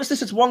nobody notice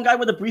this? It's one guy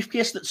with a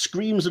briefcase that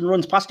screams and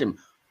runs past him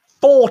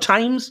 4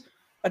 times.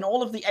 And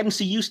all of the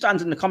MCU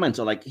stands in the comments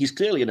are like, he's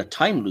clearly in a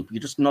time loop.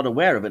 You're just not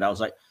aware of it. I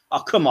was like, oh,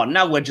 come on.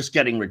 Now we're just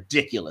getting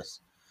ridiculous.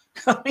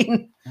 I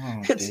mean,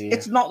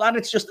 it's not that.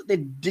 It's just that they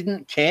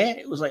didn't care.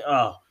 It was like,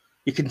 oh,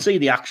 you can see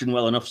the action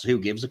well enough, so who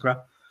gives a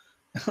crap?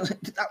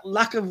 That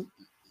lack of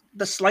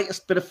the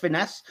slightest bit of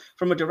finesse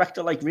from a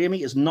director like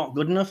Raimi is not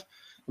good enough.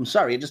 I'm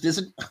sorry, it just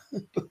isn't.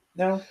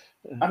 No.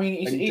 I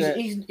mean,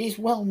 he's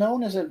well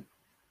known as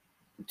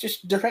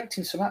just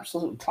directing some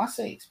absolute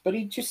classics, but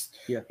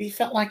he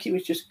felt like he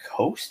was just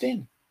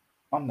coasting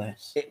on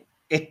this.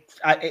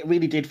 It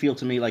really did feel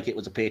to me like it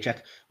was a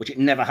paycheck, which it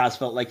never has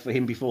felt like for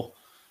him before.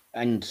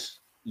 And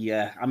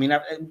I mean,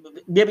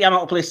 maybe I'm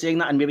out of place saying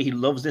that, and maybe he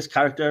loves this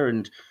character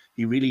and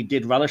he really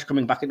did relish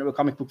coming back into a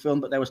comic book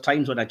film. But there was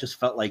times when I just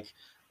felt like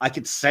I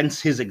could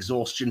sense his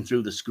exhaustion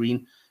through the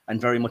screen,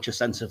 and very much a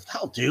sense of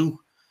that'll do.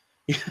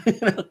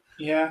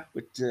 Yeah.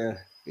 But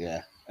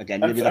again,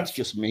 maybe that's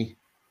just me.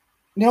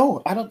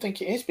 No, I don't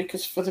think it is,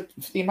 because for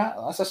the amount,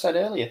 as I said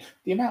earlier,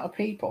 the amount of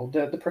people,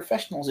 the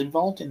professionals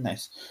involved in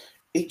this,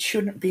 it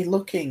shouldn't be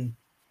looking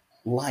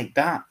like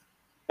that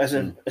as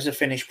a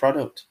finished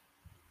product.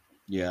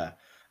 Yeah,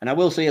 and I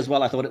will say as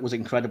well, I thought it was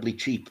incredibly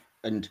cheap,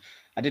 and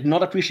I did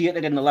not appreciate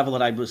it in the level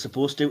that I was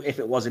supposed to if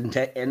it was an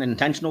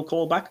intentional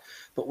callback.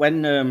 But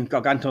when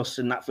Gargantos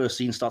in that first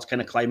scene starts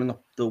kind of climbing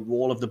up the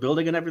wall of the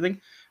building and everything,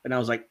 and I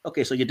was like,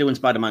 okay, so you're doing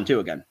Spider-Man 2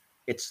 again.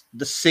 It's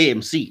the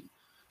same scene.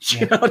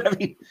 You know what I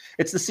mean?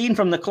 It's the scene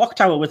from the clock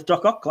tower with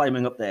Doc Ock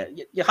climbing up there.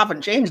 You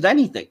haven't changed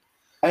anything.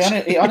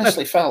 It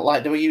honestly felt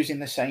like they were using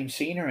the same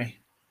scenery.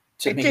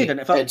 It did, and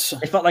it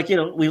felt like,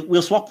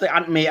 we'll swap the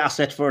Aunt May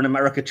asset for an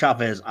America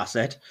Chavez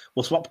asset.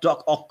 We'll swap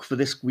Doc Ock for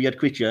this weird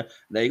creature.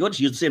 There you go,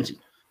 just use the same scene.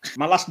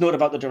 My last note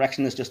about the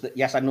direction is just that,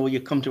 yes, I know you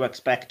come to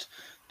expect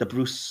the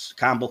Bruce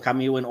Campbell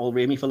cameo in all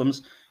Raimi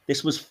films.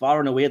 This was far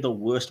and away the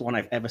worst one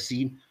I've ever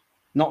seen,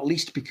 not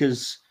least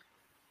because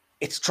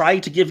it's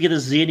tried to give you the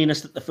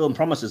zaniness that the film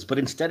promises, but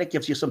instead it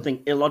gives you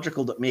something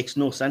illogical that makes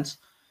no sense.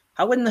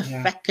 How in the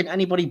feck can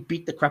anybody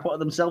beat the crap out of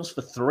themselves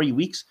for 3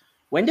 weeks?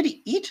 When did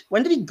he eat?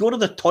 When did he go to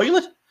the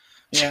toilet?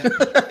 Yeah.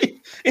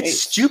 it's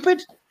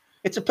stupid.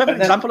 It's a perfect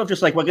example of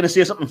just like, we're going to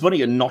say something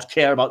funny and not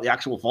care about the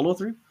actual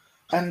follow-through.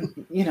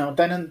 And,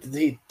 then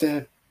in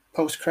the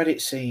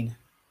post-credit scene,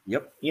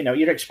 yep,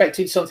 you're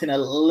expecting something a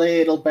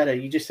little better.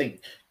 You just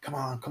think, come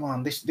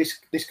on,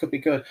 this could be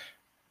good.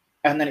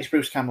 And then it's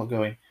Bruce Campbell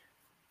going,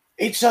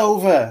 it's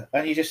over.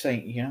 And you just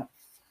think, you're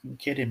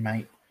kidding,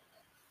 mate.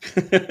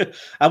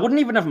 I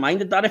wouldn't even have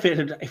minded that if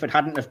it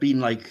hadn't have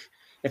been like,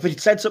 if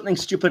it said something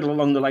stupid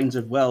along the lines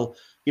of, well,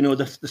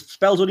 the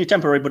spell's only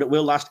temporary, but it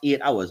will last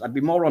 8 hours. I'd be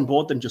more on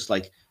board than just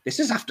like, this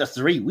is after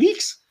 3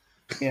 weeks.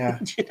 Yeah.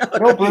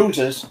 No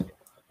bruises.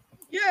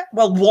 Yeah,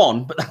 well,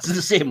 one, but that's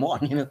the same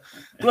one,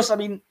 Plus, I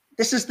mean,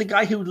 this is the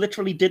guy who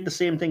literally did the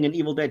same thing in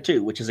Evil Dead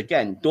 2, which is,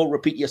 again, don't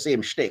repeat your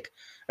same shtick.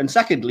 And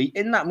secondly,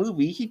 in that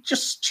movie, he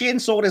just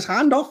chainsawed his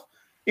hand off.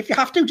 If you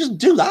have to, just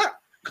do that.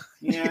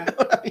 Yeah.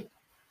 I mean?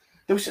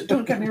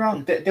 Don't get me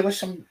wrong, there were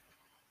some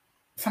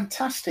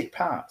fantastic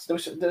parts.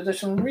 There's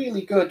some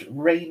really good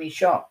Raimi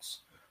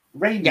shots.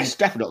 Yes,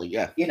 definitely,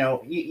 yeah.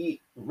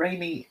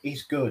 Raimi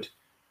is good,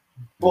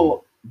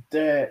 but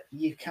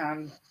you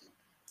can.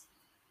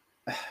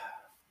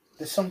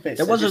 There's some bits.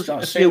 There was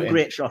a few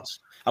great shots.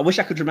 I wish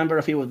I could remember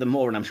a few of them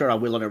more, and I'm sure I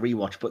will on a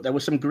rewatch. But there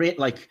was some great,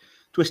 like,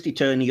 twisty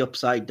turny,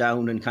 upside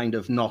down, and kind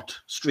of not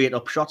straight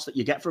up shots that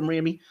you get from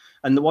Raimi.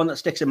 And the one that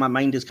sticks in my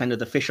mind is kind of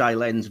the fisheye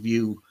lens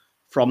view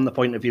from the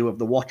point of view of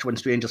the watch when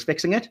Stranger's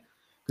fixing it.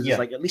 Because it's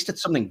like, at least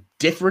it's something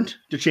different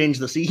to change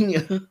the scene.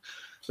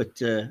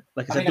 But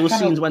like I said, those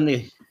scenes when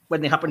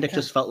they happened, it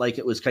just felt like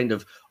it was kind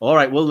of, all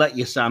right, we'll let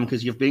you, Sam,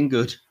 because you've been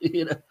good.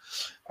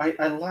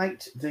 I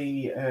liked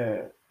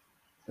the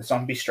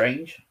Zombie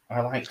Strange. I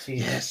liked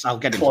the I'll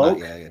get into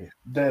that.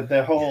 Yeah.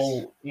 The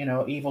whole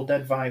Evil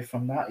Dead vibe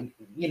from that.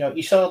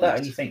 You saw that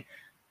and you think,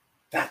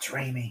 that's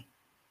Raimi.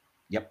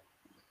 Yep.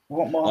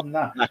 What more than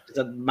that?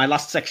 My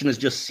last section is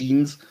just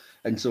scenes.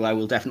 And so I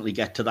will definitely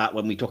get to that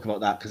when we talk about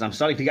that, because I'm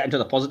starting to get into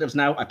the positives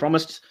now. I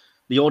promised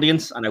the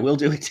audience, and I will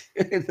do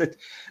it.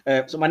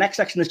 So my next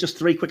section is just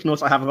 3 quick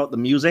notes I have about the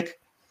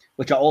music,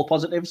 which are all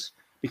positives.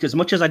 Because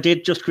much as I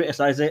did just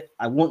criticize it,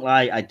 I won't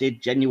lie, I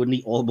did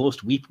genuinely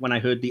almost weep when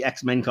I heard the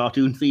X-Men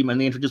cartoon theme and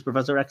they introduced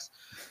Professor X.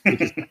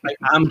 Because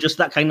I'm just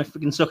that kind of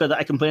freaking sucker that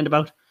I complained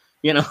about.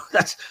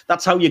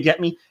 That's how you get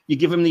me. You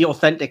give him the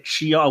authentic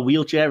Shi'ar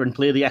wheelchair and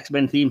play the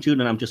X-Men theme tune,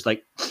 and I'm just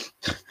like,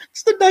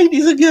 it's the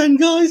 90s again,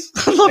 guys.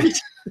 I love it.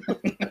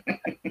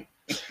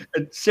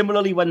 And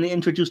similarly, when they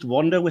introduced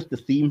Wanda with the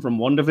theme from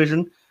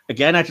WandaVision,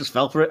 again, I just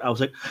fell for it. I was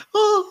like,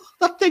 oh,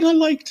 that thing I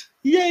liked.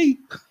 Yay.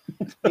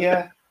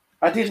 Yeah.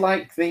 I did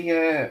like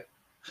the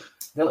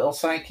little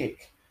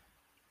psychic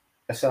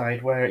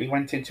aside where he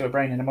went into a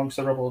brain and amongst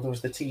the rubble there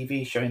was the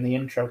TV showing the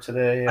intro to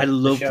the I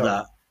loved show.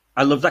 that.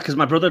 I love that because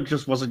my brother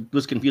just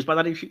was confused by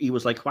that. He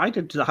was like, why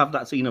did I have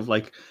that scene of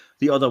like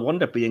the other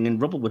Wanda being in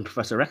rubble when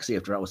Professor X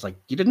saved her? I was like,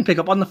 you didn't pick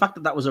up on the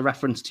fact that was a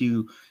reference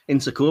to in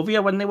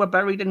Sokovia when they were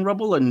buried in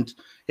rubble and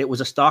it was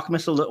a Stark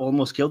missile that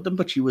almost killed them,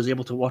 but she was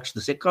able to watch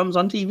the sitcoms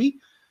on TV.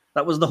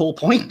 That was the whole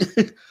point.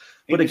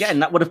 But again,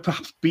 that would have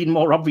perhaps been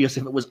more obvious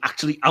if it was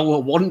actually our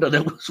Wanda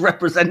that was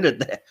represented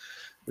there.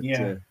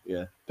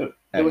 But,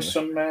 There was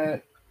some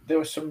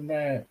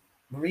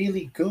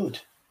really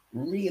good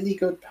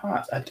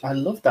parts. I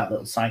loved that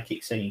little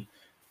psychic scene.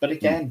 But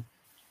again,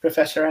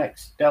 Professor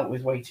X dealt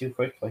with way too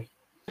quickly.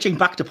 Switching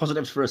back to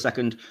positives for a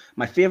second,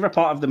 my favorite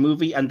part of the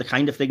movie and the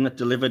kind of thing that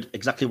delivered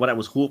exactly what I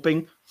was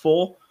hoping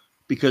for,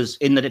 because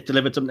in that it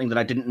delivered something that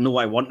I didn't know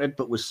I wanted,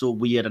 but was so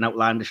weird and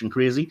outlandish and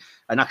crazy,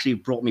 and actually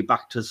brought me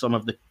back to some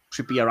of the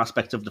trippier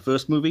aspects of the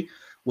first movie,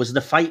 was the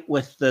fight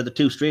with the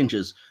 2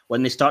 strangers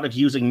when they started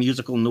using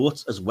musical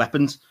notes as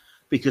weapons.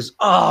 Because,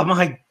 oh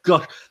my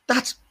God,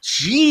 that's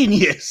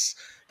genius.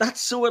 That's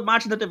so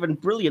imaginative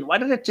and brilliant. Why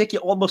did it take you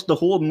almost the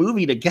whole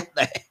movie to get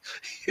there?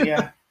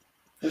 Yeah,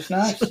 it was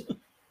nice.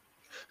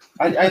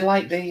 I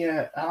like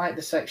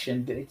the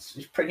section.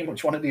 It's pretty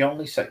much one of the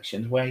only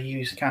sections where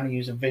you kind of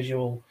use a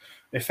visual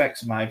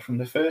effects vibe from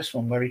the first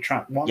one, where he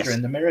trapped Wanda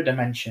in the mirror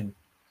dimension.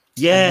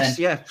 Yes,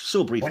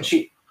 so brief.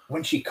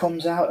 When she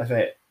comes out of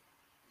it,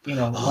 kind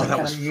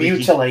of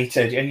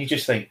mutilated, and you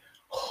just think,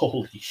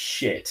 holy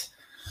shit.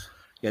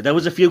 Yeah, there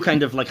was a few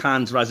kind of like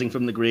hands rising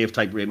from the grave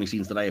type Raimi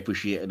scenes that I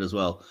appreciated as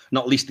well.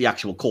 Not least the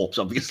actual corpse,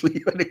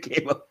 obviously, when it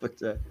came up.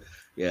 But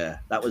yeah,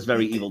 that was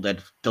very Evil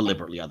Dead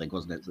deliberately, I think,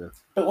 wasn't it? So.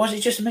 But was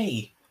it just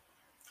me?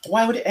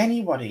 Why would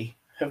anybody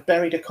have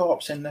buried a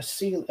corpse in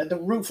the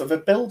roof of a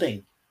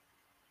building?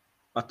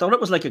 I thought it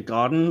was like a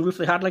garden roof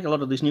they had, like a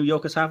lot of these New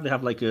Yorkers have. They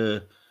have like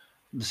the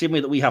same way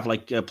that we have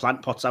like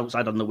plant pots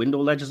outside on the window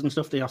ledges and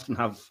stuff. They often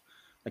have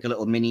like a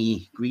little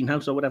mini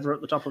greenhouse or whatever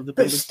at the top of the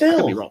building. But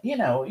still, you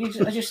know,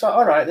 I just thought,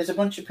 all right, there's a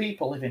bunch of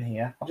people living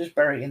here. I'll just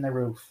bury it in the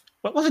roof.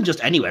 Well, it wasn't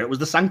just anywhere. It was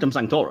the Sanctum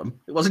Sanctorum.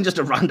 It wasn't just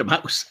a random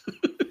house.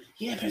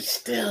 Yeah, but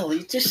still,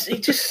 it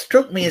just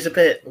struck me as a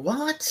bit,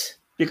 what?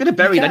 You could have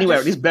buried anywhere.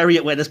 At least bury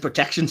it where there's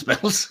protection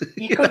spells.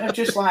 You couldn't have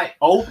just like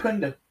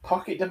opened a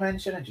pocket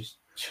dimension and just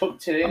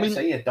chucked it in and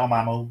say, "Yeah, dumb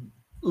ammo."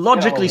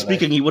 Logically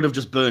speaking, he would have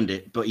just burned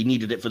it, but he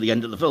needed it for the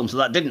end of the film, so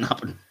that didn't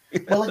happen.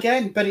 Well,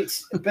 again, but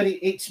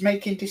it's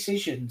making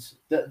decisions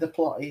that the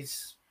plot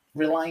is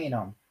relying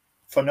on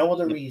for no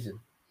other reason.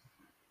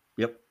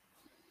 Yep.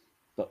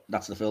 But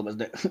that's the film,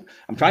 isn't it?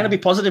 I'm trying to be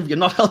positive. You're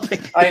not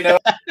helping. I know.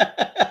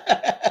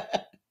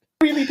 I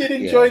really did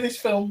enjoy this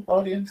film,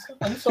 audience.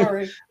 I'm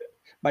sorry.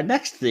 My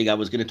next thing I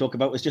was going to talk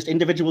about was just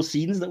individual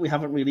scenes that we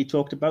haven't really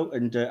talked about.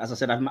 And as I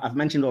said, I've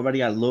mentioned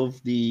already, I love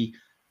the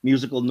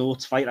musical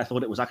notes fight. I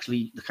thought it was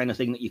actually the kind of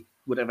thing that you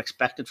would have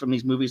expected from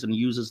these movies and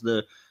uses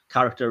the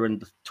character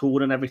and the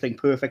tone and everything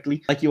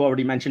perfectly. Like you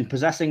already mentioned,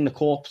 possessing the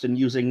corpse and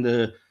using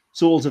the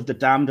souls of the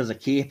damned as a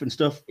cape and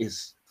stuff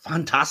is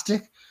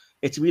fantastic.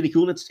 It's really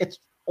cool. It's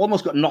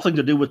almost got nothing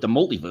to do with the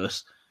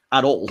multiverse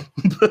at all,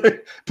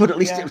 but at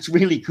least it's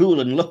really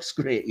cool and looks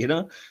great, you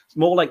know? It's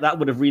more like that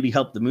would have really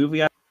helped the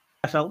movie, I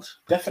felt.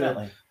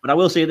 Definitely. But I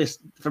will say this,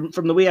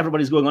 from the way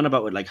everybody's going on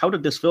about it, like, how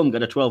did this film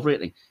get a 12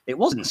 rating? It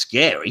wasn't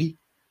scary,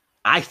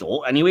 I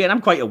thought, anyway, and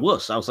I'm quite a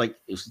wuss. I was like,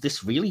 is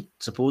this really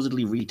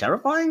supposedly really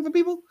terrifying for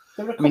people?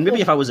 I mean,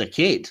 maybe if I was a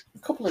kid. A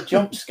couple of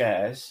jump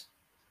scares,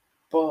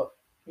 but,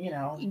 you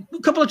know. A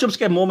couple of jump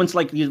scare moments,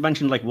 like you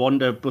mentioned, like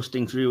Wanda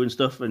busting through and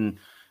stuff and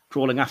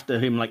crawling after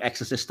him, like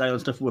Exorcist style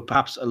and stuff, were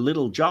perhaps a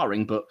little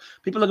jarring, but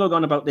people are going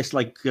on about this,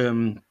 like,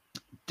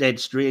 Dead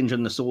Strange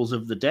and the Souls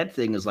of the Dead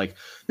thing is like,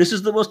 this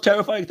is the most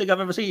terrifying thing I've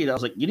ever seen. I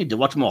was like, you need to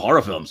watch more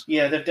horror films.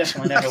 Yeah, they've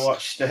definitely never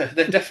watched.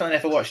 They've definitely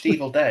never watched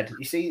Evil Dead.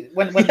 You see,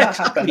 when that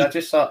happened, I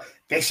just thought,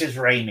 this is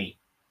Raimi.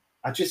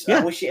 I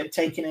wish it had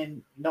taken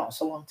him not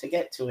so long to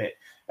get to it,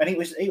 and it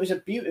was a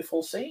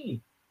beautiful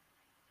scene.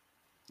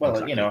 Well,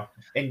 exactly. You know,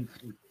 in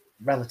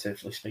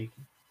relatively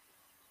speaking.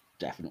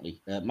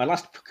 Definitely. My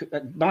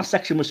last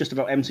section was just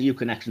about MCU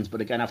connections, but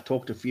again, I've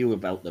talked a few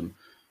about them.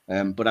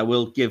 But I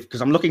will give,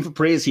 because I'm looking for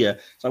praise here,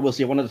 so I will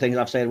say one of the things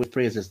I've said with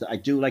praise is that I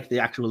do like the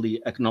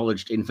actually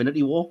acknowledged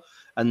Infinity War,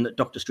 and that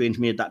Doctor Strange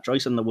made that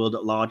choice, and the world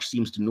at large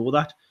seems to know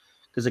that.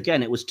 Because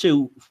again, it was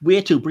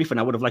way too brief, and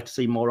I would have liked to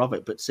see more of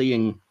it. But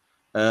seeing,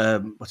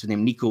 what's his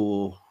name,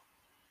 Nico,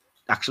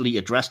 actually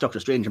address Doctor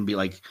Strange and be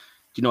like,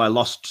 you know, I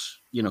lost,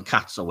 you know,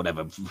 cats or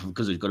whatever,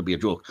 because it's got to be a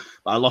joke.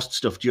 But I lost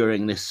stuff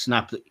during this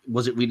snap.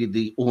 Was it really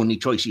the only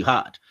choice you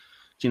had?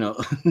 You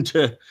know,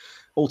 and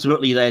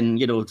ultimately then,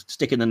 you know,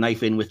 sticking the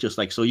knife in with just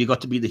like, so you got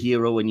to be the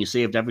hero and you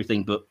saved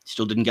everything, but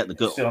still didn't get the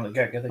girl. Still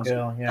didn't get the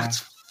girl, yeah. That's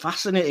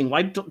fascinating.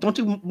 Why don't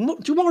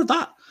do more of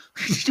that?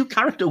 Do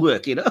character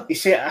work, you know? You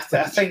see, I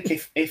think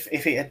if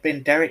it had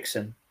been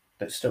Derrickson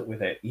that stuck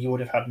with it, you would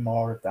have had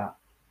more of that.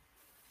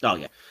 Oh,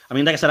 yeah. I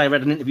mean, like I said, I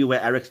read an interview where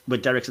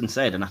Derrickson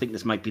said, and I think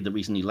this might be the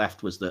reason he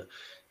left, was that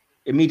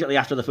immediately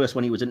after the first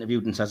one, he was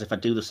interviewed and says, if I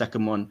do the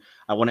second one,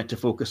 I want it to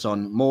focus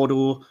on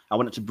Mordo. I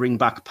want it to bring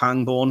back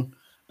Pangborn.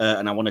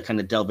 And I want to kind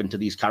of delve into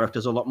these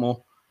characters a lot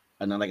more.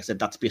 And then, like I said,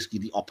 that's basically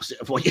the opposite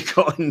of what you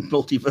got in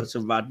Multiverse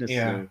of Madness.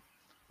 Yeah. So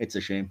it's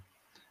a shame.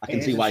 I can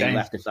see why he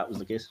left if that was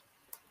the case.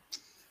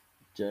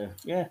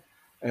 But,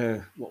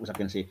 what was I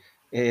going to say?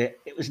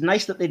 It was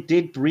nice that they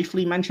did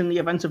briefly mention the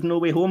events of No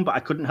Way Home, but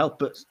I couldn't help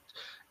but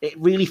it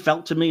really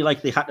felt to me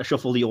like they had to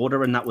shuffle the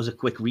order, and that was a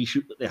quick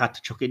reshoot that they had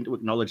to chuck in to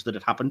acknowledge that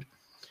it happened.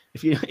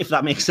 If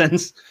that makes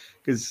sense,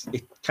 because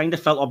it kind of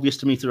felt obvious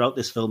to me throughout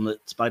this film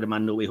that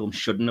Spider-Man No Way Home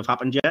shouldn't have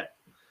happened yet.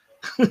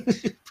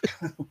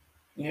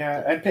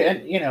 Yeah,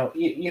 and you know,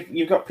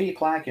 you've got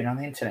people arguing on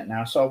the internet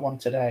now. I saw one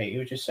today who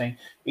was just saying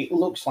it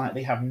looks like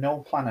they have no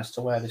plan as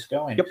to where this is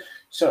going. Yep.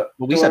 So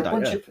well, we said that.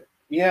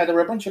 There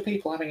were a bunch of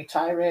people having a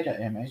tirade at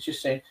him, and it's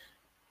just saying,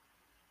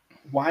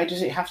 why do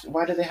they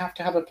have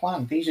to have a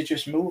plan? These are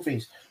just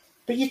movies.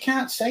 But you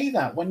can't say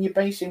that when you're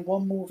basing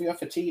one movie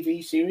off a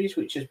TV series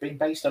which has been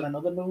based on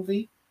another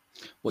movie.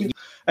 Well,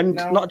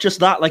 not just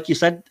that, like you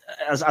said,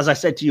 as I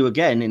said to you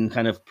again in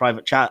kind of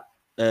private chat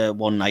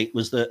one night,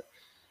 was that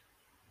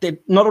they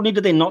not only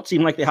do they not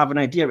seem like they have an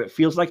idea, it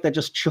feels like they're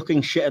just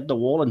chucking shit at the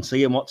wall and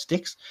seeing what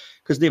sticks,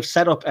 because they've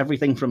set up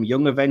everything from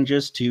Young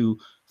Avengers to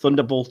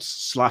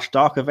Thunderbolts /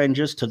 Dark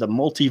Avengers to the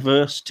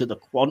multiverse to the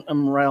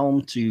quantum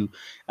realm to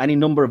any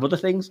number of other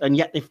things, and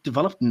yet they've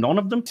developed none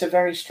of them. It's a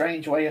very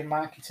strange way of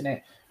marketing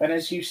it. And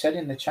as you said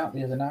in the chat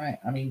the other night,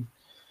 I mean,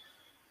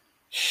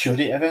 should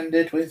it have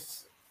ended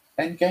with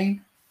Endgame?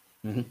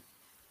 Mm-hmm.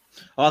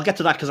 I'll get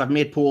to that because I've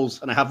made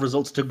polls and I have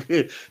results to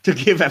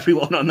give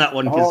everyone on that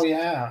one. Oh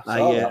yeah,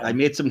 I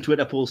made some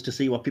Twitter polls to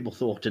see what people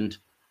thought, and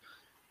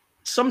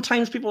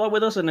sometimes people are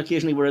with us, and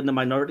occasionally we're in the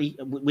minority.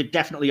 We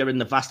definitely are in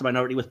the vast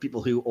minority with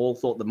people who all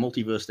thought the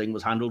multiverse thing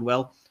was handled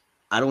well.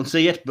 I don't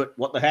see it, but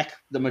what the heck?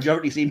 The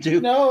majority seem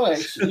to. No,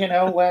 it's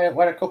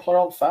we're a couple of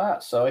old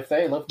farts, so if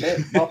they loved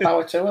it, more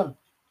power to them.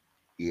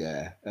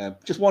 Yeah.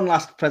 Just one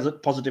last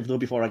positive, though,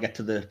 before I get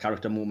to the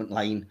character moment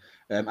line.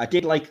 I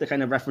did like the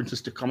kind of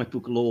references to comic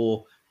book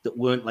lore that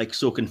weren't like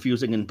so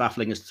confusing and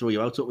baffling as to throw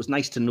you out. So it was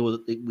nice to know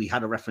that we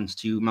had a reference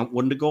to Mount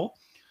Wundagore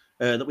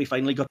that we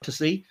finally got to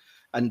see.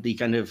 And the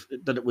kind of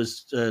that it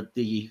was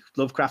the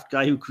Lovecraft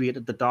guy who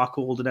created the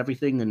Darkhold and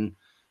everything and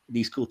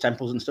these cool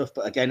temples and stuff.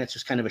 But again, it's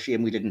just kind of a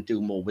shame we didn't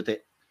do more with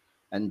it.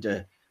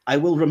 And I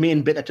will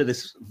remain bitter to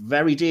this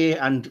very day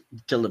and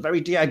till the very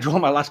day I draw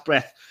my last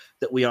breath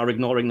that we are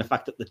ignoring the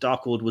fact that the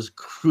Darkhold was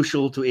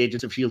crucial to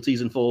Agents of S.H.I.E.L.D.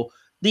 Season 4,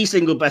 the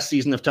single best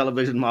season of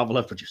television Marvel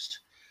have produced.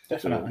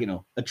 Definitely.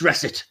 So,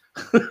 address it.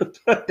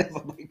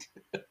 Never mind.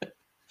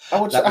 I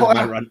would that was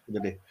my rant for the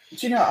day.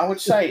 Do you know, I would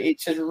say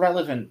it's as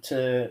relevant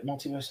to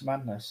Multiverse of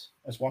Madness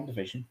as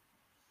WandaVision.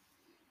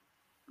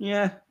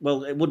 Yeah,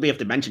 well, it would be if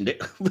they mentioned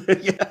it.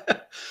 Yeah.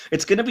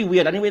 It's going to be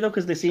weird anyway, though,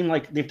 because they seem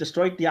like they've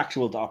destroyed the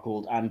actual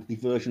Darkhold and the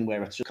version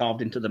where it's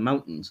carved into the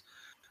mountains.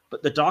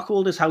 But the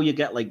Darkhold is how you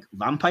get like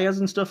vampires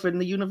and stuff in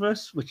the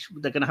universe, which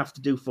they're going to have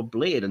to do for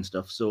Blade and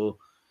stuff. So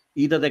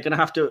either they're going to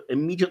have to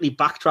immediately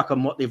backtrack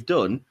on what they've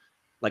done,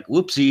 like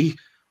whoopsie,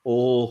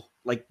 or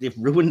like they've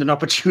ruined an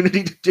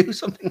opportunity to do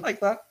something like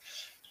that.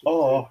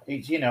 Or,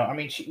 she's going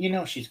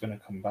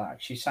to come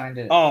back. She signed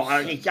it. Oh,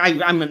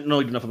 I'm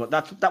annoyed enough about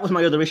that. That was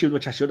my other issue,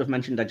 which I should have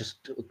mentioned. I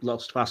just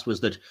lost fast, was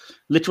that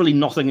literally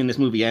nothing in this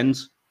movie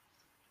ends.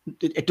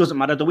 It doesn't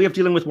matter. The way of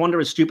dealing with Wanda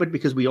is stupid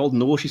because we all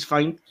know she's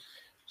fine.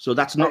 So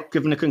that's not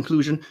given a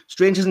conclusion.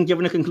 Strange isn't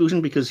given a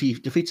conclusion because he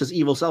defeats his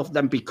evil self,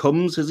 then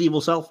becomes his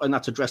evil self, and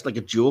that's addressed like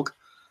a joke.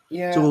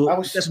 Yeah.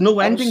 So there's no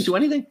ending to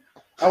anything.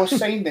 I was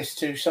saying this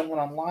to someone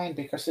online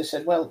because they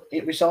said, well,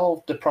 it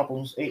resolved the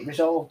problems. It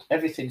resolved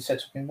everything set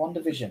up in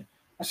WandaVision.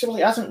 I said, well,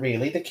 it hasn't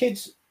really. The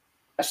kids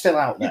are still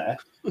out there.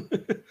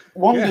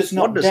 Wanda's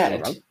not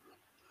dead.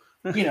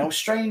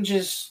 Strange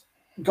has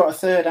got a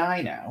third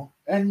eye now.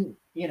 And,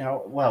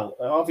 well,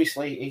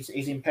 obviously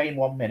he's in pain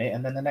 1 minute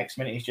and then the next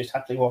minute he's just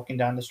happily walking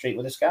down the street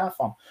with a scarf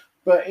on.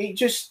 But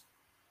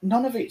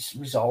none of it's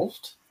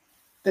resolved.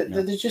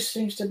 There just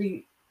seems to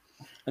be...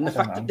 And the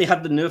fact that they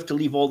had the nerve to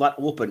leave all that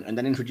open and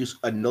then introduce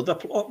another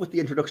plot with the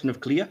introduction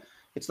of Clea,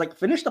 it's like,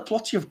 finish the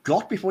plots you've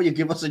got before you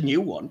give us a new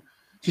one.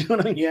 Do you know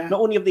what I mean? Yeah. Not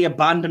only have they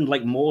abandoned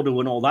like Mordo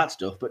and all that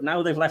stuff, but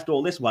now they've left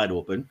all this wide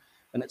open,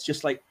 and it's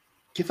just like,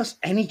 give us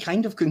any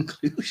kind of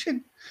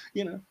conclusion,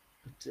 But,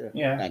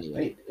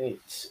 anyway,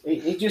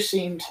 it just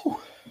seemed.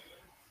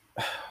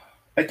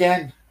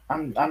 Again,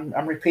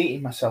 I'm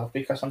repeating myself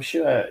because I'm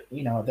sure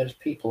there's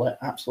people that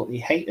absolutely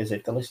hate us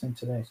if they're listening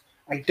to this.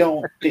 I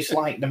don't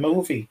dislike the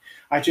movie.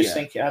 I just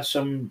think it has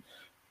some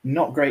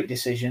not great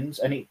decisions,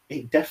 and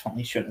it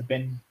definitely shouldn't have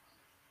been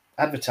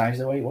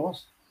advertised the way it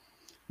was.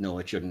 No,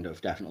 it shouldn't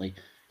have, definitely.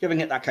 Giving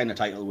it that kind of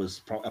title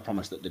was a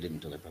promise that they didn't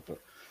deliver. But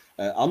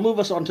I'll move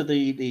us on to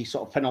the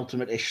sort of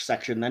penultimate-ish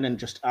section then and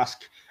just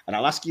ask, and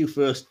I'll ask you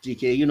first,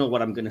 DK, you know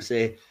what I'm going to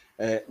say.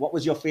 What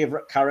was your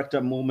favourite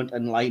character, moment,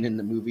 and line in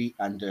the movie?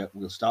 And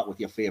we'll start with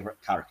your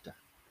favourite character.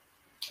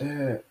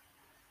 I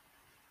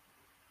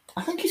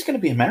think it's going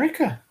to be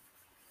America.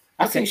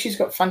 I think she's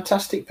got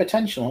fantastic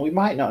potential, and we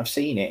might not have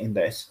seen it in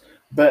this,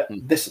 but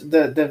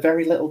the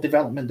very little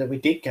development that we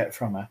did get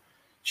from her,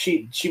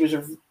 she was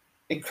an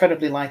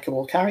incredibly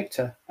likable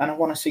character, and I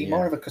want to see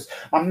more of her because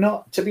I'm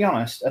not, to be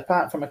honest,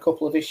 apart from a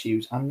couple of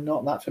issues, I'm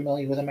not that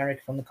familiar with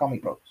America from the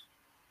comic books.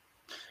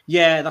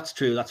 Yeah, that's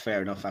true. That's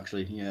fair enough,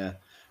 actually. Yeah.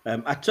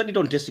 I certainly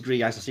don't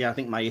disagree. As I say, I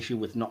think my issue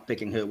with not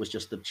picking her was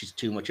just that she's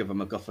too much of a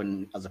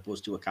MacGuffin as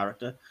opposed to a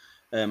character.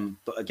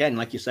 But again,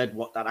 like you said,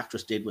 what that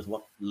actress did with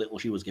what little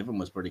she was given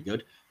was pretty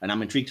good, and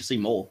I'm intrigued to see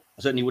more.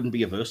 I certainly wouldn't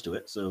be averse to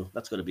it, so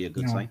that's got to be a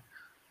good sign.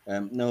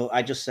 No,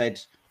 I just said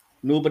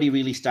nobody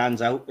really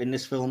stands out in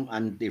this film,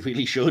 and they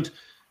really should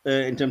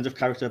in terms of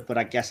character, but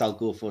I guess I'll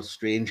go for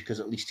Strange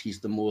because at least he's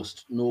the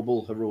most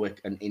noble,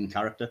 heroic, and in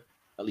character,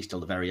 at least till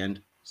the very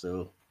end.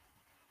 So,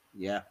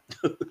 yeah.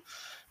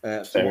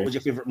 So what was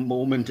your favourite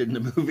moment in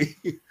the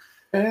movie?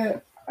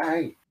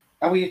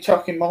 Are we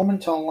talking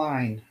moment or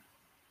line?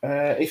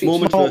 If it's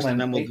moment first,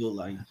 and then we'll go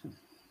line.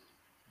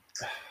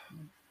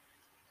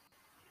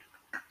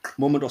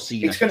 Moment or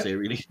scene, I should say,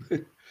 really.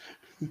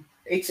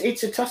 It's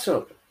a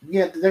toss-up.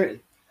 Yeah,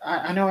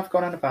 I know I've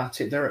gone on about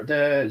it.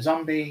 The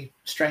zombie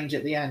Strange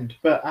at the end,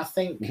 but I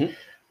think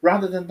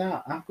rather than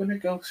that, I'm going to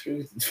go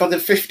through for the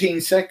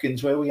 15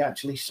 seconds where we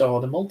actually saw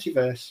the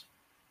multiverse.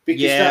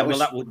 Because that was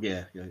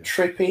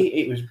trippy.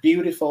 It was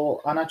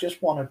beautiful, and I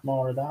just wanted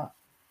more of that.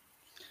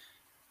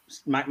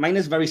 Mine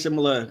is very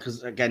similar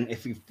because, again,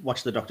 if you've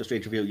watched the Doctor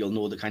Strange review, you'll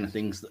know the kind of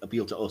things that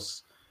appeal to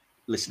us,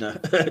 listener.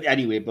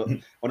 Anyway, but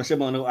on a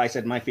similar note, I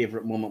said my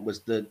favorite moment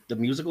was the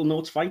musical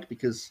notes fight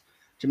because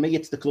to me,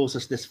 it's the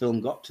closest this film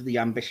got to the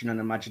ambition and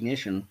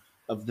imagination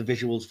of the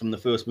visuals from the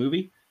first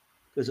movie,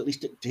 because at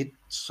least it did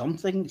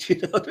something.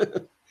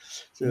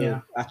 So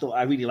Yeah.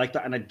 I really liked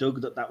that, and I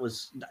dug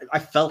I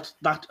felt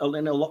that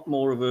in a lot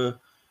more of a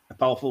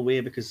powerful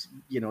way, because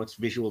it's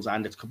visuals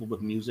and it's coupled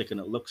with music and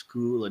it looks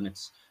cool and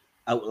it's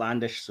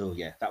outlandish. So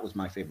yeah, that was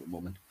my favorite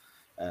moment.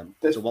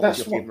 So what was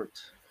your favorite?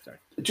 Sorry,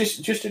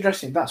 just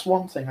addressing, that's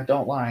one thing I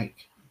don't like,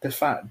 the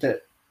fact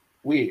that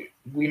we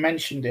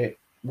mentioned it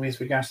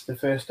with regards to the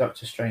first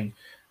Doctor Strange.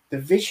 The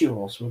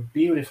visuals were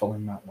beautiful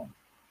in that one,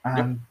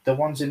 and the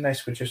ones in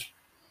this were just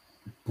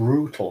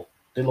brutal.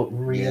 They look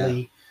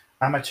really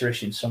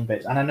amateurish in some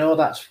bits, and I know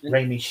that's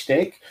Raimi's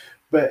shtick,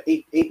 but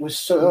it was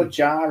so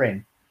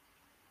jarring.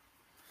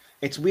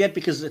 It's weird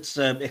because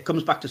it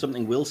comes back to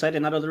something Will said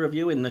in that other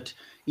review, in that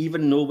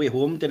even No Way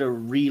Home did a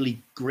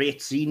really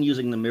great scene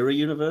using the mirror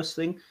universe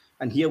thing,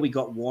 and here we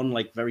got one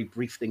very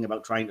brief thing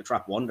about trying to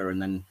trap Wanda,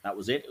 and then that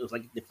was it. It was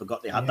like they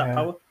forgot they had that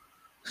power.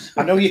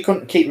 I know you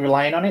couldn't keep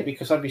relying on it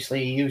because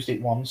obviously he used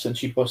it once and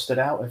she busted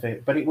out of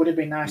it, but it would have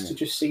been nice to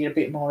just see a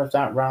bit more of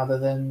that rather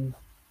than,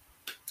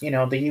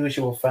 the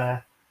usual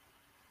fare.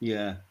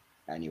 Yeah.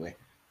 Anyway,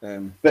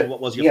 but so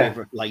what was your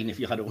favorite line, if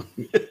you had one?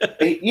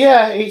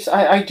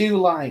 I do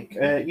like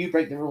you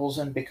break the rules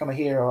and become a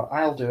hero.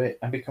 I'll do it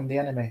and become the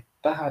enemy.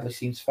 That hardly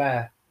seems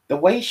fair. The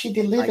way she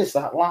delivers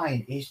that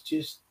line is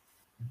just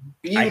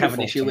beautiful. I have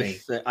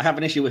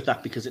an issue with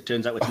that because it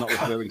turns out it's not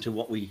referring to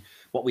what we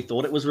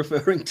thought it was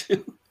referring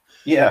to.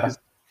 Yeah,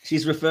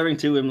 she's referring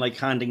to him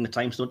handing the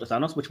time stone to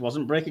Thanos, which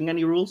wasn't breaking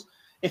any rules.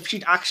 If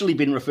she'd actually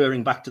been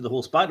referring back to the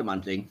whole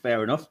Spider-Man thing,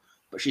 fair enough,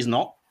 but she's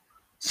not.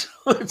 So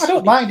I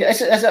don't mind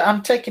it.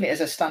 I'm taking it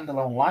as a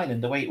standalone line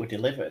and the way it was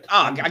delivered.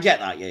 I get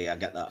that. Yeah, I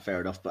get that. Fair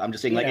enough. But I'm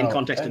just saying, in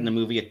context in the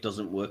movie, it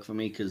doesn't work for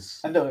me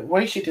because. And the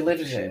way she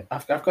delivers it,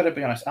 I've got to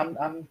be honest.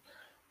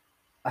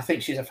 I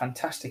think she's a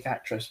fantastic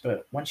actress,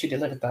 but when she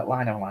delivered that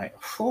line, I'm like,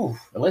 "Whew,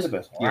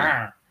 Elizabeth!"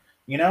 Yeah.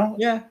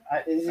 Yeah.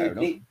 I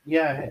think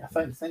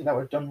that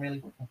would have done really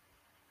well.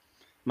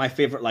 My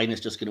favorite line is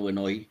just going to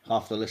annoy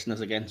half the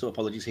listeners again, so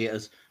apologies,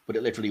 haters. But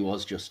it literally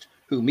was just,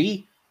 "Who,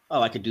 me?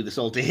 Oh, I could do this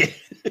all day."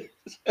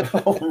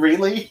 Oh,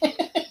 really?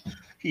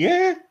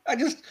 Yeah,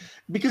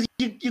 because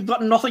you've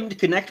got nothing to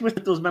connect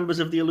with those members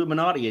of the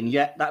Illuminati, and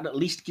yet that at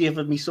least gave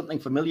me something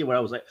familiar where I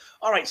was like,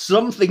 all right,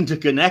 something to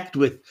connect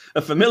with,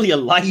 a familiar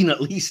line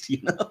at least,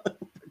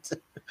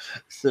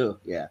 So,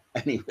 yeah,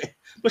 anyway.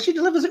 But she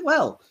delivers it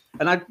well.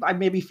 And I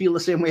maybe feel the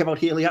same way about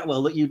Hayley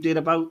Atwell that you did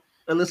about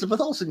Elizabeth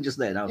Olsen just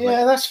then.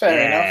 That's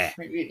fair enough.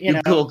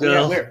 You go,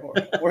 girl.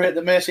 We're at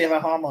the mercy of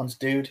our hormones,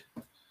 dude.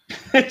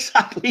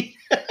 Exactly.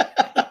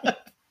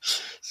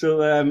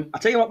 So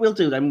I'll tell you what we'll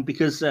do then,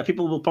 because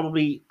people will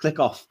probably click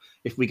off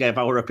if we give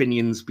our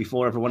opinions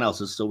before everyone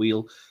else's. So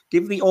we'll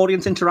give the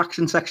audience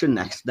interaction section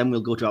next. Then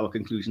we'll go to our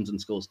conclusions and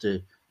scores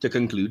to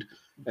conclude.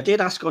 I did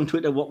ask on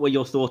Twitter, what were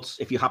your thoughts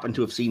if you happen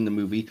to have seen the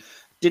movie?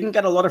 Didn't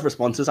get a lot of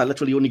responses. I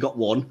literally only got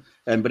one,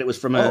 but it was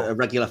from a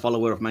regular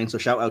follower of mine. So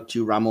shout out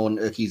to Ramon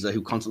Urquiza,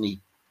 who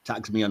constantly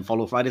tags me on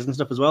Follow Fridays and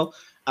stuff as well.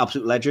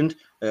 Absolute legend,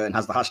 and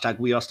has the hashtag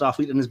We Are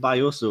Starfleet in his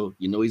bio, so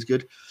he's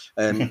good.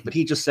 But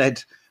he just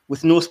said,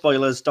 with no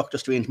spoilers, Doctor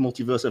Strange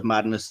Multiverse of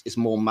Madness is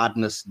more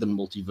madness than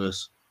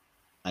multiverse.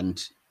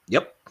 And,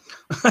 yep,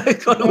 I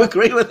got to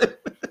agree with him.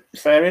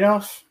 Fair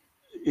enough.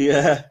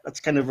 Yeah, that's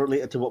kind of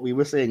related to what we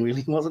were saying,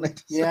 really, wasn't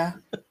it? Yeah.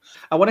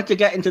 I wanted to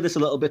get into this a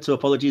little bit, so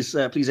apologies.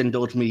 Please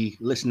indulge me,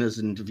 listeners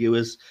and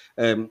viewers.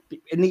 In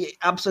the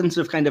absence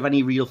of kind of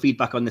any real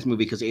feedback on this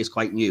movie, because it is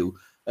quite new,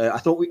 I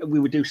thought we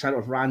would do sort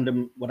of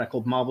random, what I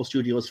call Marvel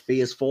Studios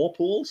Phase 4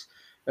 polls,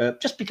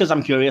 just because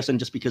I'm curious and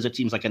just because it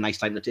seems like a nice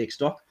time to take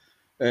stock.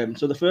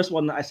 So the first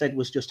one that I said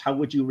was just, how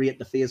would you rate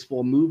the Phase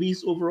 4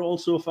 movies overall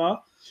so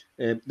far?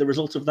 The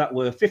results of that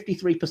were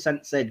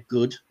 53% said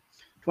good,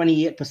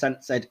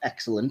 28% said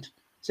excellent,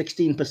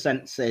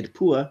 16% said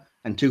poor,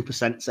 and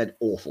 2% said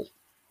awful.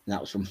 And that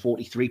was from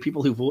 43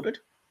 people who voted.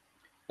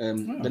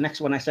 The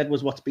next one I said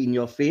was, what's been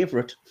your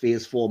favourite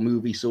Phase 4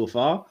 movie so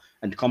far?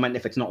 And comment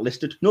if it's not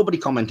listed. Nobody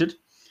commented,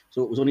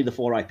 so it was only the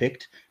 4 I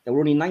picked. There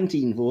were only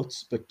 19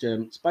 votes, but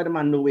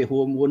Spider-Man No Way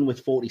Home won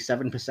with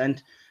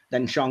 47%.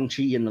 Then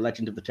Shang-Chi and the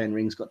Legend of the Ten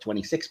Rings got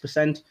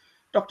 26%.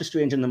 Doctor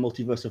Strange and the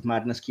Multiverse of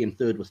Madness came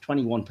third with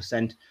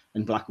 21%.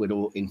 And Black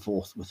Widow in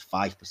fourth with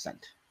 5%.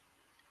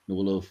 No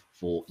love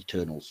for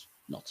Eternals,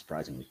 not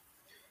surprisingly.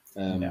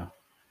 No.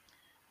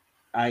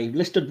 I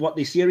listed what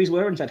the series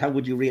were and said, how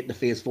would you rate the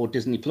Phase 4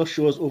 Disney Plus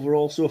shows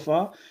overall so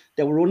far?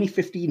 There were only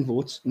 15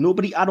 votes.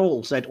 Nobody at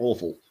all said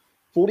awful.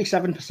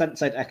 47%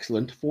 said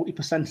excellent,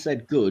 40%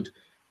 said good,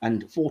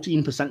 and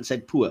 14%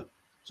 said poor.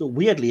 So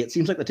weirdly, it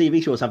seems like the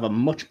TV shows have a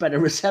much better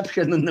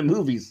reception than the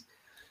movies.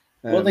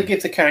 Well, they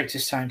give the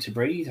characters time to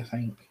breathe, I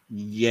think.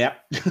 Yeah.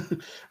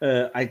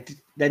 I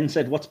then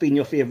said, what's been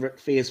your favourite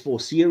Phase 4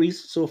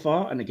 series so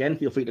far? And again,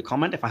 feel free to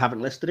comment if I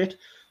haven't listed it.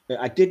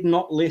 I did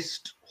not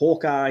list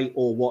Hawkeye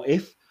or What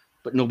If,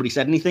 but nobody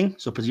said anything,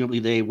 so presumably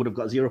they would have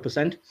got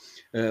 0%,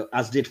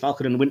 as did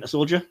Falcon and the Winter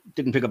Soldier.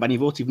 Didn't pick up any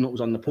votes, even though it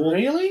was on the poll.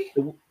 Really?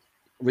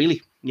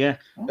 Really, yeah.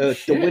 The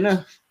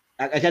winner,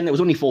 again, there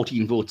was only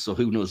 14 votes, so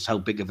who knows how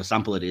big of a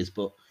sample it is.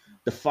 But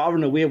the far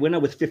and away winner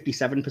with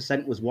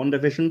 57% was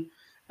WandaVision.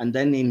 And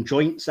then in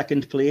joint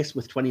second place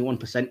with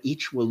 21%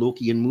 each were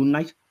Loki and Moon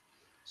Knight.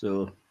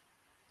 So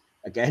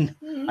again,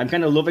 I'm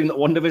kind of loving that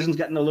WandaVision's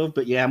getting the love,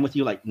 but yeah, I'm with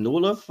you. Like, no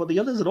love for the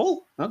others at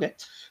all. Okay.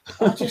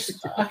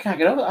 I can't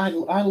get over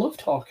it. I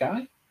loved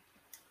Hawkeye.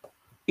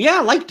 Yeah,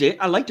 I liked it.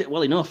 I liked it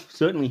well enough,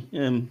 certainly.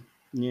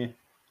 Yeah,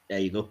 there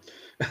you go.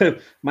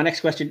 My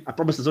next question, I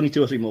promise there's only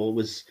 2 or 3 more,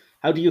 was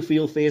how do you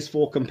feel Phase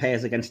 4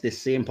 compares against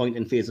this same point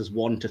in Phases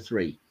 1 to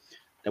 3?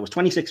 There was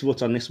 26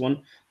 votes on this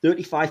one.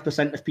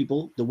 35% of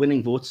people, the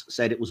winning votes,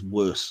 said it was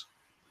worse,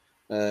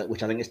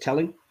 which I think is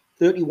telling.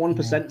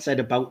 31% said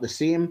about the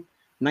same.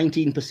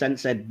 19%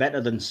 said better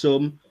than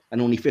some,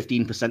 and only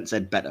 15%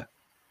 said better.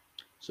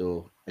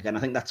 So, again, I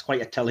think that's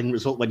quite a telling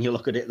result when you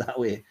look at it that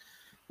way.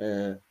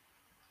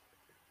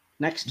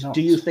 Next,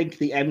 do you think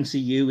the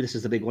MCU, this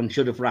is the big one,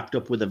 should have wrapped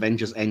up with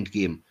Avengers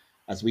Endgame,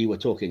 as we were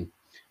talking?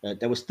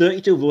 There was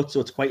 32 votes, so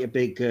it's quite a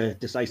big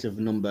decisive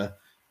number.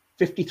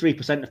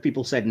 53% of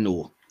people said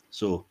no.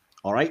 So,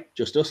 all right,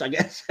 just us, I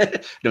guess.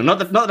 No, not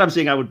that I'm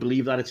saying I would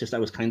believe that. It's just I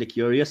was kind of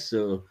curious.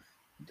 So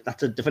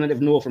that's a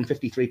definitive no from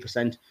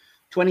 53%.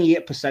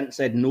 28%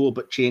 said no,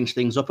 but changed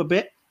things up a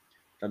bit.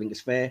 I think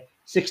it's fair.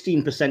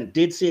 16%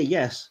 did say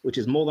yes, which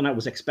is more than I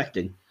was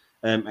expecting.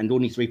 And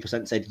only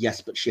 3% said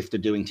yes, but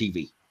shifted doing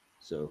TV.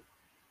 So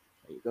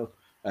there you go.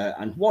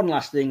 And one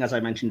last thing, as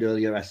I mentioned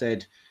earlier, I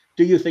said,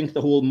 do you think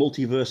the whole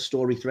multiverse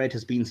story thread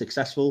has been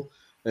successful?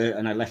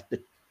 And I left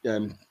the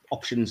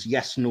options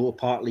yes, no,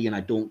 partly, and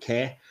I don't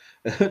care.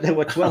 There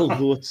were 12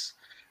 votes.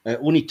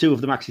 Only 2 of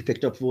them actually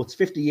picked up votes.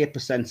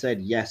 58%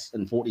 said yes,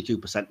 and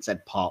 42%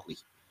 said partly.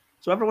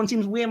 So everyone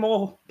seems way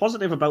more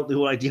positive about the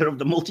whole idea of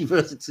the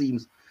multiverse, it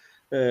seems.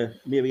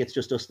 Maybe it's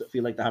just us that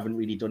feel like they haven't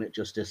really done it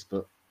justice,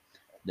 but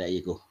there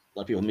you go. A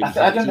lot of people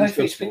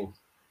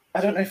I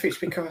don't know if it's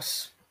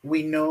because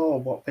we know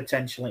what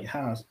potential it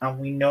has, and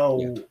we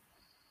know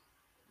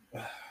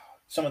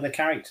some of the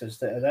characters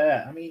that are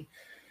there. I mean,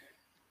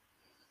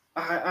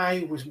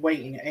 I was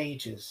waiting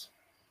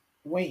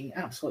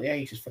absolutely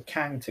ages for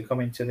Kang to come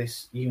into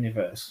this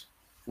universe.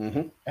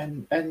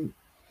 And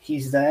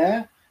he's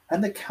there,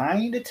 and they're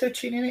kind of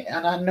touching in it.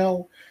 And I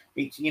know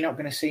you're not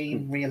going to see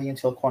him really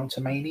until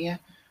Quantumania,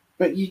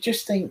 but you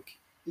just think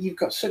you've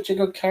got such a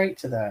good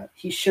character there.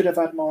 He should have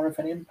had more of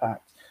an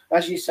impact.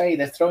 As you say,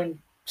 they're throwing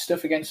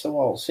stuff against the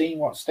wall, seeing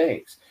what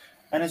sticks.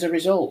 And as a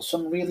result,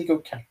 some really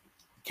good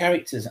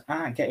characters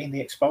aren't getting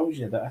the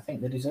exposure that I think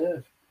they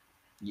deserve.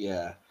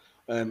 Yeah.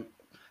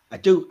 I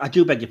do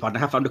beg your pardon. I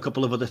have found a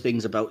couple of other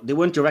things about. They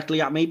weren't directly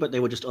at me, but they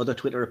were just other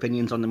Twitter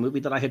opinions on the movie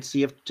that I had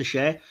saved to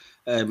share.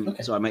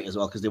 So I might as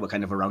well, because they were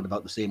kind of around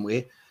about the same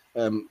way.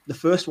 The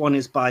first one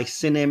is by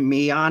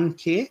Cinemayan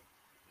K,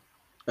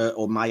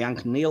 or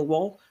Mayank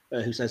Nailwall,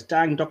 who says,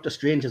 "Dang, Doctor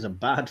Strange is a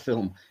bad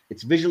film.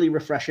 It's visually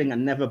refreshing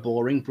and never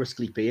boring,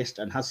 briskly paced,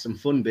 and has some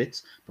fun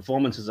bits.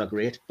 Performances are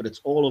great, but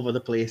it's all over the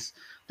place.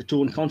 The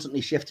tone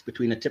constantly shifts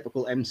between a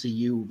typical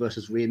MCU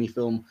versus Raimi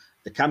film.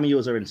 The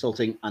cameos are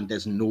insulting, and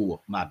there's no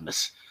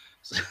madness."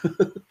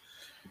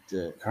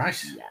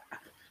 Christ.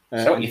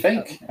 Yeah. So what do you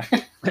think?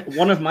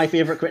 One of my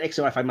favourite critics,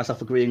 who I find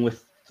myself agreeing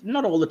with,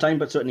 not all the time,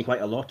 but certainly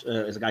quite a lot,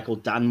 is a guy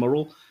called Dan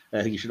Murrell,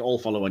 who you should all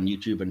follow on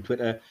YouTube and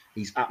Twitter.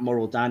 He's at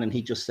Murrell Dan, and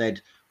he just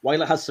said,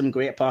 "While it has some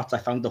great parts, I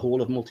found the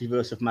whole of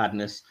Multiverse of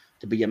Madness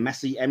to be a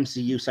messy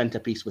MCU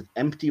centerpiece with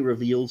empty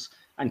reveals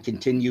and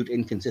continued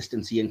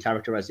inconsistency in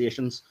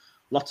characterizations.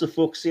 Lots of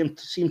folks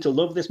seem to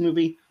love this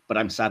movie, but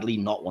I'm sadly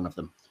not one of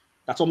them."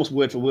 That's almost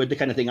word for word the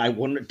kind of thing I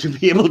wanted to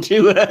be able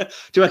to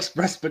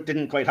express, but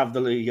didn't quite have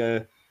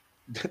the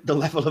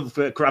level of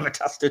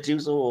gravitas to do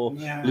so, or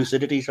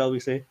lucidity, shall we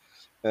say.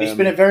 It's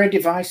been a very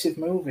divisive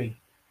movie,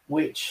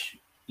 which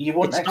you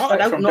wouldn't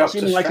expect from Doctor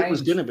seeming Strange. Like it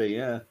was going to be,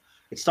 yeah.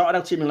 It started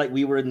out seeming like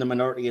we were in the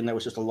minority and there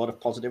was just a lot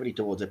of positivity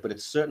towards it, but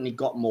it's certainly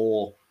got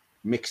more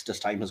mixed as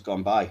time has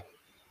gone by.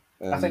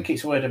 I think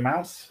it's word of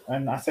mouth,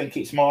 and I think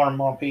it's more and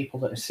more people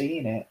that are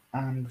seeing it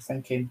and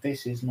thinking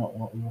this is not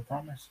what we were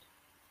promised.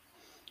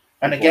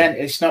 And again,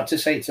 it's not to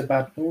say it's a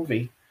bad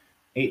movie.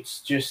 It's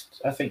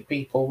just I think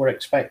people were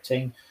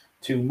expecting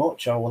too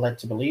much, or were led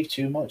to believe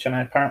too much. And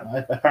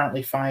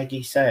apparently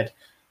Feige said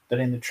that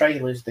in the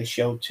trailers they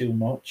showed too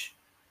much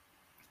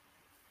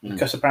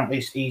because apparently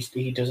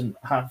he doesn't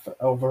have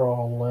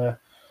overall.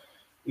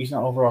 He's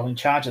not overall in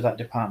charge of that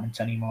department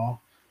anymore.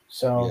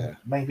 So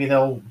maybe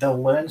they'll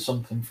learn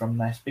something from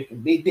this.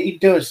 It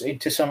does,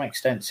 to some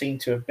extent, seem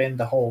to have been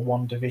the whole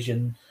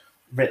WandaVision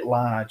writ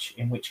large,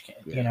 in which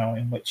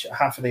in which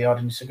half of the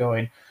audience are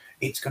going,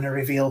 it's going to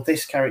reveal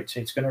this character,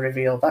 it's going to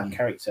reveal that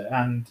character,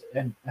 and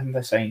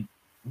they're saying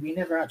we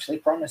never actually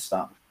promised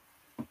that.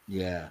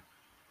 Yeah.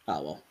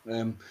 Well.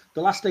 The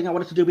last thing I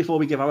wanted to do before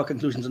we give our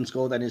conclusions and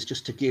score then is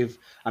just to give.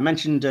 I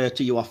mentioned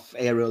to you off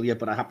air earlier,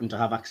 but I happen to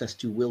have access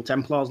to Will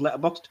Templar's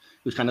Letterboxd,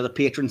 who's kind of the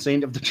patron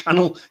saint of the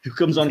channel, who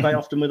comes on quite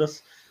often with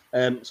us.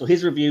 So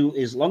his review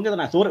is longer than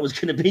I thought it was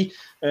going to be,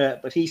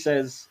 but he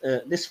says,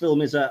 this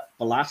film is a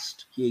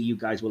blast. Here you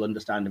guys will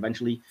understand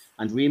eventually.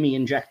 And Raimi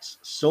injects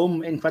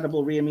some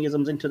incredible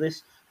Raimiisms into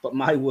this, but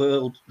my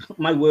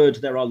word,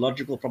 there are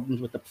logical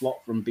problems with the plot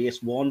from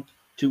base one.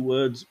 2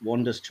 words,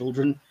 Wanda's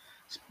children.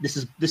 This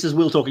is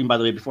Will talking, by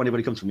the way, before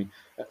anybody comes to me.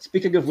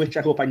 Speaking of which,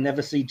 I hope I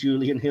never see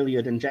Julian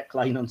Hilliard and Jet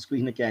Klein on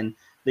screen again.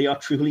 They are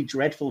truly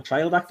dreadful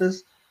child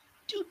actors.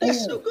 Dude, they're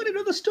so good in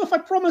other stuff, I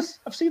promise.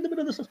 I've seen them in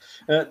other stuff.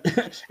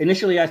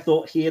 Initially, I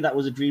thought, here, that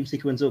was a dream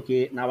sequence.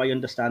 Okay, now I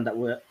understand that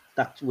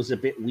was a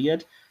bit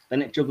weird.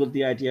 Then it juggled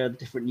the idea that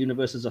different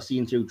universes are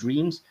seen through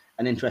dreams,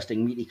 an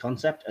interesting meaty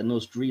concept, and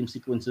those dream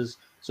sequences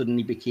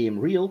suddenly became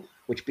real,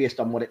 which, based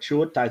on what it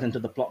showed, ties into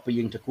the plot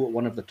being, to quote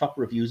one of the top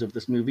reviews of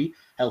this movie,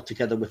 held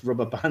together with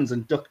rubber bands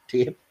and duct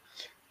tape,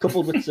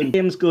 coupled with some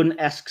James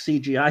Gunn-esque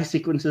CGI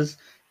sequences,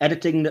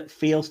 editing that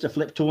fails to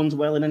flip tones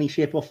well in any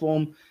shape or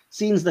form,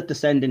 scenes that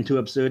descend into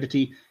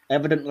absurdity,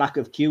 evident lack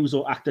of cues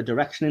or actor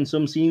direction in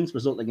some scenes,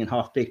 resulting in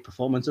half-baked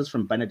performances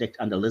from Benedict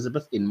and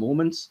Elizabeth in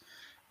moments,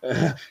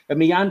 a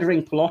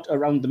meandering plot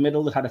around the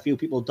middle that had a few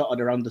people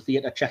dotted around the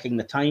theatre checking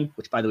the time,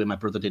 which, by the way, my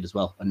brother did as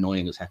well,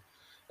 annoying as heck.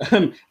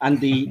 And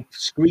the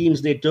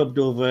screams they dubbed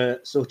over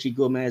Xochitl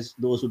Gomez,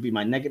 those would be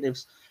my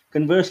negatives.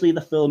 Conversely,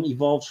 the film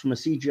evolves from a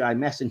CGI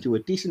mess into a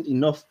decent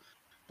enough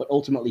but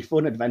ultimately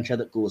fun adventure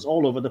that goes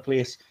all over the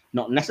place,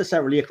 not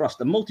necessarily across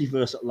the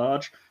multiverse at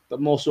large,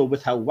 but more so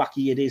with how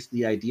wacky it is,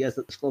 the ideas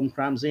that this film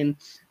crams in,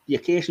 the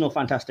occasional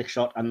fantastic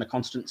shot, and the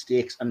constant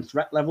stakes and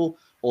threat level,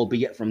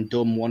 albeit from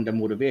dumb Wanda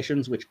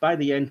motivations, which by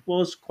the end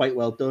was quite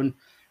well done.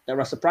 There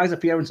are surprise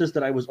appearances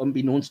that I was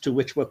unbeknownst to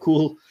which were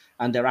cool,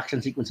 and their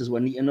action sequences were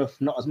neat enough.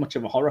 Not as much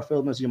of a horror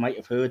film as you might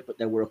have heard, but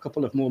there were a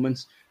couple of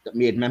moments that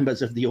made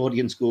members of the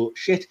audience go,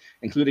 shit,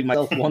 including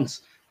myself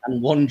once,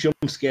 and one jump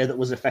scare that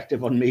was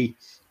effective on me.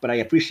 But I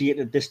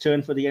appreciated this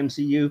turn for the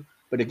MCU.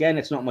 But again,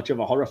 it's not much of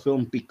a horror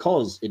film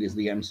because it is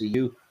the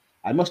MCU.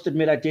 I must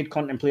admit I did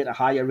contemplate a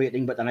higher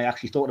rating, but then I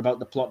actually thought about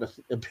the plot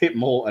a bit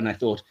more, and I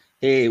thought,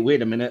 hey,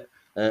 wait a minute.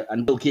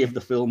 And Will gave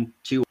the film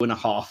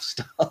 2.5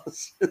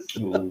 stars.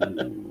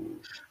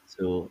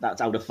 So that's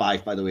out of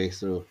 5, by the way.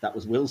 So that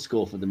was Will's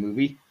score for the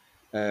movie.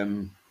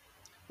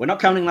 We're not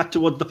counting that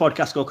towards the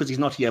podcast score because he's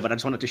not here, but I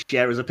just wanted to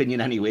share his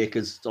opinion anyway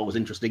because it's always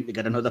interesting to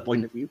get another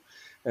point of view.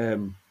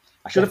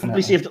 I should have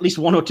probably saved at least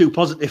 1 or 2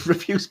 positive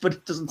reviews, but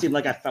it doesn't seem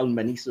like I found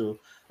many, so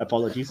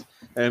apologies.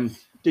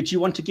 Did you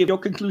want to give your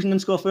conclusion and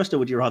score first, or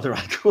would you rather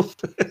I go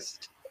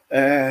first?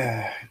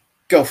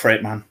 Go for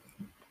it, man.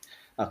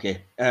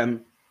 Okay.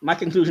 My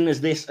conclusion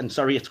is this, and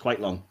sorry, it's quite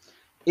long.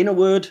 In a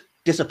word,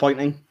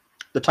 disappointing.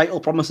 The title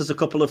promises a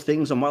couple of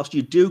things, and whilst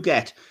you do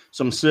get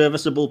some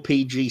serviceable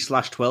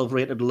PG/12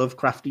 rated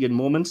Lovecraftian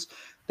moments,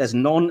 there's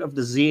none of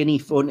the zany,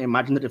 fun,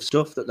 imaginative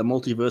stuff that the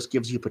multiverse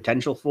gives you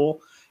potential for.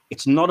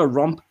 It's not a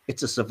romp,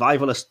 it's a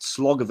survivalist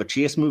slog of a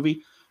chase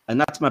movie, and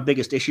that's my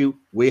biggest issue,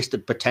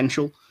 wasted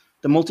potential.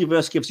 The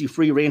multiverse gives you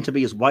free rein to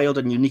be as wild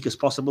and unique as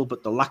possible,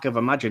 but the lack of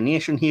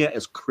imagination here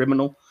is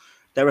criminal.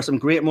 There are some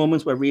great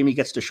moments where Raimi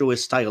gets to show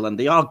his style, and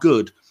they are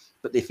good,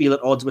 but they feel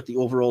at odds with the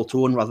overall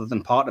tone rather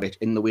than part of it,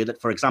 in the way that,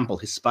 for example,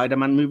 his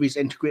Spider-Man movies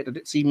integrated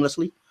it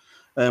seamlessly.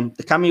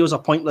 The cameos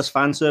are pointless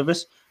fan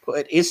service, but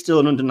it is still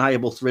an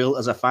undeniable thrill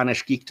as a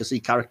fanish geek to see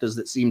characters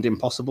that seemed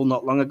impossible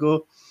not long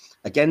ago.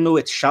 Again, though,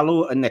 it's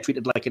shallow and they're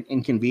treated like an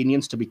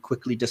inconvenience to be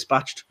quickly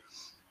dispatched.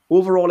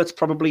 Overall, it's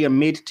probably a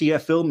mid-tier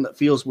film that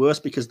feels worse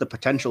because the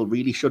potential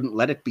really shouldn't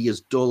let it be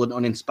as dull and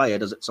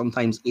uninspired as it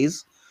sometimes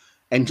is.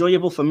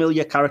 Enjoyable,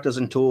 familiar characters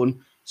and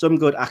tone, some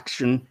good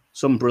action,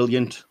 some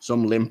brilliant,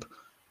 some limp.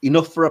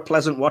 Enough for a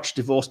pleasant watch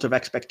divorced of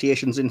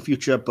expectations in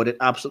future, but it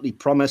absolutely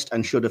promised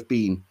and should have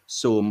been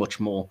so much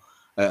more.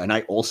 And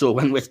I also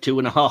went with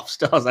 2.5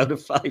 stars out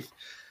of 5.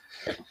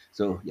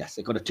 So, yes,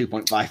 it got a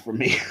 2.5 from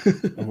me.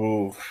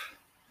 Oh.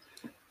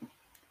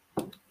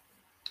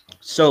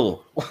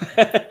 So,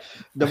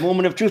 the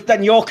moment of truth,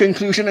 then your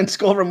conclusion and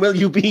score, and will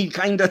you be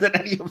kinder than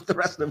any of the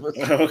rest of us?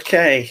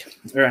 Okay,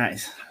 right.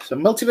 So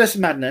Multiverse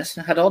of Madness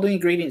had all the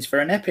ingredients for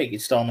an epic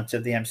installment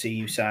of the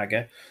MCU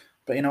saga,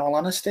 but in all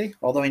honesty,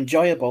 although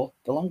enjoyable,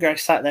 the longer I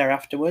sat there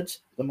afterwards,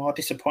 the more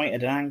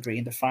disappointed and angry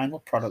in the final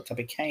product I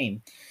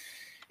became.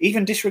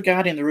 Even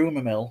disregarding the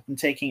rumour mill and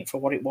taking it for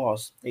what it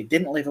was, it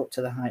didn't live up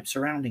to the hype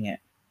surrounding it.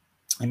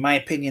 In my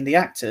opinion, the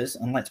actors,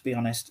 and let's be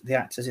honest, the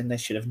actors in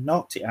this should have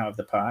knocked it out of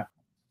the park,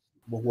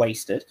 were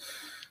wasted.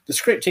 The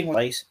scripting was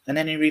place, and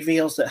any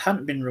reveals that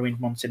hadn't been ruined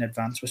months in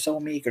advance were so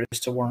meagre as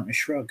to warrant a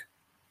shrug.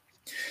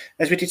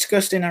 As we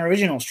discussed in our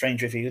original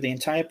Strange review, the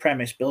entire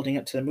premise building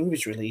up to the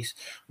movie's release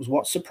was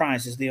what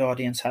surprises the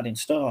audience had in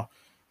store.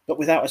 But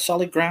without a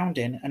solid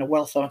grounding and a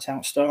well thought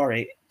out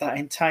story, that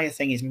entire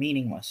thing is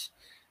meaningless.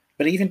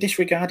 But even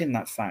disregarding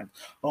that fact,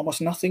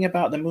 almost nothing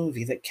about the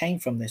movie that came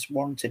from this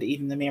warranted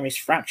even the merest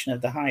fraction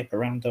of the hype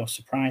around those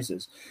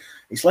surprises.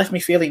 It's left me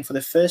feeling for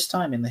the first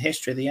time in the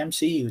history of the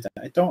MCU that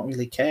I don't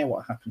really care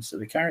what happens to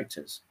the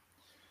characters.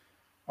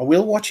 I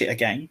will watch it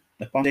again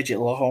upon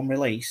digital or home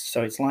release,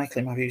 so it's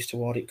likely my views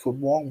toward it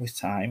could warm with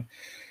time,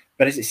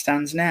 but as it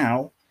stands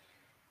now,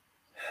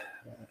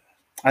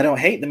 I don't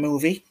hate the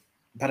movie,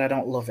 but I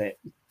don't love it.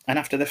 And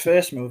after the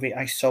first movie,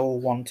 I so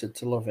wanted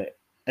to love it.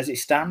 As it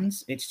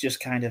stands, it's just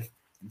kind of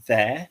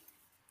there.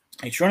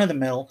 It's run of the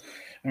mill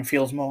and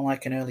feels more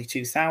like an early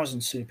 2000s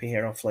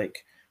superhero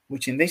flick,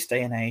 which in this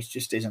day and age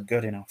just isn't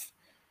good enough.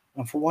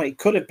 And for what it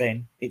could have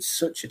been, it's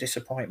such a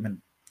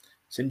disappointment.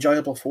 It's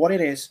enjoyable for what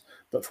it is,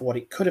 but for what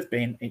it could have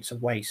been, it's a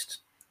waste.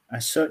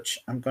 As such,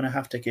 I'm going to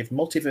have to give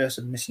Multiverse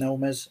of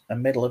Misnomers a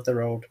middle of the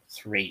road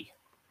 3.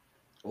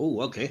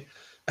 Oh, okay.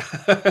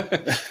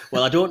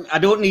 Well, I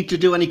don't need to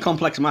do any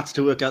complex maths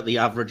to work out the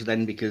average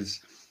then,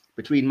 because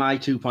between my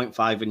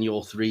 2.5 and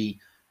your 3,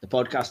 the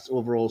podcast's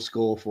overall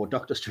score for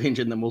Doctor Strange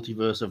in the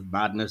Multiverse of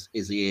Madness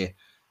is a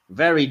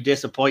very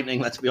disappointing,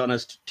 let's be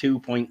honest,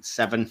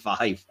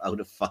 2.75 out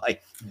of 5,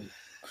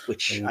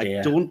 which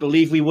I don't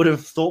believe we would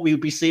have thought we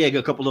would be seeing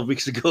a couple of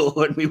weeks ago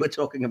when we were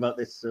talking about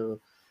this. So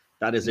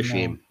that is a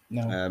shame.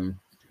 No.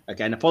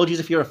 Again, apologies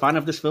if you're a fan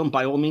of this film.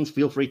 By all means,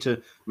 feel free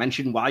to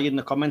mention why in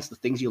the comments, the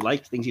things you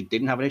liked, things you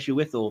didn't have an issue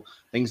with, or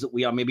things that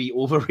we are maybe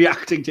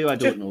overreacting to. I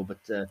don't know, but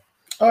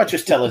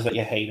just tell us that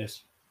you hate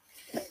us.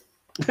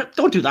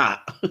 Don't do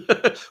that.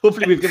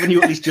 Hopefully, we've given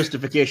you at least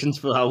justifications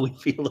for how we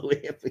feel the way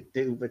if we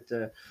do.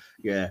 But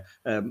yeah,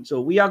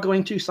 so we are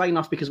going to sign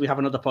off because we have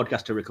another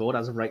podcast to record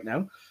as of right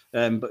now.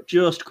 But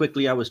just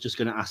quickly, I was just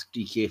going to ask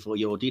DK for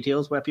your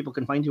details where people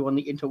can find you on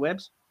the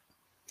interwebs.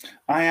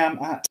 I am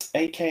at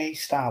AK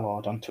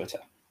Starlord on Twitter.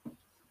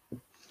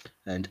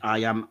 And I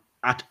am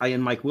at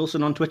Iron Mike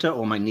Wilson on Twitter,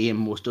 or my name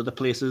most other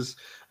places.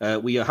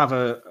 We have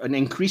an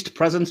increased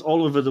presence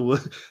all over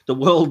the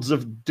worlds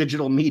of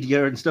digital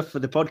media and stuff for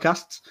the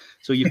podcasts.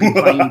 So you can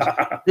find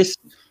this,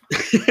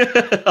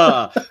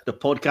 the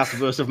podcast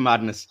verse of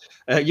madness.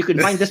 You can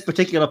find this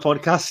particular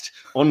podcast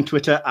on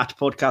Twitter at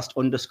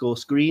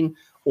podcast_screen,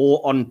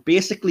 or on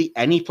basically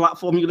any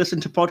platform you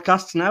listen to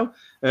podcasts now,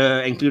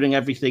 including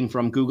everything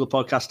from Google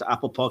Podcasts to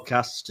Apple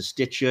Podcasts to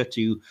Stitcher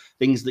to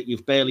things that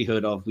you've barely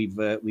heard of.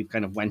 We've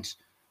kind of went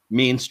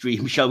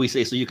mainstream, shall we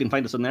say. So you can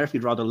find us on there if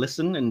you'd rather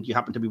listen and you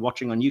happen to be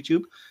watching on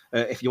YouTube.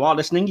 If you are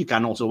listening, you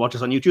can also watch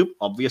us on YouTube,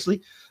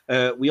 obviously.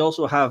 We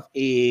also have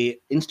a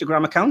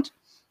Instagram account,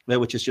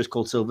 which is just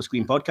called Silver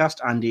Screen Podcast,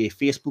 and a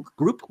Facebook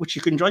group, which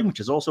you can join, which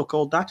is also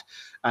called that.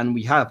 And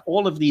we have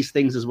all of these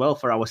things as well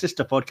for our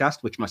sister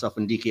podcast, which myself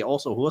and DK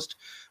also host,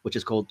 which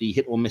is called the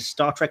Hit or Miss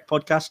Star Trek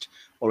podcast,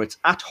 or it's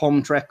at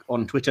Home Trek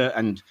on Twitter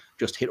and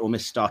just Hit or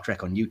Miss Star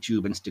Trek on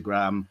YouTube,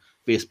 Instagram,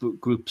 Facebook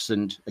groups.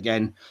 And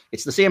again,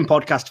 it's the same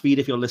podcast feed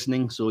if you're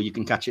listening, so you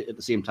can catch it at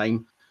the same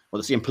time, or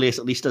the same place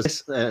at least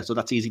as this. So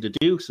that's easy to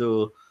do.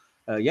 So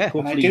yeah,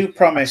 hopefully. And I do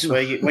promise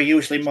we're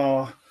usually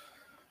more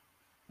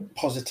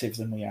positive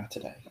than we are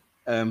today.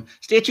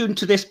 Stay tuned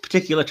to this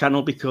particular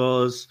channel,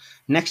 because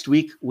next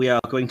week we are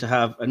going to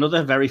have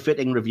another very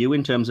fitting review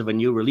in terms of a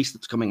new release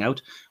that's coming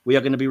out. We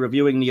are going to be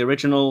reviewing the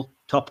original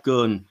Top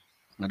Gun.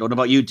 I don't know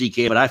about you,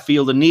 DK, but I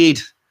feel the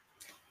need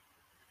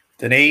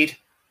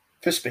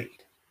for speed.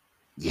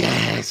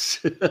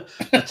 Yes.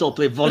 Let's all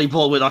play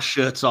volleyball with our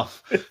shirts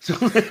off.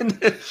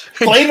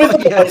 Playing with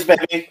the boys,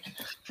 baby.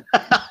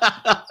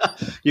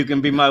 You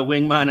can be my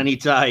wingman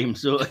anytime.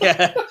 So,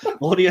 yeah,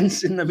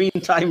 audience, in the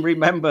meantime,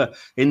 remember,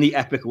 in the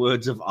epic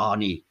words of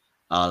Arnie,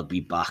 I'll be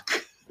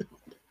back.